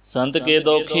 संत के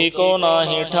दोखी को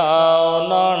नाहि ठाओ,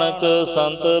 नानक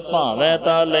संत भावै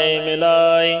ता ले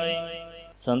मिलाई।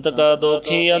 संत का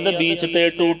दोखी अध बीच ते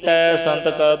टूटै,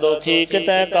 संत का दोखी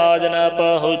कितै काज न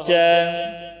पहुँचै।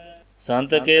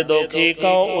 संत के दोखी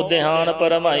कौ उद्यान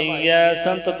परमाईयै,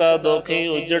 संत का दोखी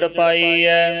उजड़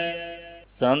पाईयै।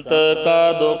 संत का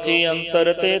दोखी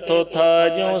अंतर ते थोथा,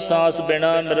 ज्यों सांस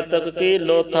बिना मृतक की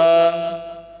लोथा।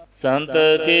 संत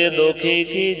के दोखी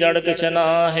की जड़ किछ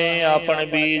नाहे, आपन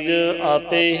बीज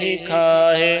आपे ही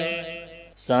खाहे।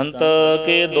 संत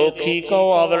के दोखी को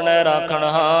आवरण राखण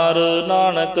हार,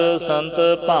 नानक संत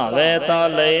भावै ता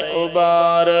लय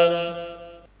उबार।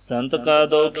 संत का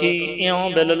दोखी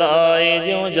इयों बिल लाए,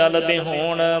 ज्यों जल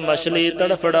बिहूण मछली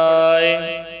तड़फड़ाए।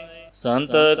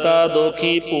 संत का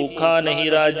दोखी भूखा नहीं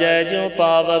राजै, ज्यों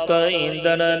पावक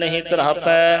ईंधन नहीं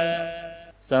तरापै।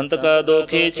 संत का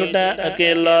दोखी छुटै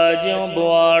अकेला, ज्यों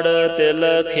बुआड़ तिल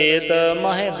खेत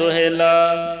माहे दुहेला।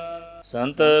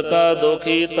 संत का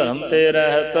दोखी धर्म ते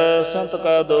रहत, संत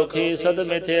का दोखी सद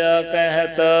मिथ्या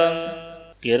कहत।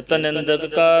 किरत निंदक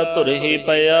का धुर ही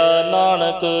पया,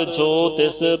 नानक जो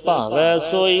तिस भावै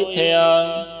सोई थिया।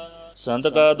 संत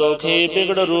का दोखी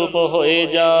बिगड़ रूप होए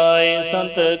जाए,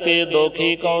 संत के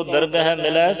दोखी को दरगह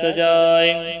मिलै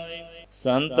सजाए।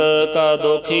 संत का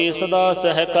दोखी सदा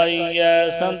सहकाईयै,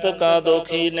 संत का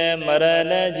दोखी ने मरै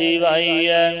न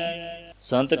जीवाईयै।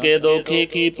 संत के दोखी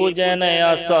की पूजै न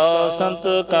आसा, संत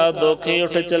का दोखी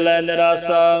उठ चलै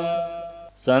निरासा।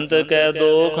 संत कै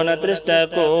दोख न तृष्टै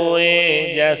कोय,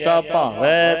 जैसा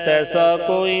भावै तैसा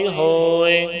कोई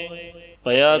होय।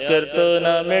 पया किरत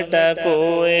न मिटै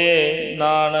कोय,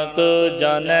 नानक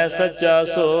जानै सच्चा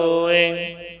सोय।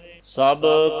 सब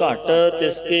घट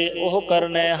तिसके ओह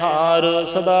करनै हार,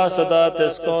 सदा सदा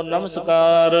तिसको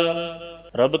नमस्कार।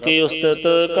 रब की उस्तत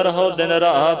करहो दिन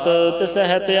रात,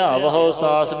 तिसह ध्यावहो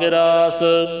सास गिरास।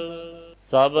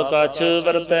 सब कछ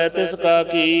वरतै तिसका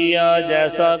कीया,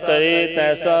 जैसा करे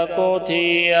तैसा को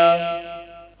थिया।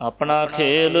 अपना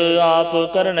खेल आप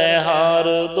करनै हार,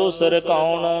 दूसर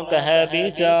कौन कहै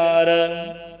विचार।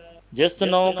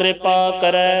 जिसनो कृपा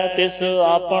करै तिस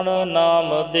आपन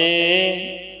नाम दे,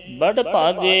 बड़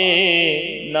भागे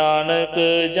नानक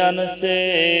जन से।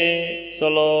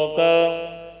 श्लोक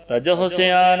तजो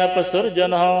सियानप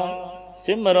सुरजनौ,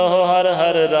 सिमरो हर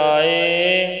हर राय।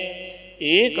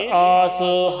 एक आस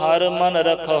हर मन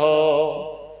रखो,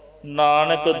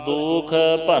 नानक दुख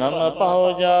भरम पहो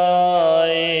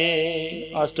जाए।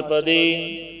 अष्टपदी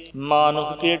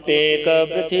मानुख की टेक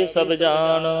पृथ्वी सब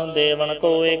जान, देवन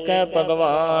को एक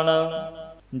भगवान।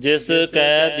 जिस कै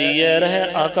दिए रह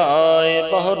अकाय,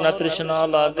 बहु न तृष्णा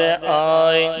लागै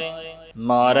आय।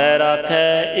 मारै राखै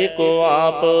एको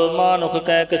आप, मानुख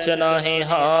कै किछ नाहि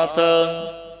हाथ।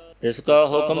 तिसका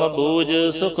हुक्म बूझ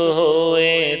सुख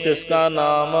होए, तिसका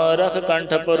नाम रख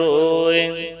कंठ परोए।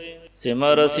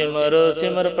 सिमर सिमर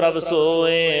सिमर प्रभ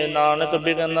सोए, नानक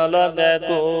बिघन न लागै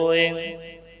कोय।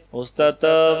 उस्तत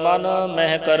मन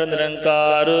मह कर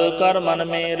निरंकार, कर मन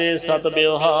मेरे सत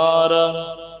व्यवहार।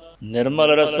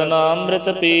 निर्मल रसना अमृत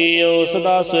पियो,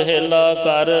 सदा सुहेला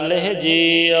कर लेह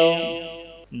जियो।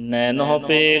 नैनो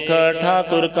पेख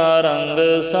ठाकुर का रंग,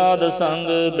 साध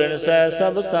संग बिनसै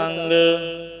सब संग।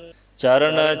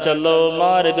 चरण चलो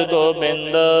मार्ग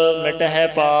गोबिंद, मिटह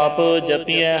पाप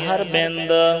जपिय हर बिंद।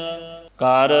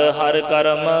 कार हर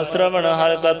करम श्रवण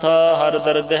हर कथा, हर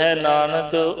दरगह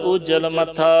नानक उजल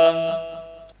मथा।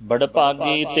 बड़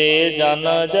भागी ते जन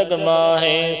जग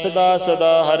माहे, सदा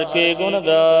सदा हर के गुण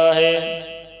गाहे।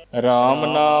 राम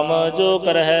नाम जो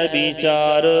करह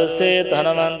विचार, से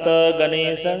धनवंत गनी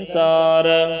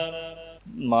संसार।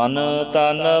 मन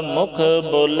तन मुख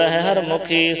बोलह हर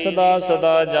मुखी, सदा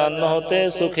सदा जानो ते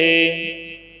सुखी।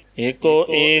 एको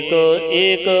एक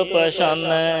एक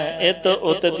पहचानै, इत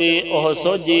उत की ओह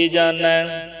सोझी जानै।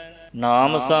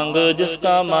 नाम संग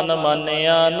जिसका मन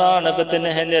मानिया, नानक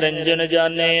तिन्ह निरंजन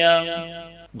जानिया।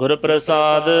 गुर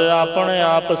प्रसाद आपन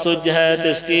आप सुझै,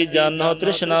 तिसकी जानो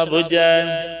तृष्णा बुझै।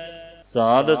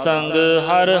 साध संग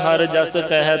हर हर जस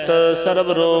कहत,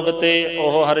 सर्व रोग ते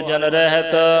ओह हर जन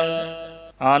रहत।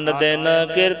 ਅਨ ਦਿਨ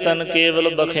ਕੀਰਤਨ ਕੇਵਲ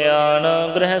ਬਖਿਆਣ,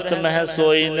 ਗ੍ਰਹਸਥ ਮਹਿ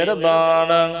ਸੋਈ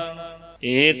ਨਿਰਵਾਣ।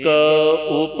 ਏਕ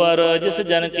ਊਪਰ ਜਿਸ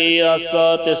ਜਨ ਕੀ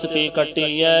ਆਸਾ, ਤਿਸ ਕੀ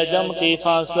ਕੱਟੀਐ ਜਮ ਕੀ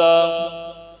ਫਾਸਾ।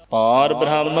 ਪਾਰ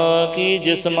ਬ੍ਰਹਮ ਕੀ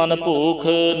ਜਿਸ ਮਨ ਭੂਖ,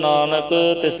 ਨਾਨਕ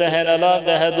ਤਿਸਹਿ ਨ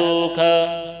ਲਾਗਹਿ ਦੁਖ।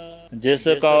 ਜਿਸ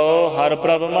ਕਉ ਹਰਿ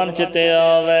ਪ੍ਰਭ ਮਨ ਚਿਤ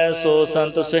ਆਵੈ, ਸੋ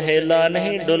ਸੰਤ ਸੁਹੇਲਾ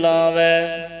ਨਹੀਂ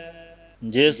ਡੁਲਾਵੈ।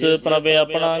 ਜਿਸ ਪ੍ਰਭ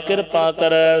ਆਪਣਾ ਕਿਰਪਾ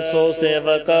ਕਰੈ, ਸੋ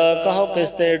ਸੇਵਕ ਕਹੋ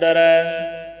ਕਿਸ ਤੇ ਡਰੈ।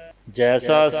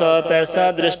 ਜੈਸਾ ਸਾ ਤੈਸਾ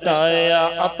ਦ੍ਰਿਸ਼ਟਾਇਆ,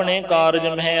 ਆਪਣੇ ਕਾਰਜ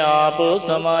ਮਹਿ ਆਪ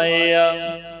ਸਮਾਇਆ।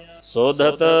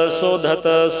 ਸੋਧਤ ਸੋਧਤ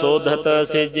ਸੋਧਤ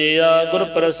ਸਿਜਿਆ, ਗੁਰ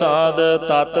ਪ੍ਰਸਾਦ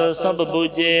ਤਤ ਸਭ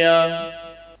ਬੁਝਿਆ।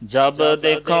 ਜਬ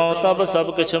ਦੇਖੋ ਤਬ ਸਭ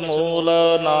ਕਿਛ ਮੂਲ,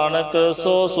 ਨਾਨਕ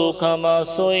ਸੋ ਸੂਖਮ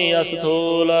ਸੋਈ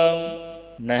ਅਸਥੂਲ।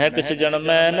 ਨਹਿ ਕਿਛ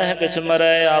ਜਨਮੈ ਨਹਿ ਕਿਛ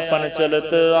ਮਰੈ, ਆਪਨ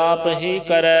ਚਲਤ ਆਪ ਹੀ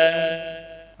ਕਰੈ।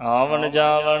 ਆਵਣ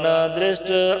ਜਾਵਣ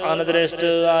ਦ੍ਰਿਸ਼ਟ ਅਨਦ੍ਰਿਸ਼ਟ,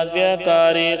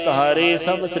 ਆਗਿਆਕਾਰੀ ਤੁਹਾਰੀ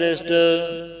ਸਭ ਸ੍ਰਿਸ਼ਟ।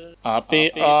 ਆਪੇ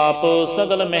ਆਪ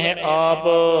ਸਗਲ ਮਹਿ ਆਪ,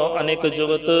 ਅਨੇਕ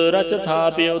ਜੁਗਤ ਰਚ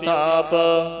ਥਾਪਿਉ ਥਾਪ।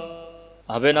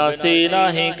 ਅਬਿਨਾਸੀ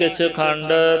ਨਾਹੀ ਕਿਛ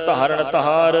ਖੰਡ, ਧਾਰਨ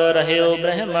ਧਾਰ ਰਹਿਓ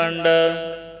ਬ੍ਰਹਮੰਡ।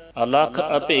 ਅਲਖ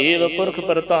ਅਭੇਵ ਪੁਰਖ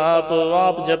ਪ੍ਰਤਾਪ,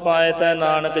 ਆਪ ਜਪਾਏ ਤੈ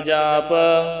ਨਾਨਕ ਜਾਪ।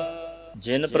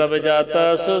 ਜਿਨ ਪ੍ਰਭ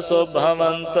ਜਾਤਾ ਸੋ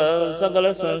ਸੋਭਾਵੰਤ,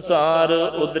 ਸਗਲ ਸੰਸਾਰ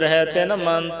ਉਦਰਹਿ ਤਿਨ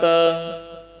ਮੰਤ।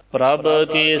 ਪ੍ਰਭ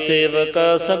ਕੇ ਸੇਵਕ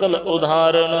ਸਗਲ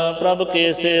ਉਧਾਰਨ, ਪ੍ਰਭ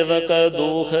ਕੇ ਸੇਵਕ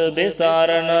ਦੁਖ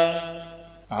ਬਿਸਾਰਨ।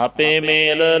 ਆਪੇ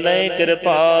ਮੇਲ ਲੈ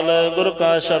ਕਿਰਪਾਲ, ਗੁਰ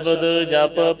ਕਾ ਸ਼ਬਦ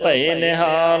ਜਪ ਭਏ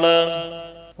ਨਿਹਾਲ।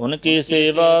 ਉਨਕੀ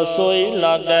ਸੇਵਾ ਸੋਈ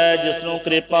ਲਾਗੈ, ਜਿਸਨੂੰ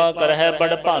ਕਿਰਪਾ ਕਰਹਿ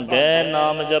ਬੜ ਭਾਗੈ।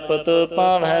 ਨਾਮ ਜਪਤ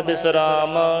ਪਾਵਹਿ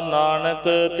ਬਿਸਰਾਮ, ਨਾਨਕ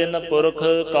ਤਿਨ ਪੁਰਖ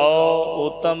ਕਉ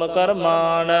ਉਤਮ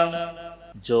ਕਰਮਾਨ।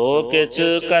 ਜੋ ਕਿਛ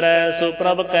ਕਰੈ ਸੋ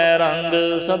ਪ੍ਰਭ ਕੈ ਰੰਗ,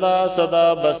 ਸਦਾ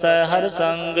ਸਦਾ ਬਸੈ ਹਰਿ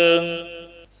ਸੰਗ।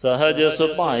 ਸਹਜ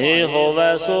ਸੁਭਾਏ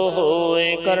ਹੋਵੈ ਸੋ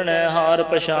ਹੋਇ, ਕਰਣੈ ਹਾਰ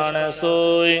ਪਛਾਣੈ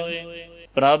ਸੋਇ।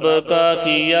 ਪ੍ਰਭ ਕਾ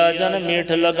ਕੀਆ ਜਨ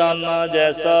ਮੀਠ ਲਗਾਨਾ,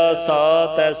 ਜੈਸਾ ਸਾ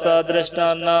ਤੈਸਾ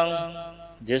ਦ੍ਰਿਸ਼ਟਾਨਾ।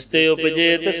 ਜਿਸ ਤੇ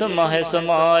ਉਪਜੇ ਤਿਸ ਮਾਹਿ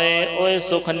ਸਮਾਏ, ਓਏ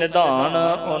ਸੁਖ ਨਿਧਾਨ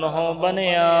ਉਨਹੁ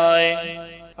ਬਨਿਆਏ।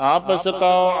 ਆਪਸ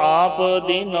ਕਉ ਆਪ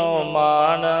ਦੀਨੋ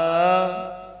ਮਾਨ,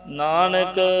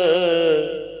 ਨਾਨਕ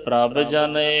ਪ੍ਰਭ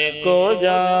ਜਨ ਏਕੋ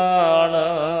ਜਾਣ।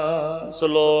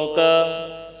 ਸ਼ਲੋਕ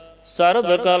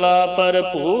ਸਰਬ ਕਲਾ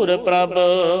ਭਰਪੂਰ ਪ੍ਰਭ,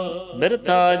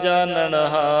 ਬਿਰਥਾ ਜਾਣਨ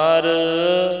ਹਾਰ।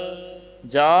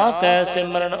 ਜਾ ਕੈ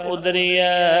ਸਿਮਰਨ ਉਦਰੀਐ,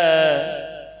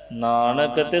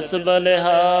 ਨਾਨਕ ਤਿਸ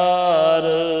ਬਲਿਹਾਰ।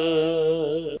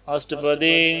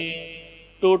 ਅਸ਼ਟਪਦੀ।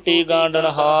 ਟੂਟੀ ਗਾਂਡਣ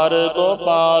ਹਾਰ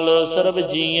ਗੋਪਾਲ, ਸਰਬ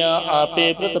ਜੀਆਂ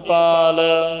ਆਪੇ ਪ੍ਰਤਪਾਲ।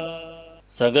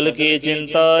 ਸਗਲ ਕੀ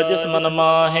ਚਿੰਤਾ ਜਿਸ ਮਨ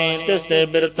ਮਾਹੇ, ਤਿਸ ਤੇ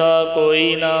ਬਿਰਥਾ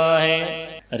ਕੋਈ ਨਾਹੇ।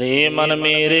 ਰੇ ਮਨ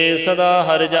ਮੇਰੇ ਸਦਾ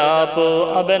ਹਰਿ ਜਾਪ,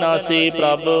 ਅਬਿਨਾਸੀ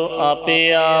ਪ੍ਰਭ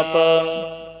ਆਪੇ ਆਪ।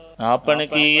 ਆਪਨ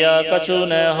ਕੀਆ ਕਛੂ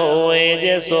ਨ ਹੋਏ,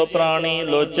 ਜੇ ਸੋ ਪ੍ਰਾਣੀ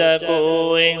ਲੋਚੈ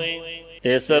ਕੋਇ।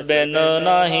 ਤਿਸ ਬਿਨ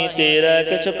ਨਾਹੀ ਤੇਰੇ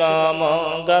ਕਿਛ ਕਾਮ,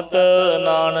 ਗਤ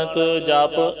ਨਾਨਕ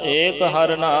ਜਪ ਏਕ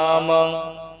ਹਰਿ ਨਾਮ।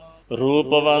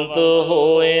 ਰੂਪਵੰਤ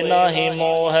ਹੋਏ ਨਾਹੀ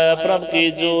ਮੋਹੈ, ਪ੍ਰਭ ਕੀ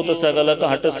ਜੋਤ ਸਗਲ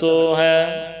ਘਟ ਸੋਹੈ।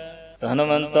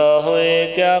 ਧਨਵੰਤ ਹੋਏ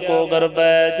ਕਿਆ ਕੋ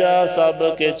ਗਰਬੈ, ਜਾ ਸਭ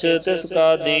ਕਿਛ ਤਿਸ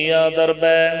ਕਾ ਦੀਆ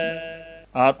ਦਰਬੈ।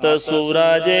 ਅਤ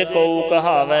ਸੂਰਾ ਜੇ ਕਉ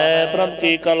ਕਹਾਵੈ, ਪ੍ਰਭ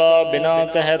ਕੀ ਕਲਾ ਬਿਨਾ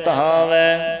ਕਹਿ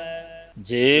ਤਹਾਵੈ।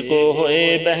 ਜੇ ਕੋ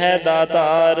ਹੋਏ ਬਹਿ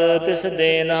ਦਾਤਾਰ, ਤਿਸ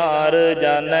ਦੇਨਹਾਰ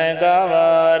ਜਾਣੈ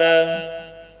ਗਾਵਾਰ।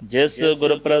 ਜਿਸ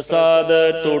ਗੁਰ ਪ੍ਰਸਾਦ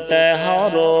ਟੂਟੈ ਹਉ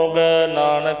ਰੋਗ,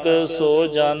 ਨਾਨਕ ਸੋ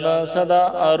ਜਨ ਸਦਾ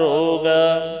ਅਰੋਗ।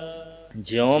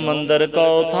 ਜਿਉ ਮੰਦਰ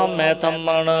ਕਉ ਥਾਮੈ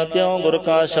ਥੰਮਣ, ਤਿਉ ਗੁਰ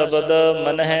ਕਾ ਸ਼ਬਦ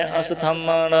ਮਨਹਿ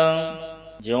ਅਸਥੰਮਣ।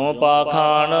 ਜਿਉ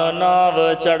ਪਾਖਾਨ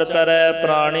ਨਾਵ ਚੜ੍ਹ ਤਰੈ,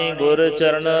 ਪ੍ਰਾਣੀ ਗੁਰ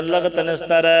ਚਰਨ ਲਗਤ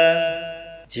ਨਿਸਤਰੈ।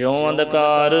 ਜਿਉ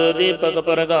ਅੰਧਕਾਰ ਦੀਪਕ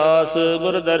ਪ੍ਰਗਾਸ,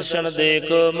 ਗੁਰ ਦਰਸ਼ਨ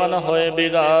ਦੇਖ ਮਨ ਹੋਏ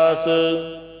ਬਿਗਾਸ।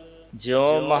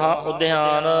 ਜਿਉ ਮਹਾ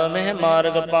ਉਦਿਆਨ ਮਹਿ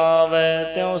ਮਾਰਗ ਪਾਵੈ,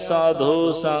 ਤਿਉ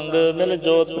ਸਾਧੂ ਸੰਗ ਮਿਲ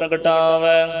ਜੋਤ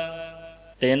ਪ੍ਰਗਟਾਵੈ।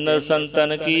 ਤਿੰਨ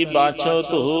ਸੰਤਨ ਕੀ ਬਾਛੋ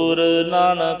ਧੂਰ,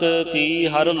 ਨਾਨਕ ਕੀ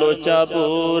ਹਰ ਲੋਚਾ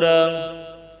ਪੂਰ।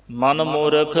 ਮਨ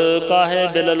ਮੂਰਖ ਕਾਹੇ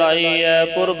ਬਿਲ ਲਾਈਐ,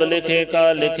 ਪੁਰਬ ਲਿਖੇ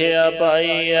ਕਾ ਲਿਖਿਆ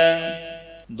ਪਾਈਐ।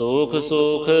 ਦੁਖ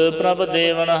ਸੁਖ ਪ੍ਰਭ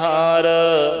ਦੇਵਨਹਾਰ,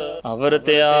 ਅਵਰ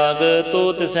ਤਿਆਗ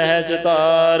ਤੂ ਤਿਸਹਿ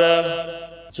ਚਤਾਰ।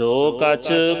 ਜੋ ਕਛ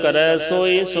ਕਰੈ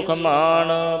ਸੋਈ ਸੁਖ ਮਾਨ,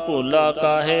 ਭੂਲਾ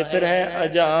ਕਾਹੇ ਫਿਰਹਿ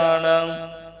ਅਜਾਨ।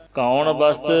 ਕੌਣ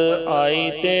ਬਸਤ ਆਈ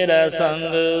ਤੇਰੇ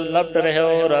ਸੰਗ, ਲਪਟ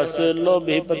ਰਹਿਓ ਰਸ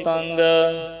ਲੋਭੀ ਪਤੰਗ।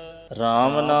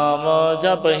 ਰਾਮ ਨਾਮ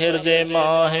ਜਪ ਹਿਰਦੇ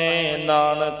ਮਾਹੇ,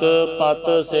 ਨਾਨਕ ਪਤ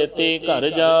ਸੇਤੀ ਘਰ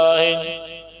ਜਾਏ।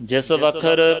 ਜਿਸ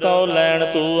ਵਖਰ ਕਉ ਲੈਣ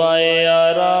ਤੂੰ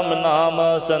ਆਇਆ, ਰਾਮ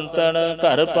ਨਾਮ ਸੰਤਨ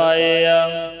ਘਰ ਪਾਇਆ।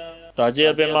 ਤਜ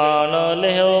ਅਭਿਮਾਨ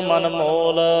ਲਿਹੋ ਮਨ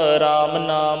ਮੋਲ, ਰਾਮ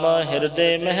ਨਾਮ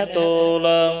ਹਿਰਦੇ ਮਹਿ ਤੋਲ।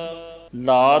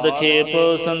 ਲਾਦ ਖੇਪ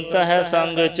ਸੰਤਹਿ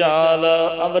ਸੰਗ ਚਾਲ,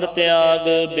 ਅਵਰ ਤਿਆਗ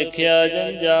ਬਿਖਿਆ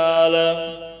ਜੰਜਾਲ।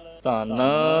 ਧਨ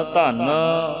ਧਨ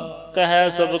ਕਹਿ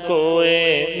ਸਭ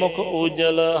ਕੋਏ, ਮੁਖ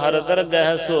ਉਜਲ ਹਰ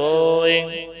ਦਰਗਹਿ ਸੋਏ।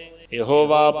 ਇਹੋ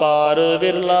ਵਾਪਾਰ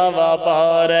ਵਿਰਲਾ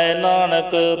ਵਾਪਾਰੈ,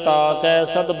 ਨਾਨਕ ਤਾਕੈ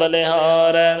ਸਦ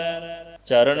ਬਲਿਹਾਰੈ।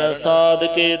 ਚਰਨ ਸਾਧ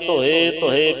ਕੇ ਧੋਏ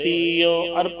ਧੋਏ ਪੀਓ,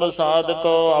 ਅਰਪ ਸਾਧ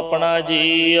ਕੋ ਆਪਣਾ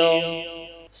ਜੀਓ।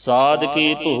 ਸਾਧ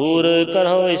ਕੀ ਧੂਰ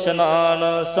ਕਰੋ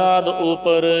ਇਸ਼ਨਾਨ, ਸਾਧ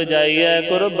ਉਪਰ ਜਾਈਐ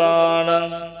ਕੁਰਬਾਨ।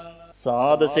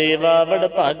 ਸਾਧ ਸੇਵਾ ਵਡ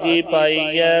ਭਾਗੀ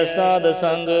ਪਾਈਐ, ਸਾਧ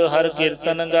ਸੰਗ ਹਰ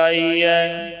ਕੀਰਤਨ ਗਾਈਐ।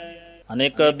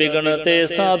 ਅਨੇਕ ਬਿਗਨ ਤੇ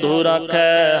ਸਾਧੂ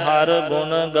ਰਾਖੈ, ਹਰ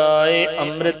ਗੁਣ ਗਾਏ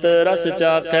ਅੰਮ੍ਰਿਤ ਰਸ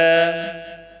ਚਾਖੈ।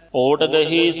 ਓਟ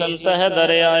ਗਹੀ ਸੰਤਹਿ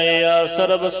ਦਰਿਆਇਆ,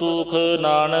 ਸਰਬ ਸੁਖ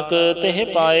ਨਾਨਕ ਤਿਹ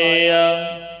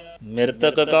ਪਾਇਆ।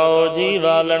 ਮਿਰਤਕ ਕਉ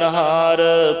ਜੀਵਾਲਣਹਾਰ,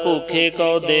 ਭੂਖੇ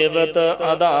ਕਉ ਦੇਵਤ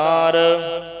ਆਧਾਰ।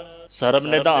 ਸਰਬ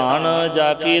ਨਿਧਾਨ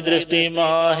ਜਾ ਕੀ ਦ੍ਰਿਸ਼ਟੀ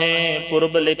ਮਾਹੇ,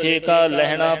 ਪੁਰਬ ਲਿਖੇ ਕਾ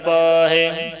ਲਹਿਣਾ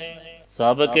ਪਾਹੇ।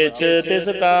 ਸਭ ਕਿਛ ਤਿਸ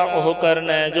ਕਾ ਉਹ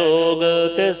ਕਰਨੈ ਜੋਗ,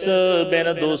 ਤਿਸ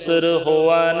ਬਿਨ ਦੂਸਰ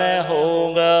ਹੋਆ ਨੈ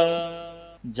ਹੋਗ।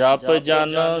 ਜਪ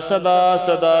ਜਨ ਸਦਾ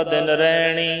ਸਦਾ ਦਿਨ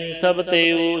ਰਹਿਣੀ, ਸਭ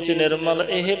ਤੇ ਊਚ ਨਿਰਮਲ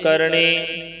ਇਹ ਕਰਨੀ।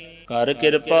 ਕਰ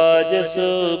ਕਿਰਪਾ ਜਿਸ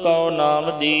ਕਉ ਨਾਮ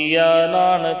ਦੀਆ,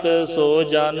 ਨਾਨਕ ਸੋ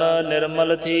ਜਨ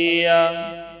ਨਿਰਮਲ ਥੀਆ।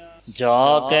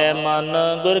 ਜਾ ਕੈ ਮਨ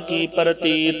ਗੁਰ ਕੀ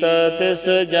ਪ੍ਰਤੀਤ, ਤਿਸ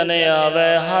ਜਨ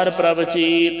ਆਵੈ ਹਰ ਪ੍ਰਭ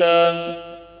ਚੀਤ।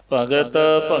 ਭਗਤ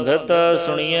ਭਗਤ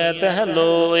ਸੁਣੀਐ ਤਹਿ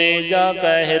ਲੋਏ, ਜਾ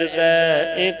ਕੈ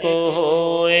ਹਿਰਦੈ ਏਕੋ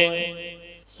ਹੋਏ।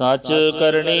 ਸਚ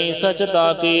ਕਰਨੀ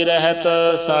ਸਚਤਾ ਕੀ ਰਹਿਤ,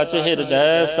 ਸਚ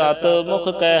ਹਿਰਦੈ ਸਤ ਮੁਖ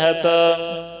ਕਹਿਤ।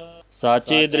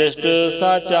 ਸਾਚੀ ਦ੍ਰਿਸ਼ਟ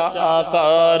ਸਾਚਾ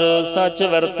ਆਕਾਰ, ਸਚ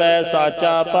ਵਰਤੈ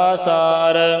ਸਾਚਾ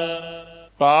ਪਾਸਾਰ।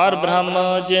 ਪਾਰ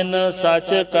ਬ੍ਰਹਮ ਜਿਨ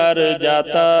ਸਚ ਕਰ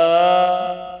ਜਾਤਾ,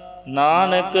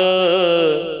 ਨਾਨਕ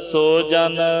ਸੋ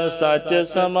ਜਨ ਸਚ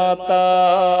ਸਮਾਤਾ।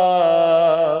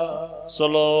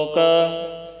 ਸ਼ਲੋਕ।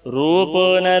 ਰੂਪ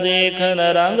ਨ ਰੇਖ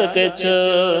ਨ ਰੰਗ ਕਿਛ,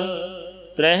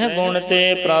 ਤ੍ਰਹਿ ਗੁਣ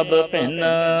ਤੇ ਪ੍ਰਭ ਭਿੰਨ।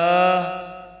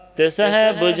 ਤਿਸ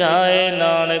ਹੈ ਬੁਝਾਏ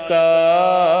ਨਾਨਕਾ,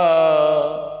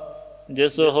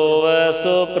 ਜਿਸ ਹੋਵੈ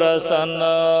ਸੋ ਪ੍ਰਸੰਨ।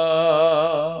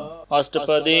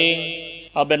 ਅਸ਼ਟਪਦੀ।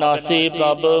 ਅਬਿਨਾਸੀ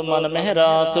ਪ੍ਰਭ ਮਨ ਮਹਿ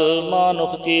ਰਾਖ,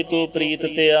 ਮਾਨੁਖ ਕੀ ਤੂੰ ਪ੍ਰੀਤ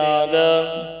ਤਿਆਗ।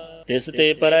 ਤਿਸ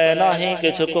ਤੇ ਪਰੈ ਨਾਹੀ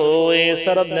ਕਿਛ ਕੋਇ,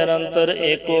 ਸਰਬ ਨਿਰੰਤਰ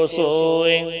ਏਕੋ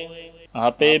ਸੋਇ।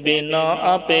 ਆਪੇ ਬੀਨਾ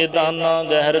ਆਪੇ ਦਾਨਾ,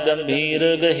 ਗਹਿਰ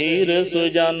ਗੰਭੀਰ ਗਹੀਰ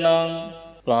ਸੁਜਾਨਾ।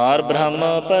 ਪਾਰ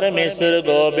ਬ੍ਰਹਮ ਪਰਮੇਸ਼ਰ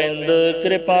ਗੋਬਿੰਦ,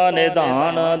 ਕਿਰਪਾ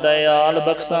ਨਿਧਾਨ ਦਇਆਲ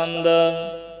ਬਖਸ਼ੰਦ।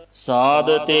 ਸਾਧ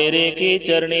ਤੇਰੇ ਕੀ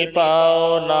ਚਰਣੀ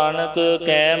ਪਾਓ, ਨਾਨਕ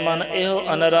ਕੈ ਮਨ ਇਹੋ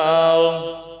ਅਨਰਾਓ।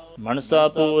 ਮਨਸਾ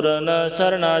ਪੂਰਨ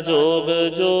ਸਰਣਾ ਜੋਗ,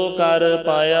 ਜੋ ਕਰ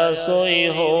ਪਾਇਆ ਸੋਈ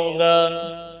ਹੋਗ।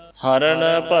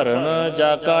 ਹਰਨ ਭਰਨ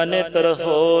ਜਾ ਕਾ ਨੇਤਰ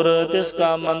ਹੋਰ, ਤਿਸ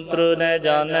ਕਾ ਮੰਤਰ ਨ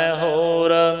ਜਾਣੈ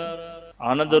ਹੋਰ।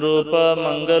 ਆਨੰਦ ਰੂਪ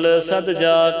ਮੰਗਲ ਸਦ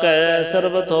ਜਾ ਕੈ,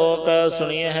 ਸਰਬ ਥੋਕ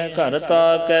ਸੁਣੀਐ ਘਰ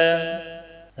ਤਾਕੈ।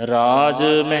 ਰਾਜ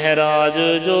ਮਹਿਰਾਜ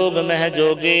ਜੋਗ ਮਹਿ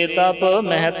ਜੋਗੇ, ਤਪ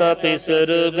ਮਹਿ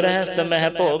ਤਪੀਸਰ ਗ੍ਰਹਸਥ ਮਹਿ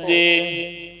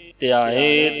ਭੋਗੇ।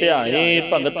 ਧਿਆਏ ਧਿਆਏ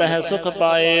ਭਗਤ ਹੈ ਸੁਖ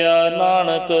ਪਾਇਆ,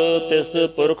 ਨਾਨਕ ਤਿਸ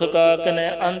ਪੁਰਖ ਕਾ ਕਿਨੈ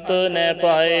ਅੰਤ ਨੈ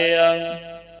ਪਾਇਆ।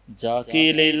 ਜਾ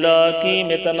ਕੀ ਲੀਲਾ ਕੀ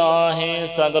ਮਿਤ ਨਾਹਿ,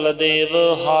 ਸਗਲ ਦੇਵ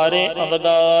ਹਾਰੇ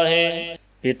ਅਵਗਾਹੇ।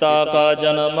 ਪਿਤਾ ਕਾ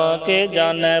ਜਨਮ ਕੇ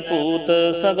ਜਾਣੈ ਭੂਤ,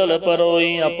 ਸਗਲ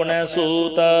ਪਰੋਈ ਆਪਣੇ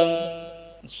ਸੂਤ।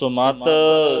 ਸੁਮਤ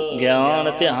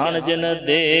ਗਿਆਨ ਧਿਆਨ ਜਿਨ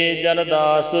ਦੇ, ਜਨ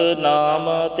ਦਾਸ ਨਾਮ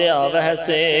ਧਿਆਵਹਿ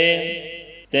ਸੇ।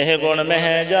 ਤਿਹ ਗੁਣ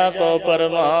ਮਹਿ ਜਾ ਕੋ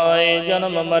ਪਰਮਾਏ,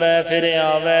 ਜਨਮ ਮਰੈ ਫਿਰ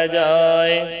ਆਵੈ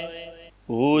ਜਾਏ।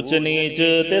 ਊਚ ਨੀਚ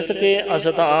ਤਿਸ ਕੇ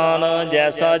ਅਸਥਾਨ,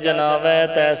 ਜੈਸਾ ਜਨਾਵੈ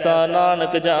ਤੈਸਾ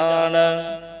ਨਾਨਕ ਜਾਣ।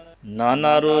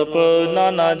 ਨਾਨਾ ਰੂਪ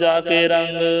ਨਾਨਾ ਜਾ ਕੇ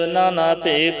ਰੰਗ, ਨਾਨਾ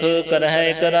ਭੇਖ ਕਰਹਿ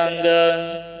ਇਕ ਰੰਗ।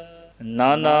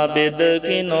 ਨਾਨਾ ਬਿਦ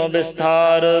ਕੀਨੋ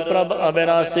ਵਿਸਥਾਰ, ਪ੍ਰਭ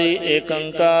ਅਬਿਨਾਸੀ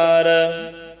ਏਕੰਕਾਰ।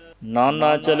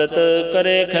 ਨਾਨਾ ਚਲਤ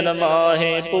ਕਰੇ ਖਿਨ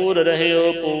ਮਾਹੇ, ਪੂਰ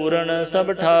ਰਹਿਓ ਪੂਰਨ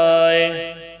ਸਭ ਠਾਏ।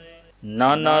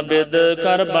 ਨਾਨਾ ਬਿਦ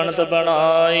ਕਰ ਬਣਤ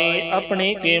ਬਣਾਈ,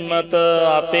 ਆਪਣੀ ਕੀਮਤ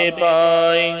ਆਪੇ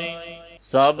ਪਾਈ।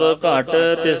 ਸਭ ਘਟ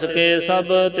ਤਿਸਕੇ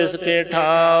ਸਭ ਤਿਸਕੇ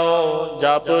ਠਾਓ,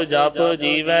 ਜਪ ਜਪ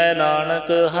ਜੀਵੈ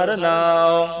ਨਾਨਕ ਹਰਿ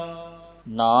ਨਾਉ।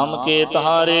 ਨਾਮ ਕੇ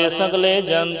ਤਹਾਰੇ ਸਗਲੇ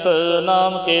ਜੰਤ,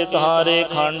 ਨਾਮ ਕੇ ਤਹਾਰੇ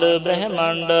ਖੰਡ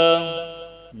ਬ੍ਰਹਮੰਡ।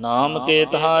 ਨਾਮ ਕੇ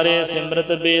ਤਹਾਰੇ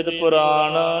ਸਿਮਰਤ ਵੇਦ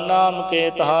ਪੁਰਾਣ, ਨਾਮ ਕੇ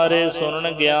ਤਹਾਰੇ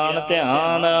ਸੁਣਨ ਗਿਆਨ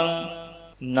ਧਿਆਨ।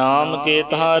 ਨਾਮ ਕੇ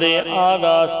ਤਹਾਰੇ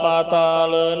ਆਗਾਸ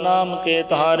ਪਾਤਾਲ, ਨਾਮ ਕੇ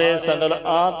ਤਹਾਰੇ ਸਗਲ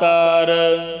ਆਕਾਰ।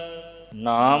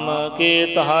 ਨਾਮ ਕੇ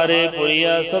ਤਹਾਰੇ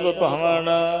ਪੁਰੀਆ ਸਭ ਭਵਨ,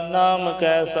 ਨਾਮ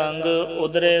ਕੈ ਸੰਗ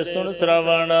ਉਦਰੇ ਸੁਣ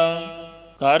ਸ਼ਰਵਣ।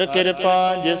 ਕਰ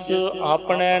ਕਿਰਪਾ ਜਿਸ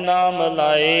ਆਪਣੇ ਨਾਮ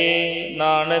ਲਾਏ,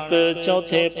 ਨਾਨਕ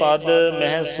ਚੌਥੇ ਪਦ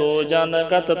ਮਹਿ ਸੋ ਜਨ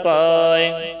ਗਤ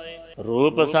ਪਾਏ।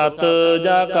 ਰੂਪ ਸਤ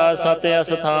ਜਾ ਕਾ ਸਤ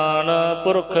ਅਸਥਾਨ,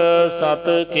 ਪੁਰਖ ਸਤ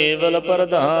ਕੇਵਲ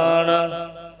ਪ੍ਰਧਾਨ।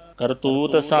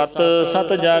 ਕਰਤੂਤ ਸਤ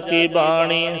ਸਤ ਜਾ ਕੀ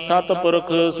ਬਾਣੀ, ਸਤ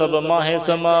ਪੁਰਖ ਸਭ ਮਾਹੇ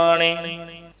ਸਮਾਣੇ।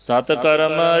 ਸਤ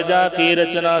ਕਰਮ ਜਾ ਕੀ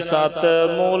ਰਚਨਾ ਸਤ,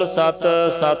 ਮੂਲ ਸਤ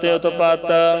ਸਤ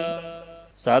ਉਤਪਤ।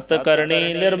 ਸਤ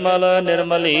ਕਰਨੀ ਨਿਰਮਲ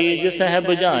ਨਿਰਮਲੀ, ਜਿਸਹਿ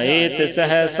ਬੁਝਾਏ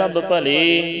ਤਿਸਹਿ ਸਭ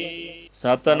ਭਲੀ।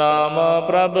 ਸਤਨਾਮ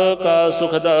ਪ੍ਰਭ ਕਾ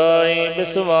ਸੁਖਦਾਈ,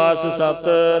 ਵਿਸਵਾਸ ਸਤ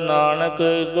ਨਾਨਕ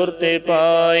ਗੁਰ ਤੇ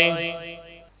ਪਾਈ।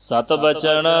 ਸਤ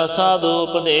ਬਚਨ ਸਾਧੂ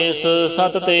ਉਪਦੇਸ਼,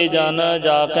 ਸਤ ਤੇ ਜਨ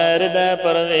ਜਾ ਕੈ ਹਿਰਦੈ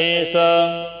ਪਰਵੇਸ਼।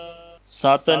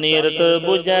 ਸਤ ਨੀਰਤ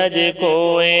ਬੁਝੈ ਜੇ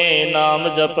ਕੋਇ, ਨਾਮ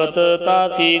ਜਪਤ ਤਾ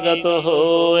ਕੀ ਗਤ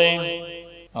ਹੋਏ।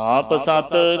 ਆਪ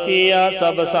ਸਤ ਕੀਆ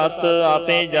ਸਭ ਸਤ,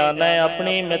 ਆਪੇ ਜਾਣੈ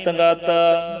ਆਪਣੀ ਮਿਤ ਗਤ।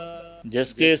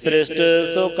 ਜਿਸ ਕੇ ਸ੍ਰਿਸ਼ਟ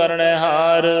ਸੋ ਕਰਣੈ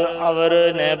ਹਾਰ, ਅਵਰ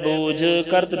ਨੈ ਬੂਝ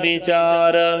ਕਰਤ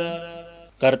ਵਿਚਾਰ।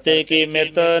 ਕਰਤੇ ਕੀ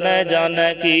ਮਿਤ ਨੈ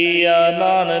ਜਾਣੈ ਕੀਆ,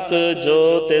 ਨਾਨਕ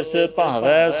ਜੋ ਤਿਸ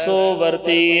ਭਾਵੈ ਸੋ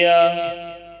ਵਰਤੀਆ।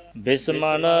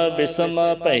 ਬਿਸਮਨ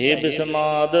ਬਿਸਮ ਭਏ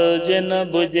ਬਿਸਮਾਦ, ਜਿਨ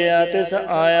ਬੁਝਿਆ ਤਿਸ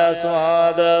ਆਇਆ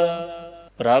ਸਵਾਦ।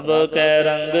 ਪ੍ਰਭ ਕੈ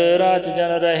ਰੰਗ ਰਾਚ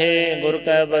ਜਨ ਰਹੇ, ਗੁਰ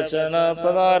ਕੈ ਬਚਨ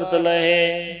ਪਦਾਰਥ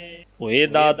ਲਹੇ। ਹੋਏ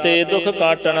ਦਾਤੇ ਦੁਖ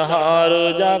ਕਾਟਣ ਹਾਰ,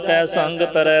 ਜਾ ਕੈ ਸੰਗ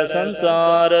ਤਰੈ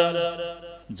ਸੰਸਾਰ।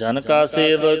 ਜਨ ਕਾ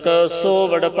ਸੇਵਕ ਸੋ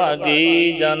ਵਡ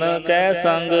ਭਾਗੀ, ਜਨ ਕੈ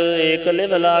ਸੰਗ ਏਕ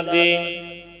ਲਿਵ ਲਾਗੀ।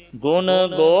 ਗੁਣ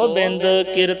ਗੋਬਿੰਦ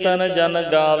ਕੀਰਤਨ ਜਨ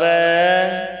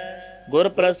ਗਾਵੈ, ਗੁਰ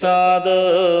ਪ੍ਰਸਾਦ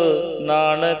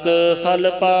ਨਾਨਕ ਫਲ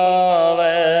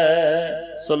ਪਾਵੈ।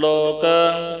 ਸ਼ਲੋਕ।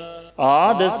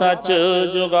 ਆਦਿ ਸਚ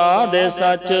ਜੁਗਾਦਿ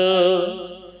ਸਚ,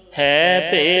 ਹੈ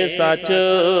ਭੇ ਸਚ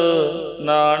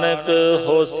ਨਾਨਕ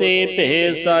ਹੋਸੀ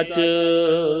ਭੇ ਸਚ।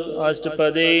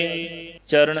 ਅਸ਼ਟਪਦੀ।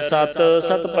 ਚਰਨ ਸਤ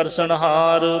ਸਤ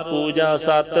ਪਰਸਨਹਾਰ, ਪੂਜਾ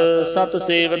ਸਤ ਸਤ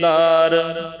ਸੇਵਦਾਰ।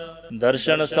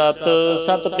 ਦਰਸ਼ਨ ਸਤ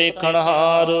ਸਤ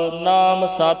ਪੇਖਣਹਾਰ, ਨਾਮ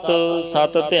ਸਤ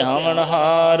ਸਤ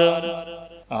ਧਿਆਵਣਹਾਰ।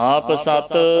 ਆਪ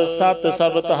ਸਤ ਸਤ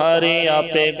ਸਭ ਤਾਰੀ,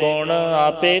 ਆਪੇ ਗੁਣ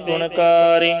ਆਪੇ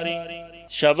ਗੁਣਕਾਰੀ।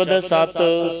 ਸ਼ਬਦ ਸਤ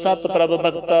ਸਤ ਪ੍ਰਭ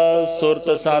ਭਗਤਾ,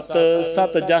 ਸੁਰਤ ਸਤ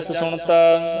ਸਤ ਜਸ ਸੁਣਤਾ।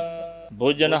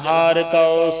 ਬੁਝਨਹਾਰ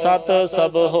ਕਉ ਸਤ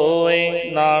ਸਭ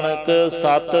ਹੋਏ, ਨਾਨਕ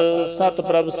ਸਤ ਸਤ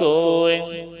ਪ੍ਰਭ ਸੋਏ।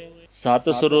 ਸਤ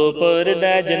ਸਰੂਪ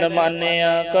ਹਿਰਦੈ ਜਿਨ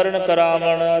ਮਾਨਿਆ, ਕਰਨ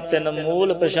ਕਰਾਵਣ ਤਿਨ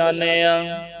ਮੂਲ ਪਛਾਨਿਆ।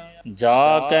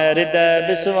 ਜਾ ਕੈ ਹਿਰਦੈ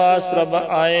ਵਿਸਵਾਸ ਪ੍ਰਭ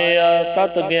ਆਇਆ,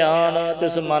 ਤਤ ਗਿਆਨ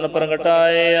ਤਿਸ ਮਨ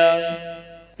ਪ੍ਰਗਟਾਇਆ।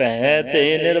 ਭੈ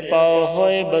ਤੇ ਨਿਰਭਉ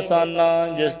ਹੋਏ ਬਸਾਨਾ,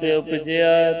 ਜਿਸ ਤੇ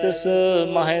ਉਪਜਿਆ ਤਿਸ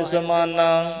ਮਾਹੇ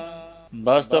ਸਮਾਨਾ।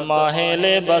 ਬਸਤ ਮਾਹੇ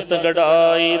ਲੈ ਬਸਤ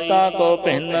ਗੜਾਈ, ਤਾ ਕੋ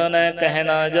ਭਿੰਨ ਨੈ ਕਹਿ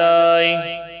ਨਾ ਜਾਈ।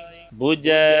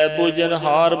 ਬੁਝੈ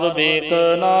ਬੁਝਨਹਾਰ ਵਿਵੇਕ,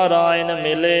 ਨਾਰਾਇਣ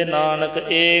ਮਿਲੇ ਨਾਨਕ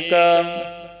ਏਕ।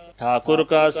 ਠਾਕੁਰ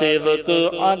ਕਾ ਸੇਵਕ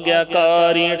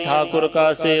ਆਗਿਆਕਾਰੀ, ਠਾਕੁਰ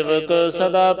ਕਾ ਸੇਵਕ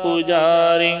ਸਦਾ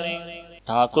ਪੂਜਾਰੀ।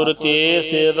 ਠਾਕੁਰ ਕੇ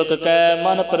ਸੇਵਕ ਕੈ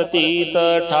ਮਨ ਪ੍ਰਤੀਤ,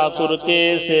 ਠਾਕੁਰ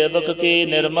ਕੇ ਸੇਵਕ ਕੀ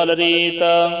ਨਿਰਮਲ ਰੀਤ।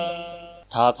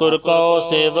 ਠਾਕੁਰ ਕਉ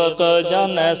ਸੇਵਕ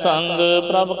ਜਾਣੈ ਸੰਗ,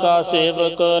 ਪ੍ਰਭ ਕਾ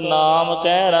ਸੇਵਕ ਨਾਮ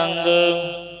ਕੈ ਰੰਗ।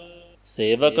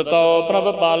 ਸੇਵਕ ਕਉ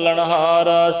ਪ੍ਰਭ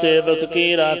ਪਾਲਣਹਾਰਾ, ਸੇਵਕ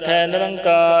ਕੀ ਰਾਖੈ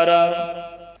ਨਿਰੰਕਾਰਾ।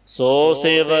 ਸੋ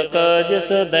ਸੇਵਕ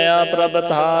ਜਿਸ ਦਇਆ ਪ੍ਰਭ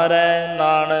ਧਾਰੈ,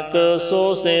 ਨਾਨਕ ਸੋ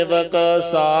ਸੇਵਕ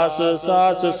ਸਾਸ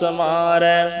ਸਾਸ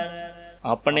ਸਮਾਰੈ।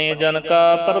 ਆਪਣੇ ਜਨ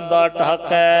ਕਾ ਪਰਦਾ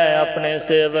ਢਾਕੈ, ਆਪਣੇ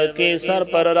ਸੇਵਕ ਕੀ ਸਰ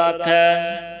ਪਰ ਰਾਖੈ।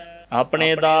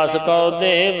 ਆਪਣੇ ਦਾਸ ਕਉ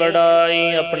ਦੇ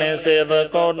ਵਡਾਈ, ਆਪਣੇ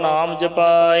ਸੇਵਕ ਕਉ ਨਾਮ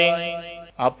ਜਪਾਈ।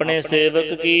 ਆਪਣੇ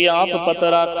ਸੇਵਕ ਕੀ ਆਪ ਪਤ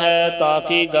ਰਾਖੈ, ਤਾ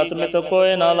ਕੀ ਗਤ ਮਿਤ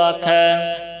ਕੋਇ ਨ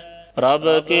ਲਾਖੈ। ਪ੍ਰਭ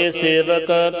ਕੇ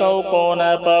ਸੇਵਕ ਕਉ ਕੋ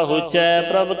ਨ ਪਹੁੰਚੈ,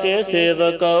 ਪ੍ਰਭ ਕੇ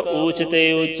ਸੇਵਕ ਊਚ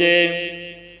ਤੇ ਊਚੇ।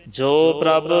 ਜੋ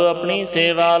ਪ੍ਰਭ ਆਪਣੀ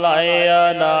ਸੇਵਾ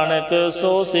ਲਾਇਆ, ਨਾਨਕ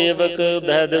ਸੋ ਸੇਵਕ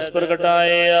ਦਹਿ ਦਿਸ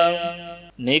ਪ੍ਰਗਟਾਇਆ।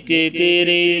 ਨੇਕੀ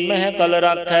ਕੀਰੀ ਮਹਿ ਕਲ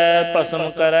ਰਾਖੈ, ਭਸਮ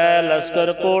ਕਰੈ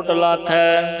ਲਸਕਰ ਕੋਟ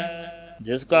ਲਾਖੈ।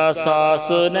 ਜਿਸ ਕਾ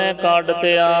ਸਾਸ ਨੇ ਕਾਢ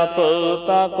ਤੇ ਆਪ,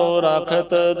 ਤਾ ਕੋ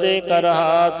ਰਾਖਤ ਦੇ ਕਰ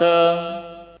ਹਾਥ।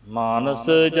 ਮਾਨਸ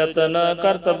ਜਤਨ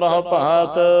ਕਰਤ ਬਹੁ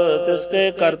ਭਾਤ, ਤਿਸ ਕੇ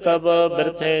ਕਰਤਬ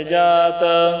ਬਿਰਥੇ ਜਾਤ।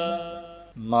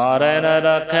 ਮਾਰੈ ਨ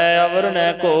ਰਾਖੈ ਅਵਰ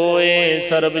ਨ ਕੋਇ,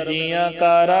 ਸਰਬ ਜੀਆਂ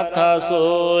ਕਾ ਰਾਖਾ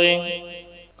ਸੋਇ।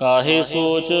 ਕਾਹੇ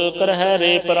ਸੋਚ ਕਰਹਿ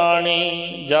ਰੇ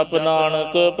ਪ੍ਰਾਣੀ, ਜਪ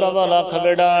ਨਾਨਕ ਪ੍ਰਭ ਲਖ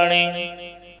ਵਿਡਾਣੀ।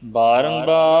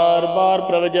 ਬਾਰੰਬਾਰ ਬਾਰ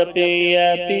ਪ੍ਰਭ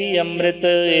ਜਪੀਐ, ਪੀ ਅੰਮ੍ਰਿਤ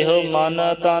ਇਹੋ ਮਨ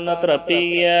ਤਨ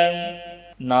ਤ੍ਰਪੀਐ।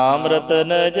 ਨਾਮ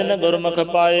ਰਤਨ ਜਿਨ ਗੁਰਮੁਖ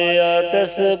ਪਾਇਆ,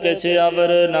 ਤਿਸ ਕਿਛ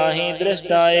ਅਵਰ ਨਾਹੀ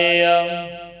ਦ੍ਰਿਸ਼ਟ ਆਇਆ।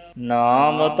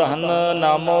 ਨਾਮ ਧਨ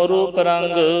ਨਾਮੋ ਰੂਪ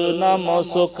ਰੰਗ, ਨਾਮੋ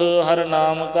ਸੁਖ ਹਰ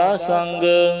ਨਾਮ ਕਾ ਸੰਗ।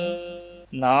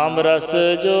 ਨਾਮ ਰਸ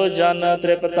ਜੋ ਜਨ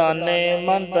ਤ੍ਰਿਪਤਾਨੇ,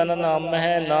 ਮਨ ਤਨ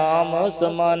ਨਾਮਹਿ ਨਾਮ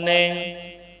ਸਮਾਨੇ।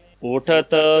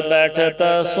 ਉਠਤ ਬੈਠਤ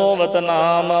ਸੋਵਤ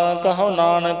ਨਾਮ, ਕਹੋ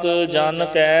ਨਾਨਕ ਜਨ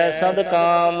ਕੈ ਸਦ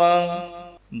ਕਾਮ।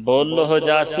 ਬੋਲੋ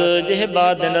ਜਸ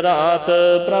ਜਿਹਬਾ ਦਿਨ ਰਾਤ,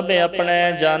 ਪ੍ਰਭ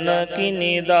ਆਪਣੇ ਜਨ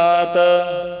ਕੀਨੀ ਦਾਤ।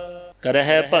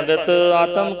 ਕਰਹਿ ਭਗਤ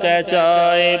ਆਤਮ ਕੈ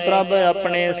ਚਾਏ, ਪ੍ਰਭ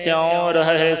ਆਪਣੇ ਸਿਉ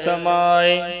ਰਹੇ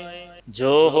ਸਮਾਏ।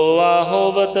 ਜੋ ਹੋਆ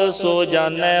ਹੋਵਤ ਸੋ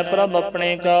ਜਾਣੈ, ਪ੍ਰਭ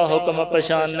ਆਪਣੇ ਕਾ ਹੁਕਮ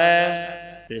ਪਛਾਨੈ।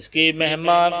 ਤਿਸ ਕੀ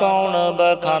ਮਹਿਮਾ ਕੌਣ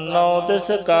ਬਖਾਨੋ,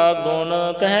 ਤਿਸ ਕਾ ਗੁਣ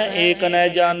ਕਹਿ ਏਕ ਨ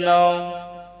ਜਾਨੋ।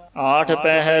 ਆਠ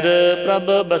ਪਹਿਰ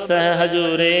ਪ੍ਰਭ ਬਸਹਿ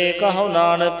ਹਜੂਰੇ, ਕਹੋ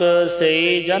ਨਾਨਕ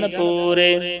ਸਈ ਜਨ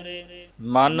ਪੂਰੇ।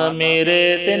 ਮਨ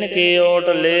ਮੇਰੇ ਤਿਨ ਕੀ ਓਟ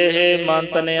ਲੇਹ, ਮਨ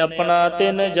ਤਨ ਆਪਣਾ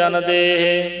ਤਿਨ ਜਨ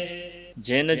ਦੇਹ।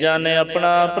 ਜਿਨ ਜਨ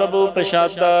ਆਪਣਾ ਪ੍ਰਭੂ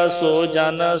ਪਛਾਤਾ, ਸੋ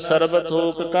ਜਨ ਸਰਬ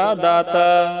ਥੂਕ ਕਾ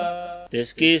ਦਾਤਾ।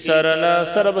 ਤਿਸ ਕੀ ਸਰਨ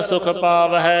ਸਰਬ ਸੁਖ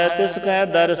ਪਾਵਹਿ, ਤਿਸ ਕੈ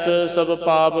ਦਰਸ ਸਭ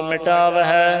ਪਾਪ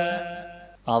ਮਿਟਾਵਹਿ।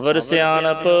 ਅਵਰ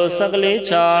ਸਿਆਣਪ ਸਗਲੀ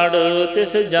ਛਾੜ,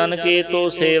 ਤਿਸ ਜਨ ਕੀ ਤੋ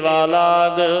ਸੇਵਾ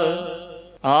ਲਾਗ।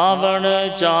 ਆਵਣ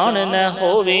ਜਾਣ ਨ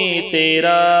ਹੋਵੀ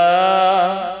ਤੇਰਾ,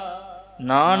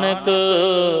 ਨਾਨਕ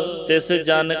ਤਿਸ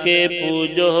ਜਨ ਕੇ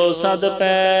ਪੂਜੋ ਸਦ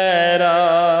ਪੈਰਾ।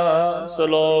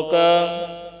 ਸ਼ਲੋਕ।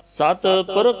 ਸਤ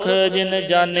ਪੁਰਖ ਜਿਨ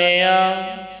ਜਾਣਿਆ,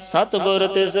 ਸਤਿਗੁਰ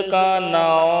ਤਿਸ ਕਾ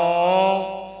ਨਾਉ।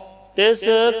 ਤਿਸ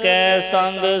ਕੈ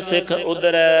ਸੰਗ ਸਿਖ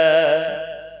ਉਦਰੈ,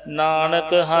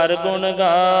 ਨਾਨਕ ਹਰਿ ਗੁਣ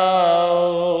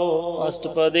ਗਾਓ।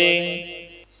 ਅਸ਼ਟਪਦੀ।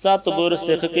 ਸਤਿਗੁਰ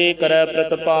ਸਿੱਖ ਕੀ ਕਰੈ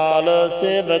ਪ੍ਰਤਪਾਲ,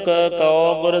 ਸੇਵਕ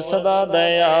ਕਉ ਗੁਰ ਸਦਾ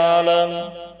ਦਇਆਲ।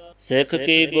 ਸਿੱਖ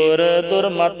ਕੀ ਗੁਰ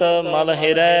ਦੁਰਮਤ ਮਲ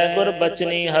ਹਿਰੈ, ਗੁਰ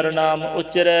ਬਚਨੀ ਹਰਿ ਨਾਮ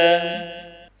ਉਚਰੈ।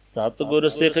 ਸਤਿਗੁਰ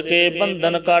ਸਿੱਖ ਕੇ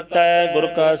ਬੰਧਨ ਕਾਟੈ, ਗੁਰ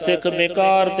ਕਾ ਸਿੱਖ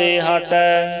ਬੇਕਾਰ ਤੇ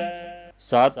ਹਟੈ।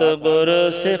 ਸਤਿਗੁਰ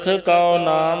ਸਿੱਖ ਕਉ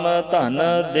ਨਾਮ ਧਨ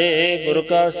ਦੇ, ਗੁਰ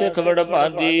ਕਾ ਸਿੱਖ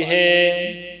ਵਡਭਾਗੀ ਹੈ।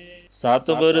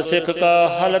 ਸਤਿਗੁਰ ਸਿੱਖ ਕਾ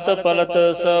ਹਲਤ ਪਲਤ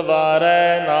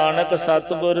ਸਵਾਰੈ, ਨਾਨਕ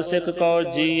ਸਤਿਗੁਰ ਸਿੱਖ ਕਉ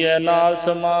ਜੀਐ ਨਾਲ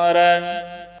ਸਮਾਰੈ।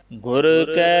 ਗੁਰ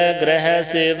ਕੈ ਗ੍ਰਹਿ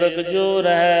ਸੇਵਕ ਜੋ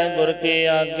ਰਹਿ, ਗੁਰ ਕੇ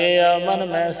ਆਗਿਆ ਮਨ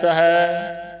ਮੈਂ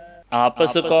ਸਹੈ।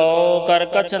 ਆਪਸ ਕਉ ਕਰ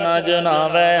ਕਛ ਨ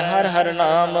ਜਨਾਵੈ, ਹਰਿ ਹਰਿ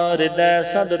ਨਾਮ ਹਿਰਦੈ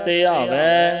ਸਦ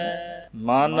ਧਿਆਵੈ।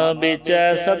 ਮਨ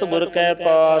ਵਿਚੈ ਸਤਿਗੁਰ ਕੈ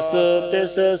ਪਾਸ,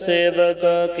 ਤਿਸ ਸੇਵਕ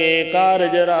ਕੇ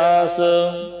ਕਾਰਜ ਰਾਸ।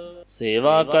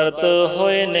 ਸੇਵਾ ਕਰਤ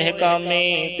ਹੋਏ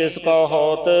ਨਿਹਕਾਮੀ, ਤਿਸ ਕਉ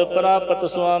ਹੋਤ ਪ੍ਰਾਪਤ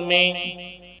ਸੁਆਮੀ।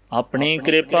 ਆਪਣੀ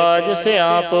ਕਿਰਪਾ ਜਿਸ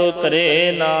ਆਪ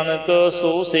ਕਰੇ, ਨਾਨਕ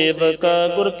ਸੋ ਸੇਵਕ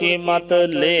ਗੁਰ ਕੀ ਮਤ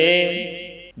ਲੇ।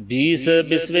 ਬੀਸ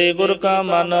ਬਿਸਵੇ ਗੁਰ ਕਾ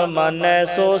ਮਨ ਮਾਨੈ,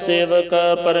 ਸੋ ਸੇਵਕ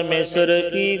ਪਰਮੇਸ਼ਰ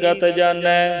ਕੀ ਗਤ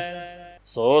ਜਾਣੈ।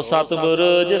 ਸੋ ਸਤਿਗੁਰ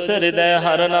ਜਿਸ ਹਿਰਦੈ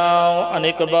ਹਰਿ ਨਾਉ,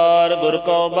 ਅਨੇਕ ਬਾਰ ਗੁਰ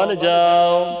ਕਉ ਬਲ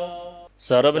ਜਾਉ।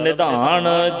 ਸਰਬ ਨਿਧਾਨ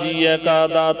ਜੀਐ ਕਾ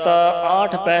ਦਾਤਾ,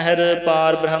 ਆਠ ਪਹਿਰ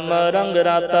ਪਾਰ ਬ੍ਰਹਮ ਰੰਗ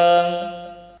ਰਾਤਾ।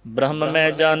 ਬ੍ਰਹਮ ਮੈਂ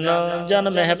ਜਨ, ਜਨ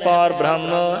ਮਹਿ ਪਾਰ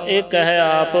ਬ੍ਰਹਮ, ਏਕ ਹੈ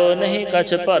ਆਪ ਨਹੀਂ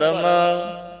ਕਛ ਭਰਮ।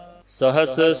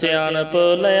 ਸਹਸ ਸਿਆਣਪ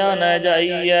ਲਿਆ ਨ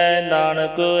ਜਾਈਐ,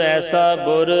 ਨਾਨਕ ਐਸਾ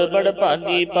ਗੁਰ ਬੜ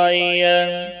ਭਾਗੀ ਪਾਈਐ।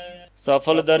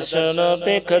 ਸਫਲ ਦਰਸ਼ਨ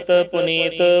ਪੇਖਤ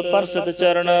ਪੁਨੀਤ, ਪਰਸਤ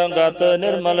ਚਰਨ ਗਤ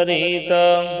ਨਿਰਮਲ ਰੀਤ।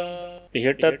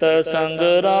 ਭੇਟਤ ਸੰਗ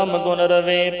ਰਾਮ ਗੁਣ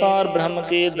ਰਵੇ, ਪਾਰ ਬ੍ਰਹਮ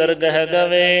ਕੀ ਦਰਗਹਿ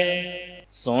ਗਵੇ।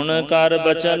 ਸੁਣ ਕਰ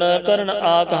ਬਚਨ ਕਰਨ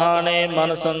ਆਖਾਣੇ,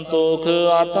 ਮਨ ਸੰਤੋਖ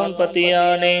ਆਤਮ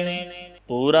ਪਤਿਆਣੇ।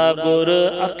 ਪੂਰਾ ਗੁਰ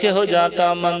ਅਖਿਓ ਜਾ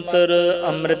ਕਾ ਮੰਤਰ,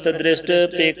 ਅੰਮ੍ਰਿਤ ਦ੍ਰਿਸ਼ਟ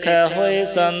ਪੇਖੈ ਹੋਏ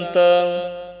ਸੰਤ।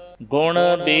 ਗੁਣ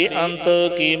ਬੇਅੰਤ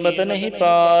ਕੀਮਤ ਨਹੀਂ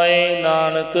ਪਾਏ,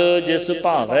 ਨਾਨਕ ਜਿਸ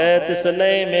ਭਾਵੈ ਤਿਸ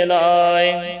ਲੈ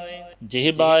ਮਿਲਾਏ।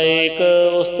 ਜਿਹਬਾ ਏਕ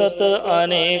ਉਸਤਤ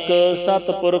ਅਨੇਕ,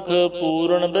 ਸਤਿਪੁਰਖ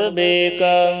ਪੂਰਨ ਵਿਵੇਕ।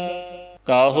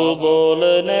 ਕਾਹੂ ਬੋਲ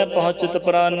ਨ ਪਹੁੰਚਤ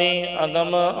ਪ੍ਰਾਨੀ,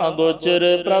 ਅਗਮ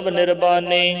ਅਗੋਚਰ ਪ੍ਰਭ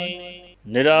ਨਿਰਬਾਨੀ।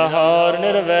 ਨਿਰਾਹਾਰ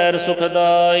ਨਿਰਵੈਰ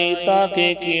ਸੁਖਦਾਈ,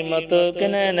 ਤਾਕੇ ਕੀਮਤ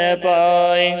ਕਿਨੈ ਨ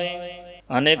ਪਾਏ।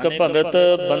 ਅਨੇਕ ਭਗਤ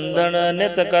ਬੰਧਨ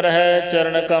ਨਿਤ ਕਰਹਿ,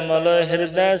 ਚਰਨ ਕਮਲ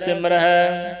ਹਿਰਦੈ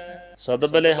ਸਿਮਰਹਿ। ਸਦ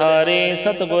ਬਲਿਹਾਰੀ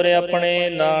ਸਤਿਗੁਰ ਆਪਣੇ,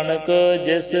 ਨਾਨਕ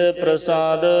ਜਿਸ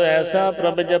ਪ੍ਰਸਾਦ ਐਸਾ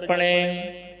ਪ੍ਰਭ ਜਪਣੇ।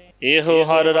 ਇਹੋ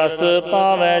ਹਰ ਰਸ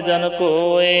ਪਾਵੈ ਜਨ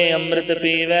ਕੋਇ, ਅੰਮ੍ਰਿਤ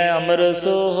ਪੀਵੈ ਅਮਰ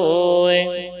ਸੋ ਹੋਇ।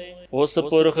 ਉਸ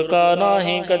ਪੁਰਖ ਕਾ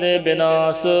ਨਾਹੀ ਕਦੇ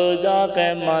ਬਿਨਾਸ, ਜਾ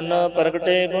ਕੈ ਮਨ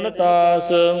ਪ੍ਰਗਟੇ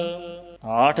ਗੁਣਤਾਸ।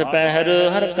 ਆਠ ਪਹਿਰ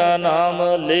ਹਰਿ ਕਾ ਨਾਮ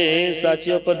ਲੇ, ਸਚ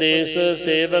ਉਪਦੇਸ਼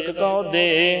ਸੇਵਕ ਕਉ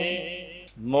ਦੇ।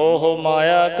 ਮੋਹ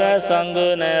ਮਾਇਆ ਕੈ ਸੰਗ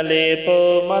ਨ ਲੇਪ,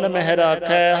 ਮਨ ਮਹਿ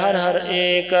ਰਾਖੈ ਹਰਿ ਹਰਿ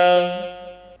ਏਕ।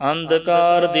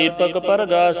 ਅੰਧਕਾਰ ਦੀਪਕ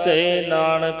ਪਰਗਾਸੇ,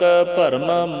 ਨਾਨਕ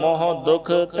ਭਰਮ ਮੋਹ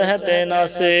ਦੁਖ ਤਹਿ ਤੇ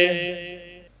ਨਾਸੇ।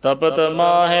 ਤਪਤ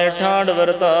ਮਾਹੇ ਠਾਂਡ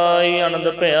ਵਰਤਾਈ, ਆਨੰਦ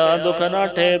ਭਇਆ ਦੁਖ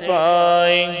ਨਾਠੇ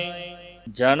ਪਾਈ।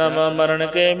 ਜਨਮ ਮਰਨ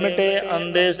ਕੇ ਮਿਟੇ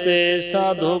ਅੰਦੇਸੇ,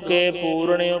 ਸਾਧੂ ਕੇ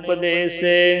ਪੂਰਨ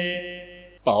ਉਪਦੇਸੇ।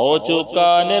 ਭਉ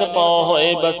ਚੂਕਾ ਨਿਰਭਉ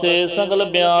ਹੋਏ ਬਸੇ, ਸਗਲ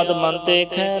ਬਿਆਦ ਮਨ ਤੇ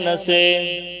ਖੈ ਨਸੇ।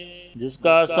 ਜਿਸ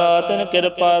ਕਾ ਸਾਤਿਨ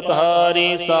ਕਿਰਪਾ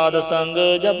ਤਹਾਰੀ, ਸਾਧ ਸੰਗ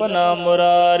ਜਪਨਾ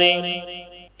ਮੁਰਾਰੀ।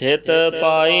 ਥਿਤ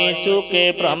ਪਾਈ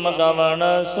ਚੁਕੇ ਬ੍ਰਹਮ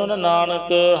ਗਵਨ, ਸੁਨ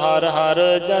ਨਾਨਕ ਹਰ ਹਰ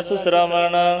ਜਸ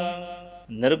ਸ਼ਰਵਣ।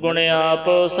 ਨਿਰਗੁਣ ਆਪ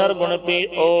ਸਰਗੁਣ ਪੀ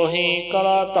ਓਹੀ,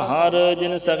 ਕਲਾ ਧਾਰ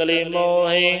ਜਿਨ ਸਗਲੀ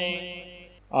ਮੋਹੀ।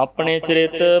 ਆਪਣੇ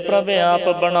ਚਰਿਤ ਪ੍ਰਭ ਆਪ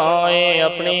ਬਣਾਏ,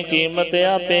 ਆਪਣੀ ਕੀਮਤ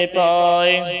ਆਪੇ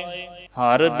ਪਾਏ।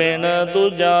 ਹਰ ਬਿਨ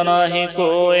ਦੂਜਾ ਨਾਹੀ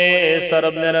ਕੋਏ,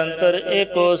 ਸਰਬ ਨਿਰੰਤਰ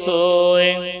ਏਕੋ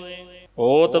ਸੋਏ।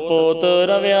 ਓਤ ਪੋਤ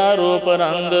ਰਵਿਆ ਰੂਪ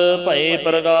ਰੰਗ, ਭਏ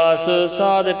ਪ੍ਰਗਾਸ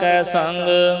ਸਾਧ ਕੈ ਸੰਗ।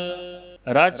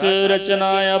 ਰਚ ਰਚਨਾ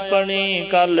ਆਪਣੀ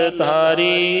ਕਲ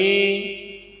ਧਾਰੀ,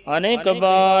 ਅਨੇਕ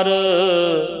ਬਾਰ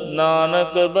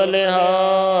ਨਾਨਕ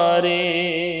ਬਲਿਹਾਰੀ।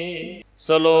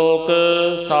 ਸ਼ਲੋਕ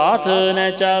ਸਾਥ ਨ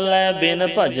ਚਾਲੈ ਬਿਨ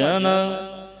ਭਜਨ,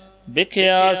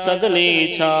 ਵਿਖਿਆ ਸਗਲੀ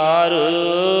ਛਾਰ।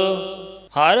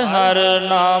 ਹਰ ਹਰ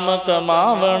ਨਾਮ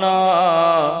ਕਮਾਵਣਾ,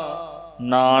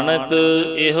 ਨਾਨਕ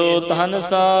ਇਹੋ ਧਨ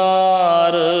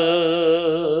ਸਾਰ।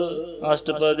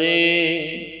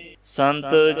 ਅਸ਼ਟਪਦੀ।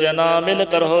 ਸੰਤ ਜਨਾ ਮਿਲ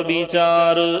ਕਰਹੁ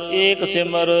ਵਿਚਾਰ, ਏਕ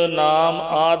ਸਿਮਰ ਨਾਮ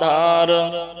ਆਧਾਰ।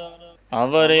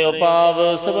 ਅਵਰ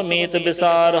ਉਪਾਵ ਸਭ ਮੀਤ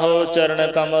ਵਿਸਾਰਹੁ,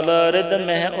 ਚਰਨ ਕਮਲ ਰਿਦ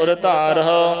ਮਹਿ ਉਰ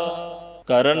ਧਾਰਹੁ।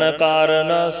 ਕਰਨ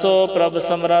ਕਾਰਨ ਸੋ ਪ੍ਰਭ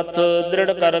ਸਮਰੱਥ,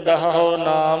 ਦ੍ਰਿੜ ਕਰ ਗਾਹੋ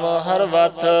ਨਾਮ ਹਰ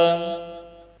ਵਥ।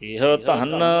 ਇਹੋ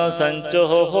ਧਨ ਸੰਚੋ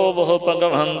ਹੋਵਹੁ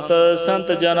ਭਗਵੰਤ,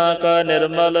 ਸੰਤ ਜਨਾ ਕਾ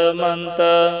ਨਿਰਮਲ ਮੰਤ।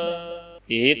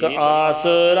 ਏਕ ਆਸ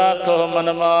ਰਾਖੋ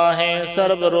ਮਨ ਮਾਹੇ,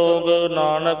 ਸਰਬ ਰੋਗ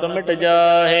ਨਾਨਕ ਮਿਟ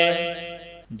ਜਾਹੇ।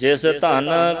 ਜਿਸ ਧਨ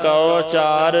ਕਉ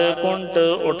ਚਾਰ ਕੁੰਟ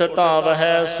ਉਠ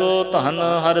ਧਾਵਹਿ, ਸੋ ਧਨ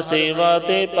ਹਰ ਸੇਵਾ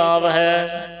ਤੇ ਪਾਵਹਿ।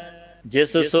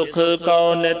 ਜਿਸ ਸੁਖ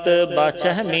ਕਉ ਨਿਤ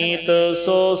ਬਾਛਹਿ ਮੀਤ,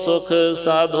 ਸੋ ਸੁਖ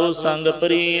ਸਾਧੂ ਸੰਗ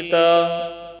ਪ੍ਰੀਤ।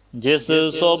 ਜਿਸ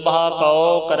ਸੋਭਾ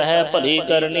ਕਉ ਕਰਹਿ ਭਲੀ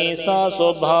ਕਰਨੀ, ਸਾ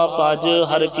ਸੋਭਾ ਭਜ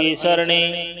ਹਰ ਕੀ ਸਰਣੀ।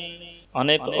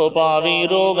 ਅਨੇਕ ਉਪਾਵੀ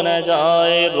ਰੋਗ ਨ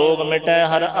ਜਾਏ, ਰੋਗ ਮਿਟੈ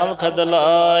ਹਰ ਅਵਖਦ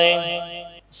ਲਾਏ।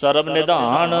 ਸਰਬ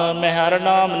ਨਿਧਾਨ ਮੈਂ ਹਰ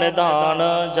ਨਾਮ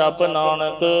ਨਿਧਾਨ, ਜਪ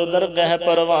ਨਾਨਕ ਦਰਗਹਿ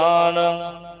ਪਰਵਾਨ।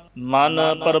 ਮਨ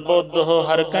ਪ੍ਰਬੁੱਧ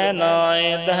ਹਰ ਕੈ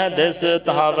ਨਾਏ, ਦਹਿ ਦਿਸ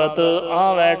ਤਹਾਵਤ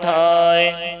ਆਵੈ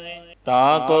ਠਾਏ।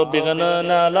 ਤਾ ਕੋ ਬਿਗਨ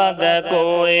ਨ ਲਾਗੈ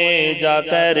ਕੋਏ, ਜਾ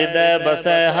ਕੈ ਹਿਰਦੈ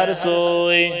ਬਸੈ ਹਰ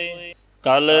ਸੋਏ।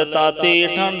 ਕਲ ਤਾਤੀ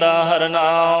ਠੰਡਾ ਹਰ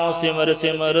ਨਾਉ, ਸਿਮਰ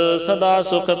ਸਿਮਰ ਸਦਾ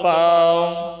ਸੁਖ ਪਾਉ।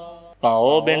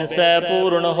 ਭਾਉ ਬਿਨਸੈ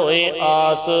ਪੂਰਨ ਹੋਏ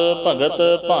ਆਸ, ਭਗਤ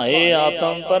ਭਾਏ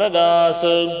ਆਤਮ ਪਰਗਾਸ।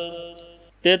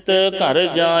 ਤਿਤ ਘਰ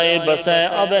ਜਾਏ ਬਸੈ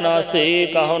ਅਬਿਨਾਸੀ,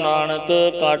 ਕਹੋ ਨਾਨਕ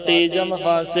ਕਾਟੀ ਜਮ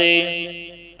ਫਾਸੇ।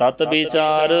 ਤਤ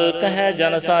ਵਿਚਾਰ ਕਹਿ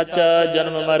ਜਨ ਸਾਚਾ,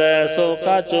 ਜਨਮ ਮਰੈ ਸੋ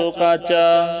ਕਾਚੋ ਕਾਚਾ।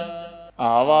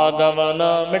 ਆਵਾਗਮਨ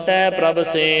ਮਿਟੈ ਪ੍ਰਭ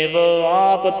ਸੇਵ,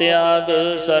 ਆਪ ਤਿਆਗ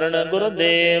ਸਰਣ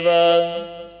ਗੁਰਦੇਵ।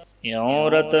 ਇਉ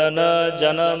ਰਤਨ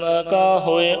ਜਨਮ ਕਾ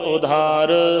ਹੋਏ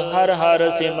ਉਧਾਰ, ਹਰ ਹਰ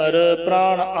ਸਿਮਰ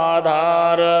ਪ੍ਰਾਣ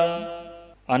ਆਧਾਰ।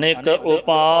 ਅਨੇਕ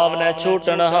ਉਪਾਵ ਨ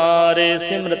ਛੂਟਣ ਹਾਰੇ,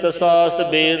 ਸਿਮਰਤ ਸਾਸਤ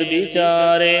ਬੇਦ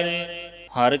ਵਿਚਾਰੇ।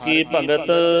 ਹਰ ਕੀ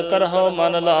ਭਗਤ ਕਰਹੁ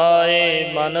ਮਨ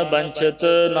ਲਾਏ, ਮਨ ਬੰਛਤ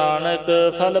ਨਾਨਕ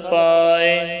ਫਲ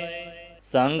ਪਾਏ।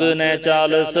 ਸੰਗ ਨ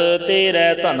ਚਾਲਸ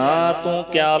ਤੇਰੇ ਧਨਾ, ਤੂੰ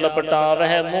ਕਿਆ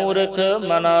ਲਪਟਾਵਹਿ ਮੂਰਖ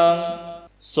ਮਨਾ।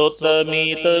 ਸੁਤ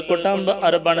ਮੀਤ ਕੁਟੰਬ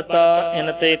ਅਰ ਬਣਤਾ,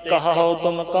 ਇਨ ਤੇ ਕਹੋ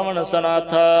ਤੁਮ ਕਵਣ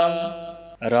ਸਨਾਥਾ।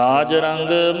 ਰਾਜ ਰੰਗ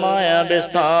ਮਾਇਆ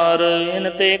ਵਿਸਥਾਰ, ਇਨ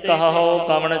ਤੇ ਕਹੋ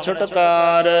ਕਵਣ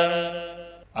ਛੁਟਕਾਰ।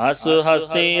 ਅਸ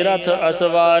ਹਸਤੀ ਰਥ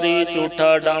ਅਸਵਾਰੀ,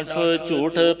 ਝੂਠਾ ਡੰਫ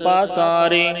ਝੂਠ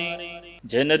ਪਾਸਾਰੀ।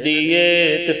 ਜਿਨ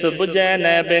ਦੀਏ ਤਿਸ ਬੁਝੈ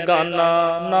ਨੈ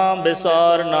ਬੇਗਾਨਾ, ਨਾਮ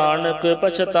ਵਿਸਾਰ ਨਾਨਕ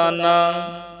ਪਛਤਾਨਾ।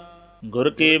 ਗੁਰ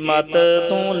ਕੀ ਮਤ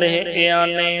ਤੂੰ ਲਿਹ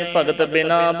ਆਨੇ, ਭਗਤ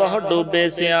ਬਿਨਾ ਬਹੁ ਡੂਬੇ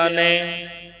ਸਿਆਨੇ।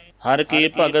 ਹਰ ਕੀ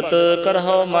ਭਗਤ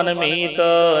ਕਰਹੁ ਮਨ ਮੀਤ,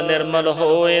 ਨਿਰਮਲ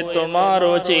ਹੋਏ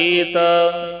ਤੁਮਾਰੋ ਚੀਤ।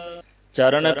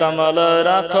 ਚਰਨ ਕਮਲ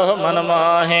ਰਾਖੋ ਮਨ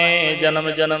ਮਾਹੇ, ਜਨਮ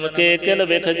ਜਨਮ ਕੇ ਕਿਲ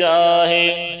ਵਿਖ ਜਾਹੇ।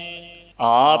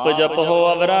 ਆਪ ਜਪਹੁ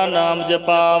ਅਵਰਾ ਨਾਮ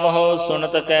ਜਪਾਵਹੁ,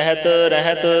 ਸੁਨਤ ਕਹਿਤ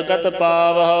ਰਹਿਤ ਗਤ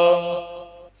ਪਾਵਹੁ।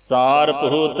 ਸਾਰ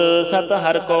ਭੂਤ ਸਤ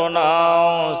ਹਰ ਕੋ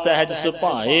ਨਾਉ, ਸਹਿਜ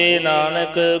ਸੁਭਾਏ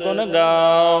ਨਾਨਕ ਗੁਣ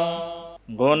ਗਾਉ।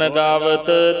 ਗੁਣ ਗਾਵਤ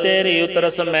ਤੇਰੀ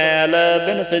ਉਤਰਸ ਮੈਲ,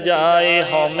 ਬਿਨ ਸਜਾਏ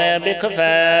ਹਉਮੈ ਬਿਖ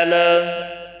ਫੈਲ।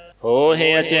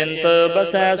 ਹੋਹਿ ਅਚਿੰਤ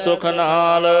ਬਸੈ ਸੁਖ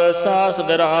ਨਾਲ, ਸਾਸ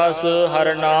ਗਰਾਸ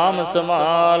ਹਰ ਨਾਮ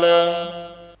ਸਮਾਲ।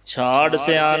 ਛਾੜ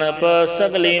ਸਿਆਣਪ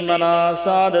ਸਗਲੀ ਮਨਾ,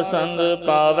 ਸਾਧ ਸੰਗ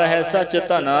ਪਾਵਹਿ ਸਚ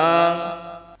ਧਨਾ।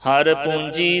 ਹਰ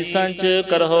ਪੂੰਜੀ ਸੰਚ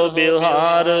ਕਰਹੁ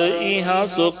ਬਿਵਹਾਰ, ਇਹਾਂ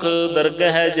ਸੁਖ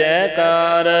ਦਰਗਹਿ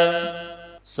ਜੈਕਾਰ।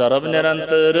 ਸਰਬ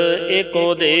ਨਿਰੰਤਰ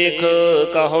ਏਕੋ ਦੇਖ,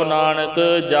 ਕਹੋ ਨਾਨਕ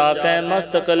ਜਾ ਕੈ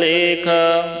ਮਸਤਕ ਲੇਖ।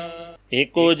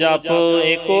 ਏਕੋ ਜਪ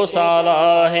ਏਕੋ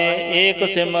ਸਾਲਾਹੇ, ਏਕ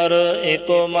ਸਿਮਰ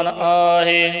ਏਕੋ ਮਨ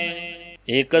ਆਹੇ।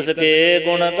 ਏਕਸ ਕੇ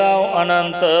ਗੁਣ ਗਾਓ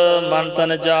ਅਨੰਤ, ਮਨ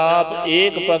ਤਨ ਜਾਪ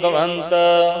ਏਕ ਭਗਵੰਤ।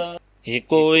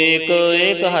 ਏਕੋ ਏਕ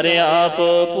ਏਕ ਹਰਿ ਆਪ,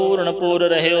 ਪੂਰਨ ਪੂਰ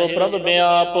ਰਹਿਓ ਪ੍ਰਭ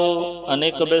ਵਿਆਪ।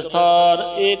 ਅਨੇਕ ਵਿਸਥਾਰ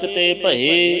ਏਕ ਤੇ ਭਏ,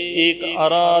 ਏਕ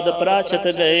ਆਰਾਧ ਪ੍ਰਾਛਤ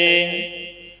ਗਏ।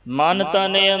 ਮਨ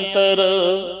ਤਨ ਅੰਤਰ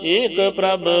ਏਕ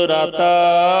ਪ੍ਰਭ ਰਾਤਾ,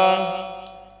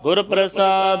 ਗੁਰ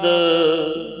ਪ੍ਰਸਾਦ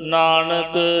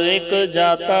ਨਾਨਕ ਇਕ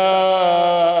ਜਾਤਾ।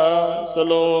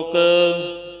 ਸ਼ਲੋਕ।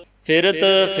 ਫਿਰਤ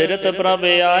ਫਿਰਤ ਪ੍ਰਭ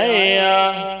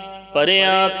ਆਇਆ,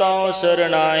 ਪਰਿਆ ਤਉ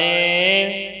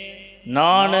ਸਰਣਾਏ।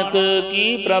 ਨਾਨਕ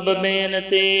ਕੀ ਪ੍ਰਭ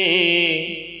ਬੇਨਤੀ,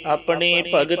 ਆਪਣੀ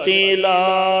ਭਗਤੀ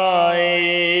ਲਾਏ।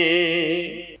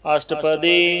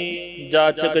 ਅਸ਼ਟਪਦੀ।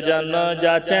 ਜਾਚਕ ਜਨ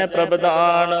ਜਾਚੈ ਪ੍ਰਭ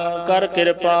ਦਾਨ, ਕਰ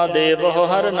ਕਿਰਪਾ ਦੇਵਹੁ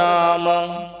ਹਰ ਨਾਮ।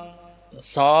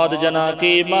 ਸਾਧ ਜਨਾ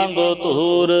ਕੀ ਮੰਗੋ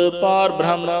ਧੂਰ, ਪਾਰ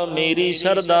ਬ੍ਰਹਮ ਮੇਰੀ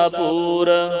ਸ਼ਰਧਾ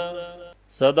ਪੂਰ।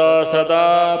 ਸਦਾ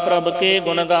ਸਦਾ ਪ੍ਰਭ ਕੇ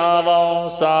ਗੁਣ ਗਾਵਾਂ,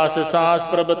 ਸਾਸ ਸਾਸ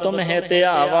ਪ੍ਰਭ ਤੁਮਹਿ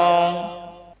ਧਿਆਵਾਂ।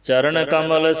 ਚਰਨ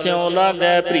ਕਮਲ ਸਿਉ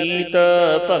ਲਾਗੈ ਪ੍ਰੀਤ,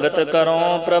 ਭਗਤ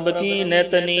ਕਰੋ ਪ੍ਰਭ ਕੀ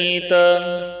ਨਿਤ ਨੀਤ।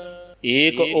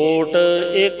 ਏਕ ਓਟ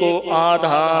ਏਕੋ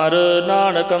ਆਧਾਰ,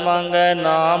 ਨਾਨਕ ਮੰਗੈ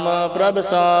ਨਾਮ ਪ੍ਰਭ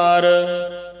ਸਾਰ।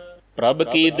 ਪ੍ਰਭ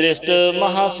ਕੀ ਦ੍ਰਿਸ਼ਟ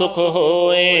ਮਹਾ ਸੁਖ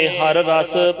ਹੋਏ, ਹਰ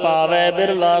ਰਸ ਪਾਵੈ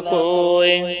ਬਿਰਲਾ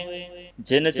ਕੋਏ।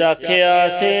 ਜਿਨ ਚਾਖਿਆ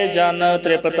ਸੇ ਜਨ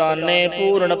ਤ੍ਰਿਪਤਾਨੇ,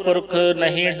 ਪੂਰਨ ਪੁਰਖ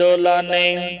ਨਹੀਂ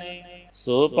ਡੋਲਾਨੇ।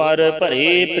 ਸੋ ਪਰ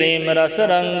ਭਰੀ ਪ੍ਰੇਮ ਰਸ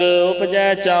ਰੰਗ,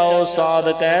 ਉਪਜੈ ਚਾਉ ਸਾਧ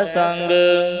ਕੈ ਸੰਗ।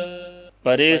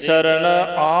 ਪਰੇ ਸਰਣ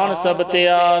ਆਣ ਸਭ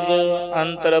ਤਿਆਗ,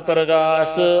 ਅੰਤਰ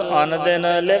ਪ੍ਰਗਾਸ ਅਨ ਦਿਨ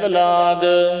ਲਿਵ ਲਾਗ।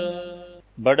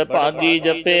 ਬੜ ਭਾਗੀ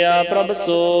ਜਪਿਆ ਪ੍ਰਭ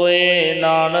ਸੋਏ,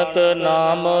 ਨਾਨਕ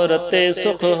ਨਾਮ ਰਤੇ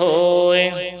ਸੁਖ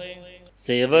ਹੋਏ।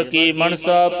 ਸੇਵਕੀ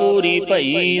ਮਨਸਾ ਪੂਰੀ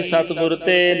ਭਈ, ਸਤਿਗੁਰ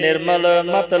ਤੇ ਨਿਰਮਲ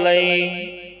ਮਤ ਲਈ।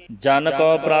 ਜਨ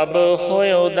ਕੋ ਪ੍ਰਭ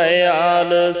ਹੋਇਓ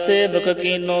ਦਇਆਲ, ਸੇਵਕ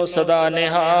ਕੀਨੋ ਸਦਾ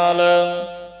ਨਿਹਾਲ।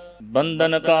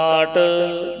 ਬੰਧਨ ਕਾਟ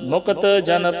ਮੁਕਤ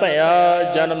ਜਨ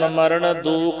ਭਇਆ, ਜਨਮ ਮਰਨ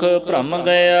ਦੁਖ ਭ੍ਰਮ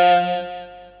ਗਿਆ।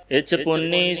 ਇਛ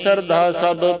ਪੁੰਨੀ ਸਰਧਾ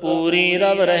ਸਭ ਪੂਰੀ,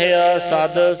 ਰਵ ਰਹਿਆ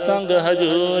ਸਦ ਸੰਗ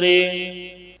ਹਜੂਰੀ।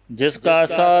 ਜਿਸ ਕਾ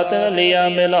ਸਾਥ ਲਿਆ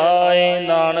ਮਿਲਾਏ,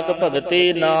 ਨਾਨਕ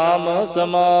ਭਗਤੀ ਨਾਮ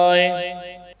ਸਮਾਏ।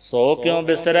 ਸੋ ਕਿਉ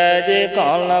ਬਿਸਰੈ ਜੇ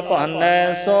ਕਾਲ ਨਾ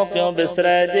ਭਾਨੈ, ਸੋ ਕਿਉ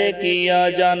ਬਿਸਰੈ ਜੇ ਕੀਆ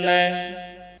ਜਾਣੈ।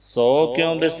 ਸੋ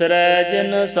ਕਿਉ ਬਿਸਰੈ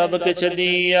ਜਿਨ ਸਭ ਕਿਛ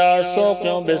ਦੀਆ, ਸੋ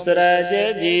ਕਿਉ ਬਿਸਰੈ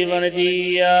ਜੇ ਜੀਵਨ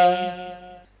ਜੀਆ।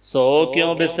 ਸੋ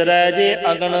ਕਿਉ ਬਿਸਰੈ ਜੇ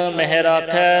ਅਗਨ ਮਹਿ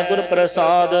ਰਾਖੈ, ਗੁਰ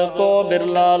ਪ੍ਰਸਾਦ ਕੋ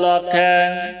ਬਿਰਲਾ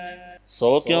ਲਾਖੈ।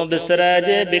 ਸੋ ਕਿਉ ਬਿਸਰੈ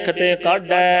ਜੇ ਬਿਖਤੇ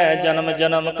ਕਾਢੈ, ਜਨਮ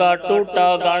ਜਨਮ ਕਾ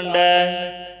ਟੂਟਾ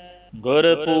ਗਾਂਢੈ।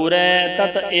 ਗੁਰ ਪੂਰੈ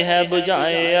ਤਤ ਇਹ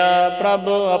ਬੁਝਾਇਆ, ਪ੍ਰਭ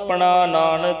ਆਪਣਾ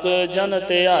ਨਾਨਕ ਜਨ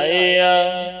ਧਿਆਇਆ।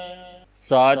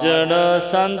 ਸਾਜਨ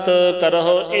ਸੰਤ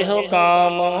ਕਰਹੁ ਇਹੋ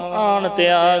ਕਾਮ, ਆਣ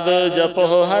ਤਿਆਗ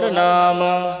ਜਪਹੁ ਹਰ ਨਾਮ।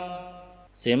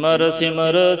 ਸਿਮਰ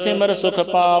ਸਿਮਰ ਸਿਮਰ ਸੁਖ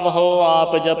ਪਾਵਹੁ,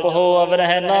 ਆਪ ਜਪਹੁ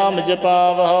ਅਵਰਹਿ ਨਾਮ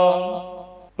ਜਪਾਵਹੁ।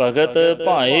 ਭਗਤ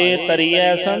ਭਾਏ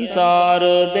ਤਰੀਐ ਸੰਸਾਰ,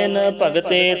 ਬਿਨ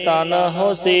ਭਗਤੇ ਤਨ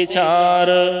ਹੋਸੀ ਛਾਰ।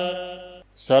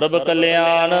 ਸਰਬ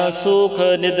ਕਲਿਆਣ ਸੁਖ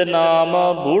ਨਿਦ ਨਾਮ,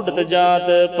 ਬੂਢਤ ਜਾਤ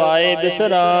ਪਾਏ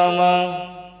ਬਿਸਰਾਮ।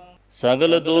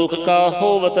 ਸਗਲ ਦੁਖ ਕਾ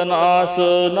ਹੋਵਤ ਨਾਸ,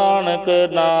 ਨਾਨਕ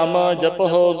ਨਾਮ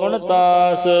ਜਪਹੁ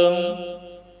ਗੁਣਤਾਸ।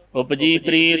 ਉਪਜੀ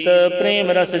ਪ੍ਰੀਤ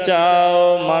ਪ੍ਰੇਮ ਰਸ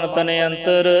ਚਾਉ, ਮਨ ਤਨ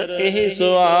ਅੰਤਰ ਇਹੀ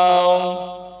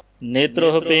ਸੁਆਉ।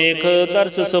 ਨੇਤਰੁ ਪੇਖ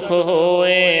ਦਰਸ ਸੁਖ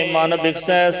ਹੋਏ, ਮਨ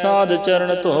ਬਿਕਸੈ ਸਾਧ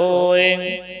ਚਰਨ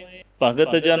ਧੋਏ।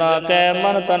 ਭਗਤ ਜਨਾ ਕੈ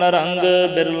ਮਨ ਤਨ ਰੰਗ,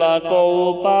 ਬਿਰਲਾ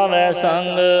ਕੋ ਪਾਵੈ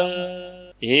ਸੰਗ।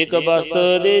 ਏਕ ਬਸਤ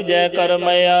ਦੀਜੈ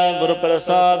ਕਰਮਇਆ, ਗੁਰ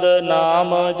ਪ੍ਰਸਾਦ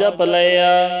ਨਾਮ ਜਪ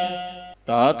ਲਿਆ।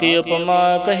 ਤਾਂ ਕੀ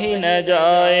ਉਪਮਾ ਕਹੀ ਨ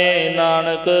ਜਾਏ,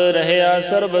 ਨਾਨਕ ਰਹਿਆ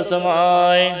ਸਰਬ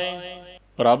ਸਮਾਏ।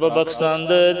 ਪ੍ਰਭ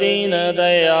ਬਖਸ਼ੰਦ ਦੀਨ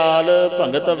ਦਇਆਲ,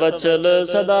 ਭਗਤ ਵਚਲ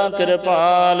ਸਦਾ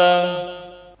ਕਿਰਪਾਲ।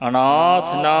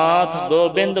 ਅਨਾਥ ਨਾਥ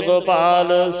ਗੋਬਿੰਦ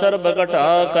ਗੋਪਾਲ, ਸਰਬ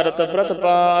ਘਟਾ ਕਰਤ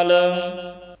ਪ੍ਰਤਪਾਲ।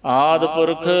 ਆਦਿ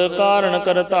ਪੁਰਖ ਕਾਰਣ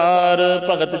ਕਰਤਾਰ,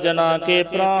 ਭਗਤ ਜਨਾ ਕੇ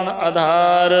ਪ੍ਰਾਣ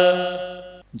ਆਧਾਰ।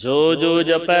 ਜੋ ਜੋ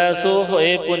ਜਪੈ ਸੋ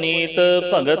ਹੋਏ ਪੁਨੀਤ,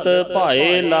 ਭਗਤ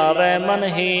ਭਾਏ ਲਾਵੈ ਮਨ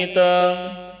ਹੀਤ।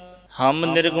 ਹਮ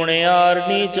ਨਿਰਗੁਣਿਆਰ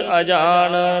ਨੀਚ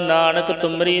ਅਜਾਨ, ਨਾਨਕ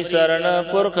ਤੁਮਰੀ ਸਰਣ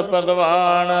ਪੁਰਖ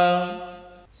ਭਗਵਾਨ।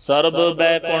 ਸਰਬ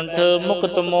ਬੈਕੁੰਠ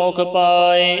ਮੁਕਤ ਮੋਖ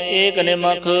ਪਾਏ, ਏਕ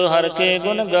ਨਿਮਖ ਹਰ ਕੇ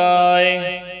ਗੁਣ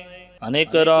ਗਾਏ।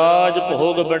 ਅਨੇਕ ਰਾਜ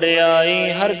ਭੋਗ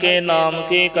ਬੜਿਆਈ, ਹਰ ਕੇ ਨਾਮ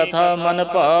ਕੀ ਕਥਾ ਮਨ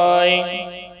ਪਾਈ।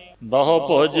 ਬਹੁ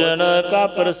ਭੋਜਨ ਕਾ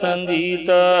ਪ੍ਰਸੰਗੀਤ,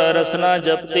 ਰਸਨਾ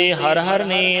ਜਪਤੀ ਹਰ ਹਰ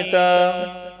ਨੀਤ।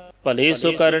 ਭਲੀ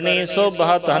ਸੁਕਰਨੀ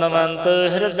ਸੋਭਾ ਧਨਵੰਤ,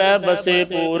 ਹਿਰਦੈ ਬਸੇ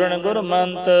ਪੂਰਨ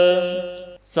ਗੁਰਮੰਤ।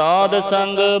 ਸਾਧ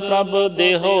ਸੰਗ ਪ੍ਰਭ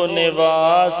ਦੇਹੋ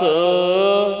ਨਿਵਾਸ,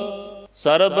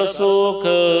 ਸਰਬ ਸੁਖ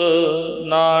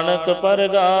ਨਾਨਕ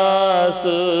ਪਰਗਾਸ।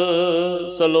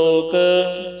 ਸ਼ਲੋਕ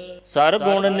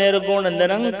ਸਰਗੁਣ ਨਿਰਗੁਣ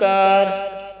ਨਿਰੰਕਾਰ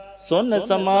ਸੁਨ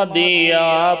ਸਮਾਧੀ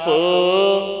ਆਪ।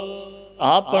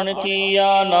 ਆਪਨ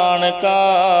ਕੀਆ ਨਾਨਕਾ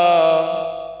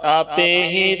ਆਪੇ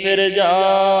ਹੀ ਫਿਰ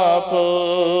ਜਾਪ।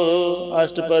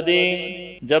 ਅਸ਼ਟਪਦੀ।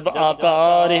 जब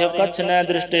आकार यह कछ न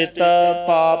दृष्टेता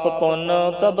पाप पुण्य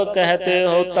तब कहते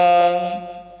होता।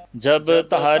 जब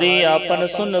तहारी आपन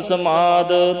सुन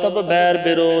समाद तब बैर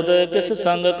विरोध किस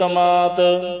संग कमात।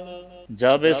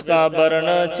 जब इसका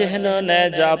वर्ण चिन्ह न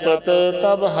जापत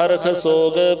तब हरख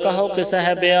सोग कहो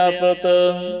किसह व्यापत।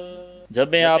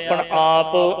 जब आपन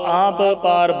आप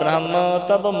पार ब्रह्म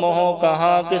तब मोह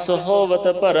कहा किस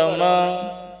होवत परम।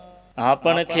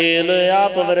 आपन खेल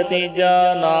आप वरतीजा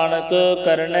नानक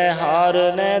करने हार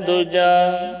न दूजा।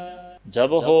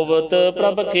 जब होवत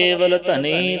प्रभ केवल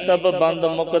धनी तब बंद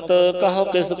मुक्त कहो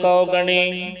किस कौ गणी।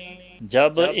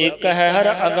 जब एक है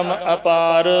हर अगम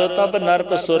अपार तब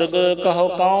नरक सुरग कहो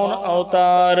कौन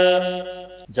अवतार।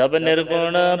 जब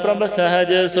निर्गुण प्रभ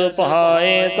सहज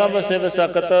सुपहाए तब शिव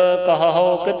सकत कहो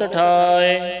कित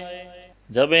ठाए।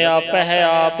 जब आप है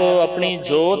आप अपनी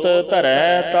जोत धरै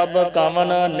तब कवन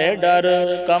निडर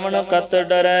कवन कत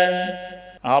डरै।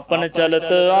 आपन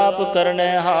चलत आप करने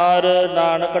हार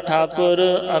नानक ठाकुर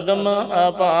अगम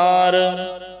अपार।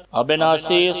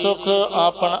 अविनाशी सुख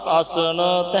आपन आसन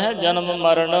तह जन्म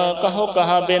मरण कहो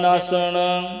कहा विनाशन।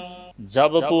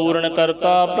 जब पूर्ण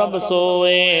करता प्रभ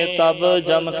सोए तब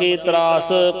जम की त्रास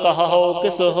कहो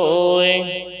किस होए।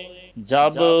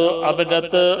 जब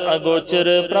अवगत अगोचर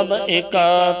प्रभ एका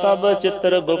तब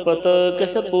चित्र गुप्त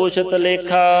किस पूछत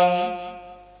लेखा।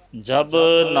 जब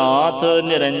नाथ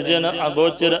निरंजन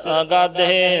अगोचर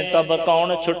अगाधे तब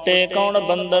कौन छुटे कौन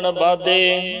बंधन बाधे।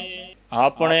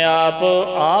 अपने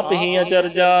आप ही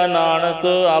अचरजा नानक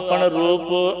आपन रूप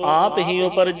आप ही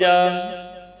उपरजा।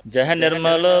 जह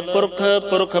निर्मल पुरख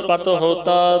पुरख पत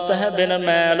होता तह बिन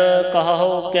मैल कहो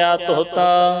क्या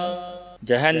तोता।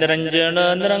 जह निरंजन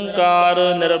निरंकार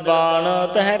निर्वाण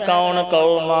तह कौन कौ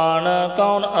मान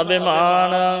कौन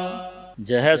अभिमान।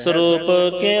 जह स्वरूप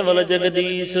केवल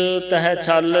जगदीश तह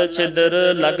छल छिद्र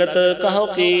लगत कहो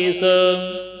कीस।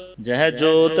 जह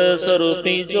जोत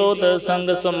स्वरूपी जोत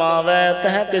संग समावै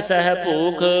तह किसह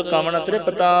भूख कवन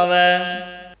तृप्तावै।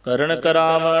 करण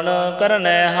करावण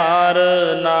करनै हार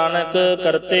नानक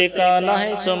करते का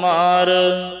नाहि सुमार।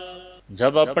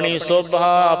 जब अपनी शोभा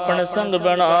अपन संग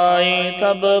बनाई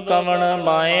तब कवन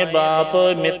माए बाप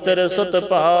मित्र सुत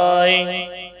पाई।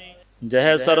 जह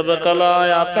सर्व कला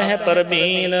आपह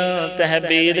परबीन तह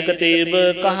वेद कतीब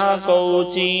कहा को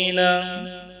चीन।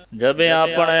 जब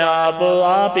आपन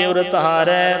आप उर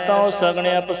तारै तो सगण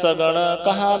अपसगण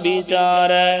कहा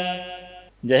विचारै।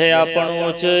 जह आपन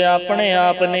ऊच अपने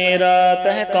आप नेरा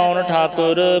तह कौन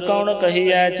ठाकुर कौन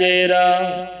कहिए चेरा।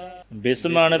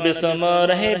 बिस्मण बिस्म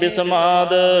रहे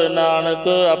बिस्माद नानक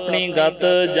अपनी गत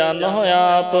जानो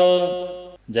आप।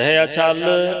 जह अछल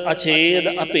अछेद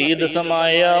अभेद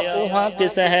समाया उहाँ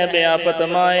किसह व्यापत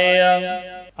माया।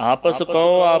 आपस को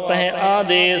आपह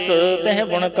आदेश तह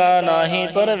गुण का नाही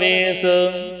परवेश।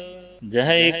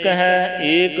 जह एक है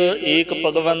एक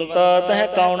भगवंता तह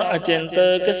कौन अचिंत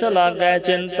किस लागै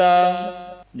चिंता।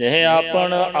 जह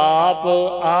आपन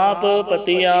आप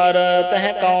पतियार तह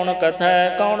कौन कथै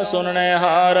कौन सुनने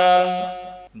हारा।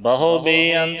 बहु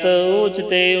बेअंत ऊच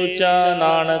ते ऊंचा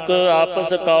नानक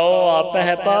आपस कौ आपह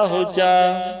पाहुचा।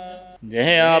 जह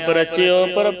आप रचियो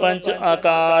परपंच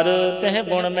आकार तह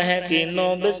गुण मह कीनो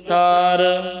विस्तार।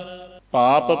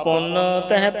 पाप पुण्य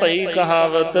तह पई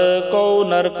कहावत को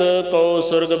नरक को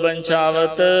सुरग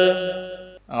बंछावत।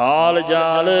 आल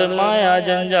जाल माया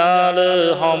जंजाल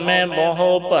हौमै मोह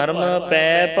भरम पै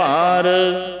भार।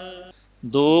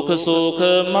 दुख सुख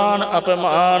मान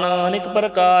अपमान अनेक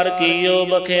प्रकार कियो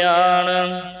बख्यान।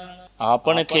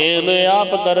 आपन खेल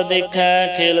आप कर देखै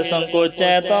खेल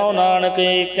संकोचै तो नानक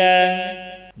एकै।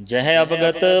 जह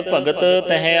अवगत भगत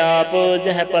तह आप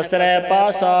जह पसरै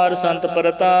पासार संत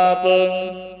प्रताप।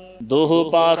 दोह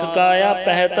पाख का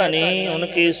आपह धनी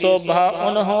उनकी शोभा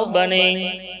उन्हों बनी।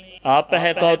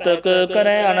 आपह कौतक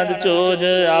करे आनंद चोज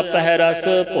आपह रस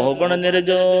भोगुण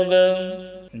निर्जोग।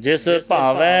 जिस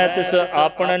भावै तिस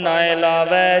आपन नाय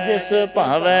लावै जिस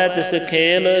भावै तिस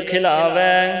खेल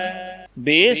खिलावै।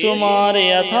 बेसुमार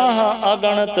अथाह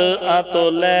अगणत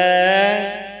अतुलै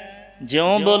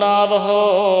ज्यों बुलावहो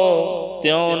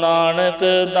त्यों नानक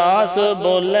दास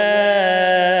बोलै।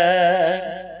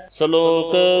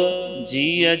 श्लोक जी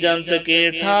अजंत के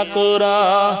ठाकुरा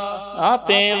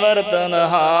आपे वर्तन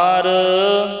हार।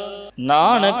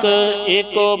 ਨਾਨਕ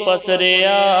ਏਕੋ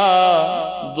ਪਸਰਿਆ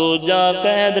ਦੂਜਾ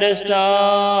ਕਹਿ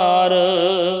ਦ੍ਰਿਸ਼ਟਾਰ।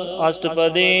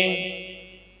 ਅਸ਼ਟਪਦੀ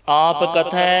ਆਪ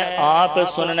ਕਥੈ ਆਪ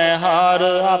ਸੁਨਣੈ ਹਾਰ,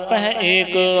 ਆਪਹਿ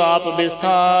ਏਕ ਆਪ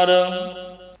ਵਿਸਥਾਰ।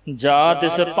 ਜਾ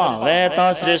ਤਿਸ ਭਾਵੈ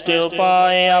ਤਾਂ ਸ੍ਰਿਸ਼ਟ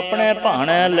ਉਪਾਏ, ਆਪਣੇ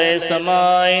ਭਾਣੈ ਲੈ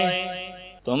ਸਮਾਏ।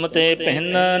 ਤੁਮ ਤੇ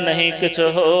ਭਿੰਨ ਨਹੀਂ ਕਿਛ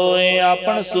ਹੋਏ,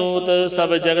 ਆਪਨ ਸੂਤ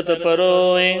ਸਭ ਜਗਤ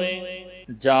ਪਰੋਏ।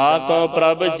 ਜਾ ਕੋ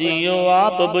ਪ੍ਰਭ ਜੀਉ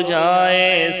ਆਪ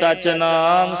ਬੁਝਾਏ, ਸਚ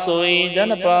ਨਾਮ ਸੋਈ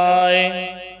ਜਨ ਪਾਏ।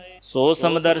 ਸੋ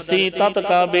ਸਮਦਰਸੀ ਤਤ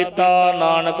ਕਾ ਬੇਤਾ,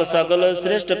 ਨਾਨਕ ਸਗਲ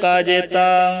ਸ੍ਰਿਸ਼ਟ ਕਾ ਜੇਤਾ।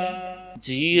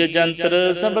 ਜੀ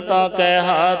ਜੰਤਰ ਸਭ ਤਾ ਕੈ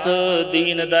ਹਾਥ,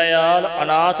 ਦੀਨ ਦਇਆਲ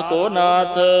ਅਨਾਥ ਕੋ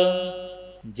ਨਾਥ।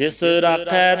 ਜਿਸ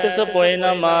ਰਾਖੈ ਤਿਸ ਕੋਈ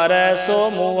ਨ ਮਾਰੈ, ਸੋ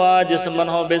ਮੂਆ ਜਿਸ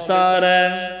ਮਨਹੁ ਬਿਸਾਰੈ।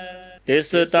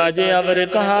 ਤਿਸ ਤਜ ਅਵਰ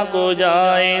ਕਹਾ ਕੋ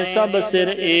ਜਾਏ, ਸਭ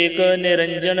ਸਿਰ ਏਕ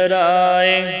ਨਿਰੰਜਨ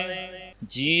ਰਾਏ।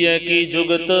 ਜੀਅ ਕੀ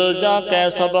ਜੁਗਤ ਜਾ ਕੈ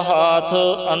ਸਭ ਹਾਥ,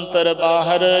 ਅੰਤਰ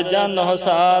ਬਾਹਰ ਜਾਨਹੁ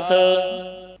ਸਾਥ।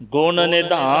 ਗੁਣ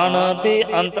ਨਿਧਾਨ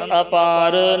ਬੇਅੰਤ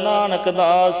ਅਪਾਰ, ਨਾਨਕ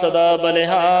ਦਾਸ ਸਦਾ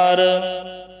ਬਲਿਹਾਰ।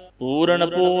 ਪੂਰਨ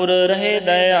ਪੂਰ ਰਹੇ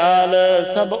ਦਇਆਲ,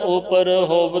 ਸਭ ਉਪਰ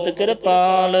ਹੋਵਤ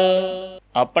ਕਿਰਪਾਲ।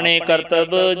 ਆਪਣੇ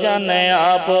ਕਰਤਬ ਜਾਣੈ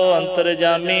ਆਪ, ਅੰਤਰ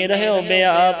ਜਾਮੀ ਰਹਿਓ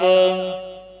ਬਿਆਪ।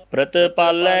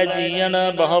 ਪ੍ਰਤਪਾਲੈ ਜੀਅਨ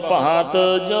ਬਹੁ ਭਾਤ,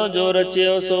 ਜੋ ਜੋ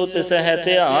ਰਚਿਓ ਸੋ ਤਿਸਹਿ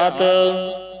ਧਿਆਤ।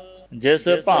 ਜਿਸ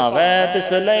ਭਾਵੈ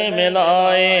ਤਿਸ ਲੈ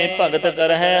ਮਿਲਾਏ, ਭਗਤ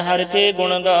ਕਰਹਿ ਹਰਿ ਕੇ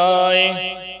ਗੁਣ ਗਾਏ।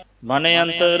 ਮਨ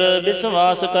ਅੰਤਰ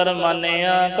ਵਿਸ਼ਵਾਸ ਕਰ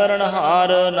ਮਾਨਿਆ, ਕਰਨਹਾਰ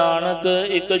ਨਾਨਕ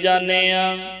ਇਕ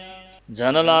ਜਾਣਿਆ।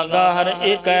 ਜਨ ਲਾਗਾ ਹਰ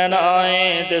ਏਕੈ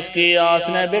ਨਾਏ, ਤਿਸ ਕੀ ਆਸ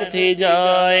ਨ ਬਿਰਥੀ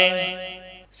ਜਾਏ।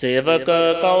 ਸੇਵਕ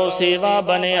ਕਉ ਸੇਵਾ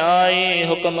ਬਨਿਆਈ,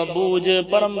 ਹੁਕਮ ਬੂਝ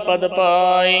ਪਰਮ ਪਦ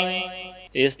ਪਾਈ।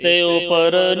 ਇਸ ਤੇ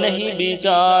ਉਪਰ ਨਹੀਂ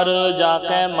ਵਿਚਾਰ, ਜਾ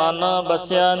ਕੈ ਮਨ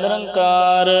ਬਸਿਆ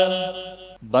ਨਿਰੰਕਾਰ।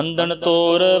 ਬੰਧਨ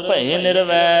ਤੋਰ ਭਏ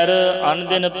ਨਿਰਵੈਰ, ਅਨ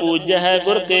ਦਿਨ ਪੂਜੈ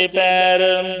ਗੁਰ ਕੇ ਪੈਰ।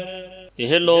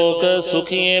 ਇਹ ਲੋਕ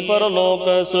ਸੁਖੀਏ ਪਰਲੋਕ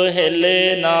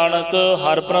ਸੁਹੇਲੇ, ਨਾਨਕ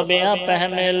ਹਰਿ ਪ੍ਰਭ ਆਪਹਿ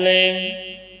ਮੇਲੇ।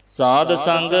 ਸਾਧ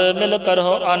ਸੰਗ ਮਿਲ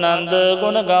ਕਰਹੁ ਆਨੰਦ,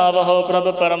 ਗੁਣ ਗਾਵਹੁ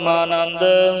ਪ੍ਰਭ ਪਰਮਾਨੰਦ।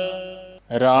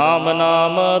 ਰਾਮ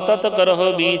ਨਾਮ ਤਤ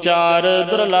ਕਰਹੁ ਵਿਚਾਰ,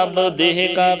 ਦੁਰਲਭ ਦੇਹ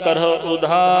ਕਾ ਕਰਹੁ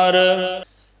ਉਧਾਰ।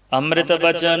 ਅੰਮ੍ਰਿਤ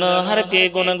ਬਚਨ ਹਰਿ ਕੇ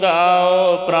ਗੁਣ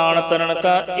ਗਾਓ, ਪ੍ਰਾਣ ਤਰਨ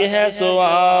ਕਾ ਇਹ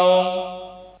ਸੁਆਓ।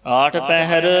 ਆਠ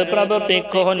ਪਹਿਰ ਪ੍ਰਭ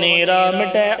ਪੇਖੋ ਨੇਰਾ,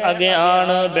 ਮਿਟੈ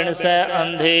ਅਗਿਆਨ ਬਿਨਸੈ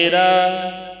ਅੰਧੇਰਾ।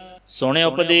 ਸੁਣਿ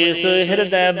ਉਪਦੇਸ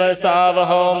ਹਿਰਦੈ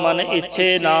ਬਸਾਵਹੁ, ਮਨ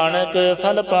ਇੱਛੇ ਨਾਨਕ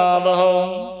ਫਲ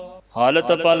ਪਾਵਹੁ।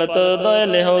 ਹਾਲਤ ਪਲਤ ਦਇ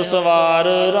ਲਿਹੁ ਸਵਾਰ,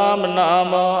 ਰਾਮ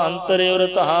ਨਾਮ ਅੰਤਰ ਉਰ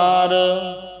ਧਾਰ।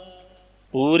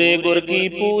 ਪੂਰੇ ਗੁਰ ਕੀ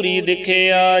ਪੂਰੀ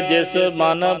ਦਿਖਿਆ, ਜਿਸ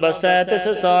ਮਨ ਬਸੈ ਤਿਸ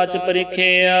ਸਾਚ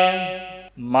ਪਰਿਖਿਆ।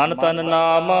 ਮਨ ਤਨ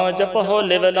ਨਾਮ ਜਪਹੁ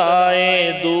ਲਿਵ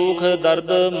ਲਾਏ, ਦੁਖ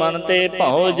ਦਰਦ ਮਨ ਤੇ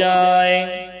ਭਉ ਜਾਏ।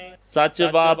 ਸਚ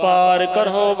ਵਾਪਾਰ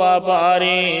ਕਰਹੁ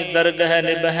ਵਾਪਾਰੀ, ਦਰਗਹਿ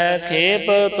ਨਿਭੈ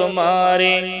ਖੇਪ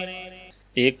ਤੁਮਾਰੀ।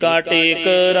 ਏਕਾ ਟੇਕ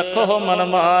ਰਖੋ ਮਨ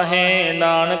ਮਾਹੇ,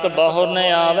 ਨਾਨਕ ਬਹੁ ਨ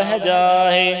ਆਵਹਿ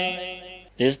ਜਾਹੇ।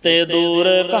 ਤਿਸ ਤੇ ਦੂਰ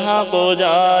ਕਹਾਂ ਕੋ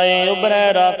ਜਾਏ,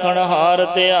 ਉਬਰੈ ਰਾਖਣ ਹਾਰ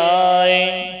ਧਿਆਏ।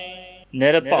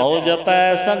 ਨਿਰਭਉ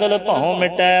ਜਪੈ ਸਗਲ ਭਉ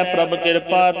ਮਿਟੈ, ਪ੍ਰਭ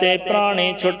ਕਿਰਪਾ ਤੇ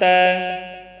ਪ੍ਰਾਣੀ ਛੁਟੈ।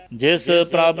 ਜਿਸ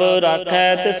ਪ੍ਰਭ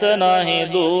ਰਾਖੈ ਤਿਸ ਨਾਹੀ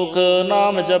ਦੁਖ,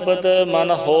 ਨਾਮ ਜਪਤ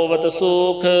ਮਨ ਹੋਵਤ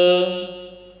ਸੁਖ।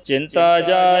 ਚਿੰਤਾ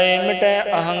ਜਾਏ ਮਿਟੈ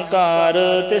ਅਹੰਕਾਰ,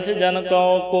 ਤਿਸ ਜਨ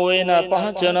ਕਉ ਕੋਇ ਨ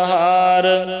ਪਹੁੰਚਨਹਾਰ।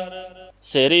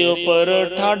 ਸਿਰ ਉਪਰ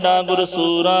ਠਾਡਾ ਗੁਰ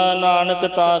ਸੂਰਾ, ਨਾਨਕ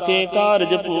ਤਾਕੇ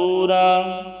ਕਾਰਜ ਪੂਰਾ।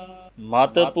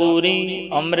 ਮਤ ਪੂਰੀ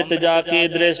ਅੰਮ੍ਰਿਤ ਜਾ ਕੇ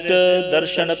ਦ੍ਰਿਸ਼ਟ,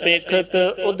 ਦਰਸ਼ਨ ਪੇਖਤ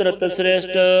ਉਦਰਤ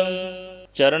ਸ੍ਰਿਸ਼ਟ।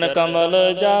 ਚਰਨ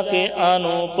ਕਮਲ ਜਾ ਕੇ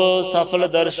ਅਨੂਪ, ਸਫਲ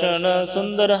ਦਰਸ਼ਨ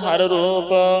ਸੁੰਦਰ ਹਰ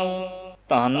ਰੂਪ।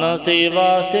 ਧਨ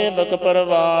ਸੇਵਾ ਸੇਵਕ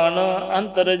ਪਰਵਾਨ,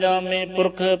 ਅੰਤਰ ਜਾਮੇ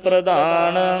ਪੁਰਖ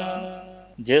ਪ੍ਰਧਾਨ।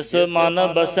 ਜਿਸ ਮਨ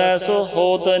ਬਸੈ ਸੋ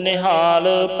ਹੋਤ ਨਿਹਾਲ,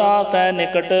 ਤਾ ਕੈ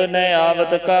ਨਿਕਟ ਨ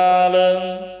ਆਵਤ ਕਾਲ।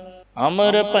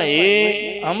 ਅਮਰ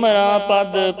ਭਏ ਅਮਰਾ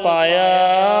ਪਦ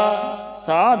ਪਾਇਆ,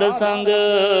 ਸਾਧ ਸੰਗ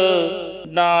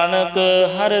ਨਾਨਕ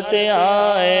ਹਰਿ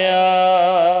ਧਿਆਇਆ।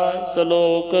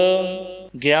 ਸ਼ਲੋਕ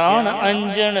ਗਿਆਨ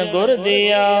ਅੰਜਨ ਗੁਰ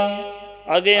ਦਿਆ,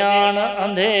 ਅਗਿਆਨ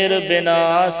ਅੰਧੇਰ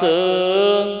ਬਿਨਾਸ਼।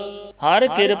 ਹਰ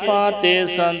ਕਿਰਪਾ ਤੇ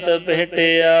ਸੰਤ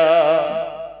ਭੇਟਿਆ,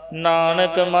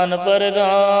 ਨਾਨਕ ਮਨ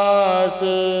ਪਰਗਾਸ।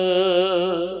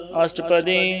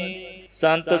 ਅਸ਼ਟਪਦੀ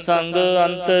ਸੰਤ ਸੰਗ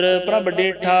ਅੰਤਰ ਪ੍ਰਭ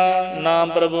ਡੇਠਾ, ਨਾਮ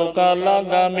ਪ੍ਰਭੂ ਕਾ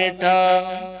ਲਾਗਾ ਮੀਠਾ।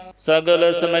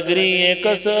 ਸਗਲ ਸਮਗਰੀ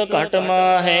ਏਕਸ ਘਟ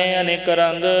ਮਾਹੇ, ਅਨੇਕ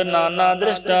ਰੰਗ ਨਾਨਾ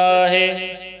ਦ੍ਰਿਸ਼ਟਾ ਹੈ।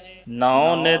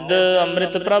 ਨਾਉ ਨਿਧ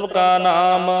ਅੰਮ੍ਰਿਤ ਪ੍ਰਭ ਕਾ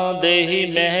ਨਾਮ, ਦੇਹੀ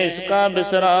ਮਹਿ ਇਸਕਾ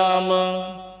ਬਿਸਰਾਮ।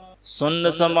 ਸੁਨ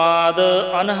ਸਮਾਦ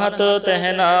ਅਨਹਤ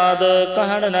ਤਹਿ ਨਾਦ,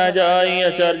 ਕਹਿਣ ਨ ਜਾਈ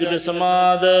ਅਚਰਜ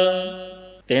ਬਿਸਮਾਦ।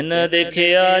 ਤਿਨ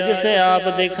ਦੇਖਿਆ ਜਿਸ ਆਪ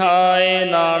ਦਿਖਾਏ,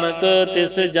 ਨਾਨਕ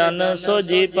ਤਿਸ ਜਨ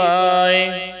ਸੋਝੀ ਪਾਏ।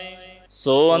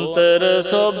 ਸੋ ਅੰਤਰ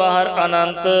ਸੋ ਬਾਹਰ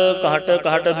ਅਨੰਤ, ਘਟ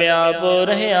ਘਟ ਵਿਆਪ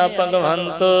ਰਹਿਆ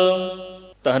ਭਗਵੰਤ।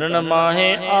 ਧਰਨ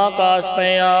ਮਾਹੇ ਆਕਾਸ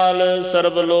ਪਿਆਲ,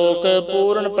 ਸਰਬ ਲੋਕ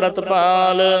ਪੂਰਨ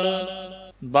ਪ੍ਰਤਪਾਲ।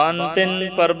 ਬਨ ਤਿਨ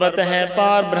ਪਰਬਤ ਹੈ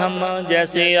ਪਾਰ ਬ੍ਰਹਮ,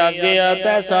 ਜੈਸੇ ਆਗਿਆ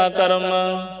ਤੈਸਾ ਕਰਮ।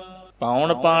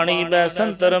 ਪਾਉਣ ਪਾਣੀ ਬੈ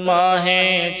ਸੰਤਰ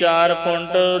ਮਾਹੇ, ਚਾਰ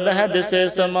ਪੁੰਟ ਲਹਿ ਦਿਸੇ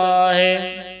ਸਮਾਹੇ।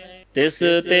 ਤਿਸ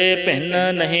ਤੇ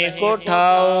ਭਿੰਨ ਨਹੀਂ ਕੋ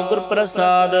ਠਾਓ, ਗੁਰ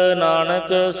ਪ੍ਰਸਾਦ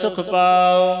ਨਾਨਕ ਸੁਖ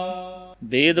ਪਾਓ।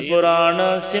 ਵੇਦ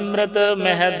ਪੁਰਾਣ ਸਿਮਰਤ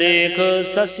ਮਹਿ ਦੇਖ,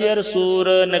 ਸਸਿਅਰ ਸੂਰ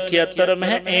ਨਖਯਤਰ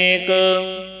ਮਹਿ ਏਕ।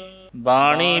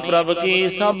 ਬਾਣੀ ਪ੍ਰਭ ਕੀ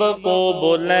ਸਭ ਕੋ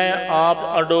ਬੋਲੈ,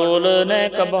 ਆਪ ਅਡੋਲ ਨੈ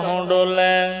ਕਬਹੁ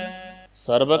ਡੋਲੈ।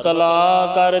 ਸਰਬ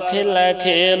ਕਲਾ ਕਰ ਖੇਲੈ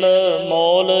ਖੇਲ,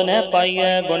 ਮੋਲ ਨੈ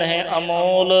ਪਾਈਐ ਗੁਣ ਹੈ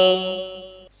ਅਮੋਲ।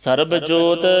 ਸਰਬ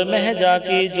ਜੋਤ ਮਹਿ ਜਾ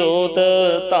ਕੀ ਜੋਤ,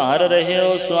 ਧਾਰ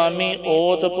ਰਹਿਓ ਸੁਆਮੀ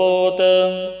ਓਤ ਪੋਤ।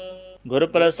 ਗੁਰ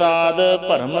ਪ੍ਰਸਾਦ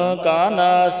ਭਰਮ ਕਾ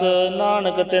ਨਾਸ,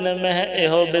 ਨਾਨਕ ਤਿਨ ਮਹਿ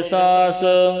ਇਹੋ ਬਿਸਾਸ।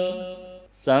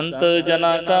 ਸੰਤ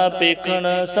ਜਨਾ ਕਾ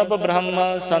ਪੇਖਣ ਸਭ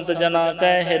ਬ੍ਰਹਮ, ਸੰਤ ਜਨਾ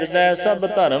ਕੈ ਹਿਰਦੈ ਸਭ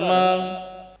ਧਰਮ।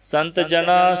 ਸੰਤ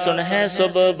ਜਨਾ ਸੁਣਹਿ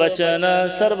ਸੁਭ ਬਚਨ,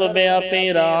 ਸਰਬ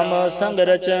ਵਿਆਪੀ ਰਾਮ ਸੰਗ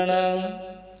ਰਚਨ।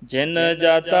 ਜਿਨ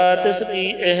ਜਾਤਾ ਤਿਸ ਕੀ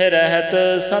ਇਹ ਰਹਿਤ,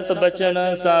 ਸਤ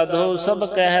ਬਚਨ ਸਾਧੂ ਸਭ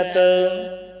ਕਹਿਤ।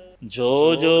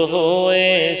 ਜੋ ਜੋ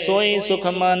ਹੋਏ ਸੋਈ ਸੁਖ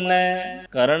ਮਾਨੈ,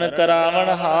 ਕਰਨ ਕਰਾਵਣ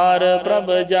ਹਾਰ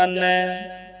ਪ੍ਰਭ ਜਾਨੈ।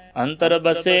 ਅੰਤਰ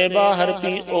ਬਸੇ ਬਾਹਰ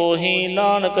ਕੀ ਓਹੀ,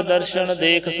 ਨਾਨਕ ਦਰਸ਼ਨ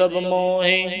ਦੇਖ ਸਭ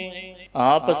ਮੋਹੀ।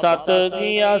 ਆਪ ਸਤ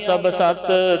ਕੀਆ ਸਭ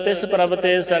ਸਤ, ਤਿਸ ਪ੍ਰਭ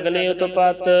ਤੇ ਸਗਲੀ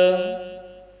ਉਤਪਤ।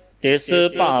 ਤਿਸ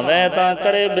ਭਾਵੈ ਤਾਂ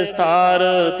ਕਰੇ ਵਿਸਥਾਰ,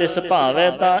 ਤਿਸ ਭਾਵੈ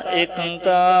ਤਾਂ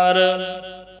ਏਕੰਕਾਰ।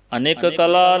 ਅਨੇਕ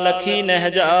ਕਲਾ ਲਖੀ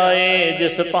ਨਹਿ ਜਾਏ,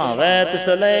 ਜਿਸ ਭਾਵੈ ਤਿਸ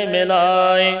ਲੈ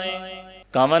ਮਿਲਾਏ।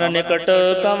 ਕਵਨ ਨਿਕਟ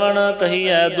ਕਵਨ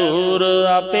ਕਹੀਐ ਦੂਰ,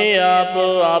 ਆਪੇ ਆਪ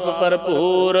ਆਪ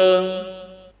ਭਰਪੂਰ।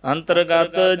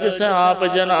 ਅੰਤਰਗਤ ਜਿਸ ਆਪ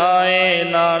ਜਨਾਏ,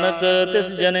 ਨਾਨਕ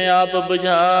ਤਿਸ ਜਨ ਆਪ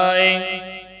ਬੁਝਾਏ।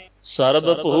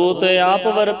 ਸਰਬ ਭੂਤ ਆਪ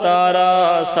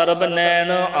ਵਰਤਾਰਾ, ਸਰਬ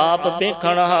ਨੈਣ ਆਪ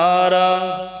ਪੇਖਣਹਾਰਾ।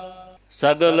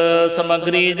 ਸਗਲ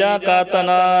ਸਮਗਰੀ ਜਾ ਕਾ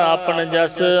ਤਨਾ, ਆਪਨ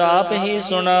ਜਸ ਆਪ ਹੀ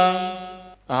ਸੁਣਾ।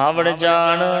 ਆਵਣ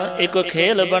ਜਾਣ ਇਕ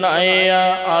ਖੇਲ ਬਣਾਇਆ,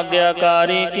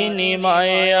 ਆਗਿਆਕਾਰੀ ਕੀਨੀ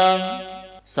ਮਾਇਆ।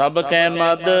 ਸਭ ਕੈ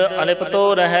ਮਦ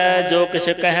ਅਲਿਪਤੋ ਰਹੈ, ਜੋ ਕਿਛ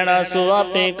ਕਹਿਣਾ ਸੋ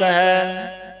ਆਪੇ ਕਹੈ।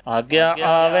 ਆਗਿਆ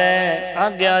ਆਵੈ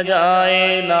ਆਗਿਆ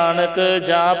ਜਾਏ, ਨਾਨਕ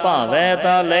ਜਾ ਭਾਵੈ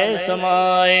ਤਾਂ ਲੈ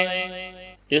ਸਮਾਏ।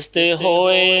 ਇਸ ਤੇ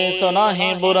ਹੋਏ ਸੋ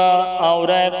ਨਾਹੀ ਬੁਰਾ,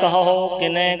 ਔਰੈ ਕਹੋ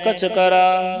ਕਿਨੈ ਕਛ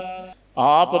ਕਰਾ।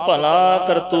 ਆਪ ਭਲਾ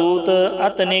ਕਰਤੂਤ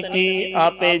ਅਤ ਨੇਕੀ,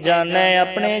 ਆਪੇ ਜਾਣੈ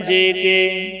ਆਪਣੇ ਜੇ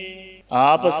ਕੇ।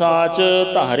 ਆਪ ਸਾਚ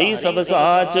ਧਾਰੀ ਸਭ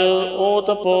ਸਾਚ,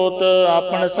 ਓਤ ਪੋਤ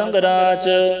ਆਪਣ ਸੰਗ ਰਾਚ।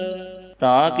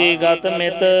 ਤਾਂ ਕੀ ਗਤ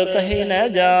ਮਿਤ ਕਹੀ ਨ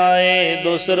ਜਾਏ,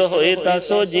 ਦੂਸਰ ਹੋਏ ਤਾਂ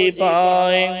ਸੋਝੀ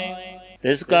ਪਾਏ।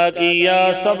 ਤਿਸ ਕਾ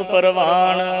ਕੀਆ ਸਭ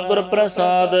ਪਰਵਾਨ, ਗੁਰ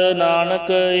ਪ੍ਰਸਾਦ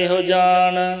ਨਾਨਕ ਇਹੋ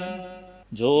ਜਾਣ।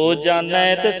 ਜੋ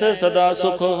ਜਾਣੈ ਤਿਸ ਸਦਾ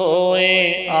ਸੁਖ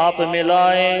ਹੋਏ, ਆਪ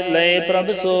ਮਿਲਾਏ ਲਏ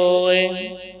ਪ੍ਰਭ ਸੋਏ।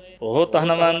 ਉਹ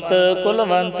ਧਨਵੰਤ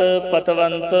ਕੁਲਵੰਤ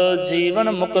ਪਤਵੰਤ, ਜੀਵਨ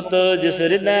ਮੁਕਤ ਜਿਸ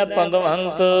ਹਿਰਦੈ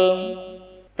ਭਗਵੰਤ।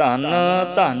 ਧਨ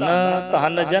ਧਨ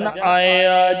ਧਨ ਜਨ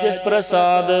ਆਇਆ, ਜਿਸ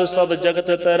ਪ੍ਰਸਾਦ ਸਭ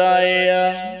ਜਗਤ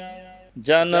ਤਰਾਇਆ।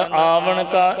 ਜਨ ਆਵਣ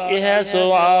ਕਾ ਇਹ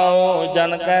ਸੁਆਓ,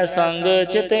 ਜਨ ਕੈ ਸੰਗ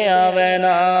ਚਿਤ ਆਵੈ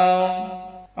ਨਾਉ।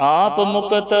 ਆਪ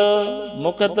ਮੁਕਤ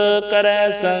ਮੁਕਤ ਕਰੈ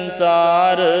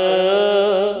ਸੰਸਾਰ,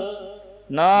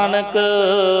 ਨਾਨਕ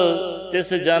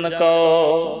ਤਿਸ ਜਨ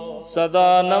ਕੋ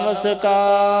ਸਦਾ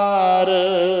ਨਮਸਕਾਰ।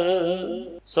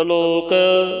 ਸ਼ਲੋਕ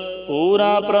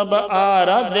ਪੂਰਾ ਪ੍ਰਭ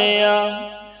ਆਰਾਧਿਆ,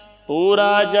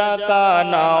 ਪੂਰਾ ਜਾ ਕਾ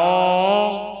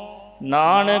ਨਾਉ।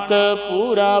 ਨਾਨਕ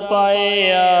ਪੂਰਾ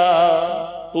ਪਾਇਆ,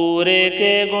 ਪੂਰੇ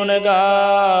ਕੇ ਗੁਣ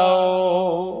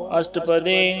ਗਾਓ।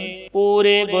 ਅਸ਼ਟਪਦੀ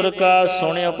ਪੂਰੇ ਗੁਰ ਕਾ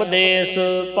ਸੁਣ ਉਪਦੇਸ਼,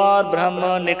 ਪਾਰ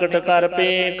ਬ੍ਰਹਮ ਨਿਕਟ ਕਰ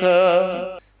ਪੇਖ।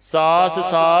 ਸਾਸ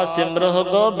ਸਾਸ ਸਿਮਰਹੁ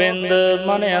ਗੋਬਿੰਦ,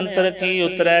 ਮਨ ਅੰਤਰ ਕੀ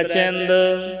ਉਤਰੈ ਚਿੰਦ।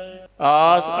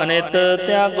 ਆਸ ਅਨਿਤ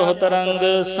ਤਿਆਗਹੁ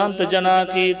ਤਰੰਗ, ਸੰਤ ਜਨਾ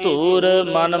ਕੀ ਧੂਰ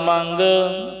ਮਨ ਮੰਗ।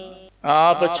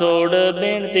 ਆਪ ਛੋੜ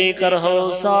ਬੇਨਤੀ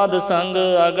ਕਰਹੁ, ਸਾਧ ਸੰਗ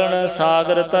ਅਗਨ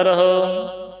ਸਾਗਰ ਤਰਹੁ।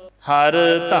 ਹਰ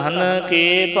ਧਨ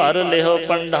ਕੇ ਭਰ ਲਿਹੁ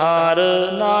ਭੰਡਾਰ,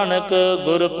 ਨਾਨਕ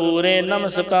ਗੁਰ ਪੂਰੇ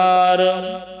ਨਮਸਕਾਰ।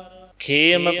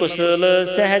 ਖੇਮ ਕੁਸ਼ਲ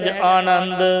ਸਹਿਜ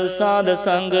ਆਨੰਦ, ਸਾਧ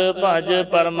ਸੰਗ ਭਜ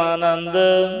ਪਰਮਾਨੰਦ।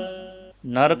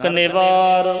 ਨਰਕ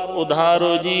ਨਿਵਾਰ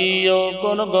ਉਧਾਰੋ ਜੀਓ,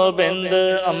 ਗੁਣ ਗੋਬਿੰਦ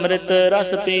ਅੰਮ੍ਰਿਤ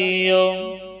ਰਸ ਪੀਓ।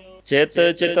 ਚਿਤ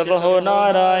ਚਿਤ ਬਹੁ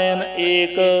ਨਾਰਾਇਣ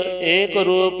ਏਕ, ਏਕ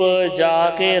ਰੂਪ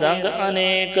ਜਾ ਕੇ ਰੰਗ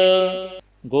ਅਨੇਕ।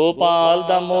 ਗੋਪਾਲ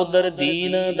ਦਾਮੋਦਰ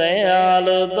ਦੀਨ ਦਇਆਲ,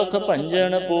 ਦੁਖ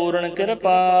ਭੰਜਨ ਪੂਰਨ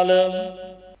ਕਿਰਪਾਲ।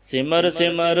 ਸਿਮਰ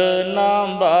ਸਿਮਰ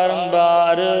ਨਾਮ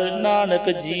ਬਾਰੰਬਾਰ, ਨਾਨਕ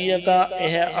ਜੀ ਕਾ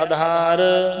ਇਹ ਆਧਾਰ।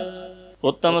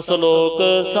 ਉੱਤਮ ਸਲੋਕ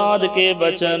ਸਾਧ ਕੇ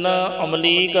ਬਚਨ,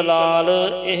 ਅਮਲੀਕ ਲਾਲ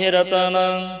ਇਹ ਰਤਨ।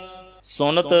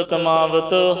 ਸੁਨਤ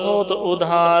ਕਮਾਵਤ ਹੋਤ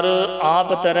ਉਧਾਰ,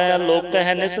 ਆਪ ਤਰੈ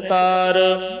ਲੋਕਹਿ ਨਿਸਤਾਰ।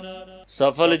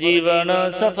 ਸਫਲ ਜੀਵਨ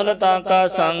ਸਫਲਤਾ ਕਾ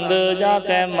ਸੰਗ, ਜਾ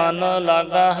ਕੈ ਮਨ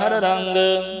ਲਾਗਾ ਹਰ ਰੰਗ।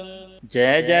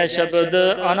 ਜੈ ਜੈ ਸ਼ਬਦ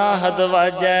ਅਨਾਹਦ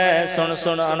ਵਾਜੈ, ਸੁਣ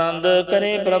ਸੁਣ ਆਨੰਦ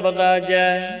ਕਰੇ ਪ੍ਰਭ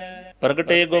ਗਾਜੈ।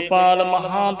 ਪ੍ਰਗਟੇ ਗੋਪਾਲ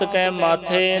ਮਹਾਂਤ ਕੈ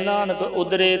ਮਾਥੇ, ਨਾਨਕ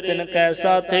ਉਦਰੇ ਤਿਨ ਕੈ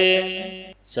ਸਾਥੇ।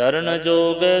 ਸ਼ਰਨ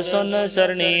ਜੋਗ ਸੁਨ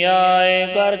ਸਰਣੀ ਆਏ,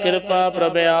 ਕਰ ਕਿਰਪਾ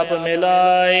ਪ੍ਰਭ ਆਪ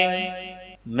ਮਿਲਾਏ।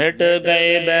 ਮਿਟ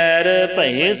ਗਏ ਬੈਰ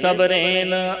ਭਏ ਸਭ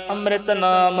ਰੇਨ, ਅੰਮ੍ਰਿਤ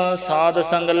ਨਾਮ ਸਾਧ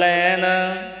ਸੰਗ ਲੈਨ।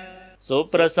 ਸੋ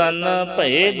ਪ੍ਰਸੰਨ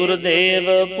ਭਏ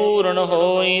ਗੁਰਦੇਵ, ਪੂਰਨ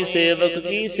ਹੋਈ ਸੇਵਕ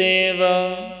ਕੀ ਸੇਵ।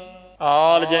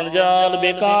 ਆਲ ਜੰਜਾਲ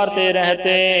ਬੇਕਾਰ ਤੇ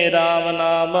ਰਹਤੇ, ਰਾਮ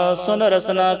ਨਾਮ ਸੁਨ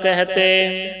ਰਸਨਾ ਕਹਤੇ।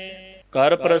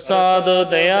 ਕਰ ਪ੍ਰਸਾਦ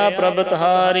ਦਇਆ ਪ੍ਰਭ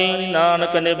ਤੁਹਾਰੀ,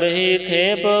 ਨਾਨਕ ਨਿਭੀ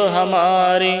ਖੇਪ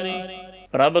ਹਮਾਰੀ।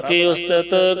 ਪ੍ਰਭ ਕੀ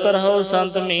ਉਸਤਤ ਕਰਹੁ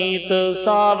ਸੰਤ ਮੀਤ,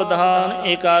 ਸਾਵਧਾਨ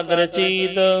ਏਕਾਗਰ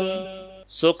ਚੀਤ।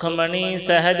 ਸੁਖਮਣੀ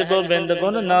ਸਹਿਜ ਗੋਬਿੰਦ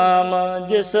ਗੁਣ ਨਾਮ,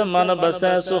 ਜਿਸ ਮਨ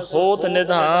ਬਸੈ ਸੁ ਹੋਤ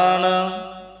ਨਿਧਾਨ।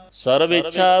 ਸਰਬ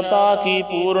ਇੱਛਾ ਤਾ ਕੀ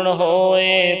ਪੂਰਨ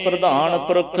ਹੋਏ, ਪ੍ਰਧਾਨ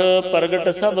ਪੁਰਖ ਪ੍ਰਗਟ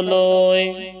ਸਭ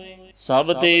ਲੋਏ।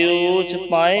 ਸਭ ਤੇ ਊਚ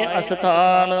ਪਾਏ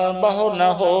ਅਸਥਾਨ, ਬਹੁ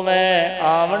ਨ ਹੋਵੈ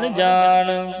ਆਵਣ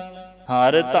ਜਾਣ।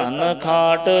 ਹਰ ਧਨ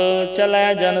ਖਾਟ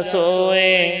ਚਲੈ ਜਨ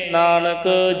ਸੋਏ, ਨਾਨਕ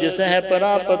ਜਿਸਹਿ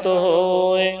ਪ੍ਰਾਪਤ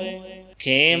ਹੋਏ।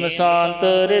 ਖੇਮ ਸ਼ਾਂਤ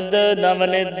ਰਿੱਧ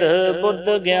ਨਵਨਿਧ, ਬੁੱਧ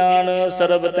ਗਿਆਨ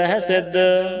ਸਰਬ ਤਹਿ ਸਿੱਧ।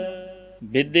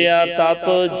 ਵਿਦਿਆ ਤਪ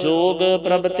ਜੋਗ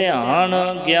ਪ੍ਰਭ ਧਿਆਨ,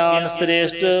 ਗਿਆਨ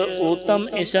ਸ੍ਰੇਸ਼ਟ ਊਤਮ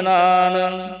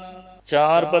ਇਸ਼ਨਾਨ।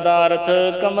 ਚਾਰ ਪਦਾਰਥ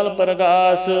ਕਮਲ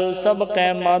ਪ੍ਰਗਾਸ, ਸਭ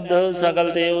ਕੈ ਮਧ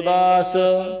ਸਗਲ ਤੇ ਉਦਾਸ।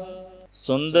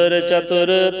 ਸੁੰਦਰ ਚਤੁਰ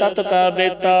ਤਤ ਕਾ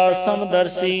ਬੇਤਾ,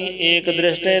 ਸਮਦਰਸੀ ਏਕ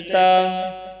ਦ੍ਰਿਸ਼ਟੇਤਾ।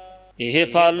 ਇਹ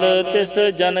ਫਲ ਤਿਸ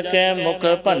ਜਨ ਕੈ ਮੁਖ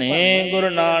ਭਨੇ, ਗੁਰੂ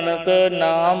ਨਾਨਕ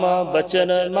ਨਾਮ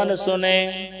ਬਚਨ ਮਨ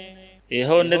ਸੁਨੇ।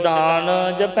 ਇਹੋ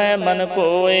ਨਿਧਾਨ ਜਪੈ ਮਨ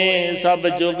ਕੋਏ, ਸਭ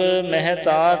ਜੁਗ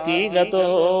ਮਹਿਤਾ ਕੀ ਗਤ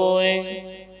ਹੋਏ।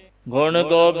 ਗੁਣ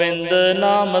ਗੋਬਿੰਦ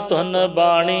ਨਾਮ ਧੁਨ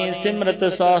ਬਾਣੀ, ਸਿਮਰਤ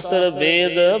ਸ਼ਾਸਤਰ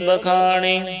ਵੇਦ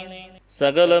ਬਖਾਣੀ।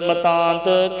 ਸਗਲ ਮਤਾਂਤ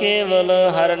ਕੇਵਲ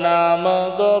ਹਰ ਨਾਮ,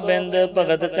 ਗੋਬਿੰਦ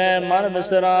ਭਗਤ ਕੈ ਮਨ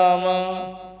ਬਿਸਰਾਮ।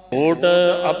 ਓਟ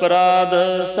ਅਪਰਾਧ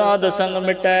ਸਾਧ ਸੰਗ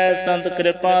ਮਿਟੈ, ਸੰਤ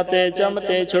ਕਿਰਪਾ ਤੇ ਚਮ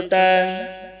ਤੇ ਛੁਟੈ।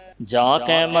 ਜਾ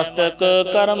ਕੈ ਮਸਤਕ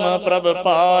ਕਰਮ ਪ੍ਰਭ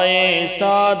ਪਾਏ,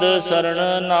 ਸਾਧ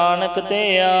ਸਰਣ ਨਾਨਕ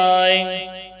ਤੇ ਆਏ।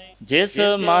 ਜਿਸ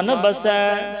ਮਨ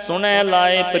ਬਸੈ ਸੁਣੈ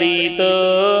ਲਾਏ ਪ੍ਰੀਤ,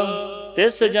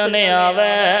 ਤਿਸ ਜਨ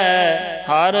ਆਵੈ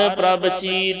ਹਰ ਪ੍ਰਭ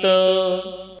ਚੀਤ।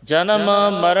 ਜਨਮ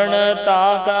ਮਰਨ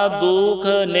ਤਾ ਕਾ ਦੁਖ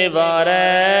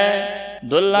ਨਿਵਾਰੈ,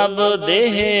 ਦੁਰਲਭ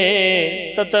ਦੇਹ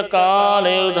ਤਤਕਾਲ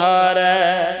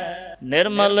ਉਧਾਰੈ।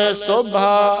 ਨਿਰਮਲ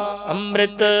ਸੋਭਾ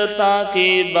ਅੰਮ੍ਰਿਤ ਤਾ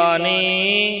ਕੀ ਬਾਣੀ,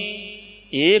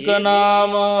 ਏਕ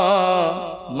ਨਾਮ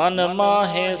ਮਨ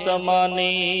ਮਾਹੇ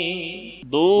ਸਮਾਨੀ।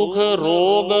 ਦੁਖ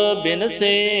ਰੋਗ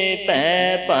ਬਿਨਸੇ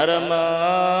ਭੈ ਭਰਮ,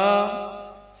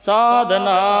 ਸਾਧ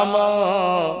ਨਾਮ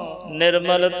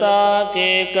ਨਿਰਮਲਤਾ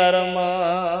ਕੇ ਕਰਮ।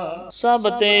 ਸਭ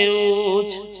ਤੇ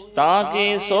ਊਚ ਤਾਂ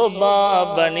ਕੀ ਸੋਭਾ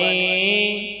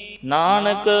ਬਣੀ,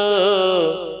 ਨਾਨਕ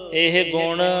ਇਹ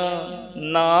ਗੁਣ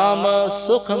ਨਾਮ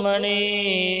ਸੁਖਮਣੀ।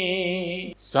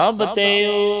 ਸਭ ਤੇ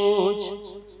ਊਚ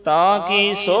ਤਾਂ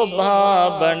ਕੀ ਸੋਭਾ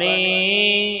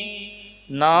ਬਣੀ,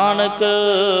 ਨਾਨਕ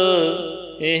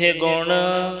ਇਹ ਗੁਣ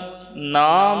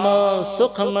ਨਾਮ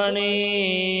ਸੁਖਮਣੀ।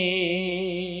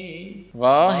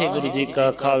 ਵਾਹਿਗੁਰੂ ਜੀ ਕਾ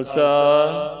ਖਾਲਸਾ,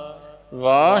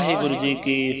 ਵਾਹਿਗੁਰੂ ਜੀ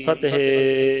ਕੀ ਫਤਿਹ।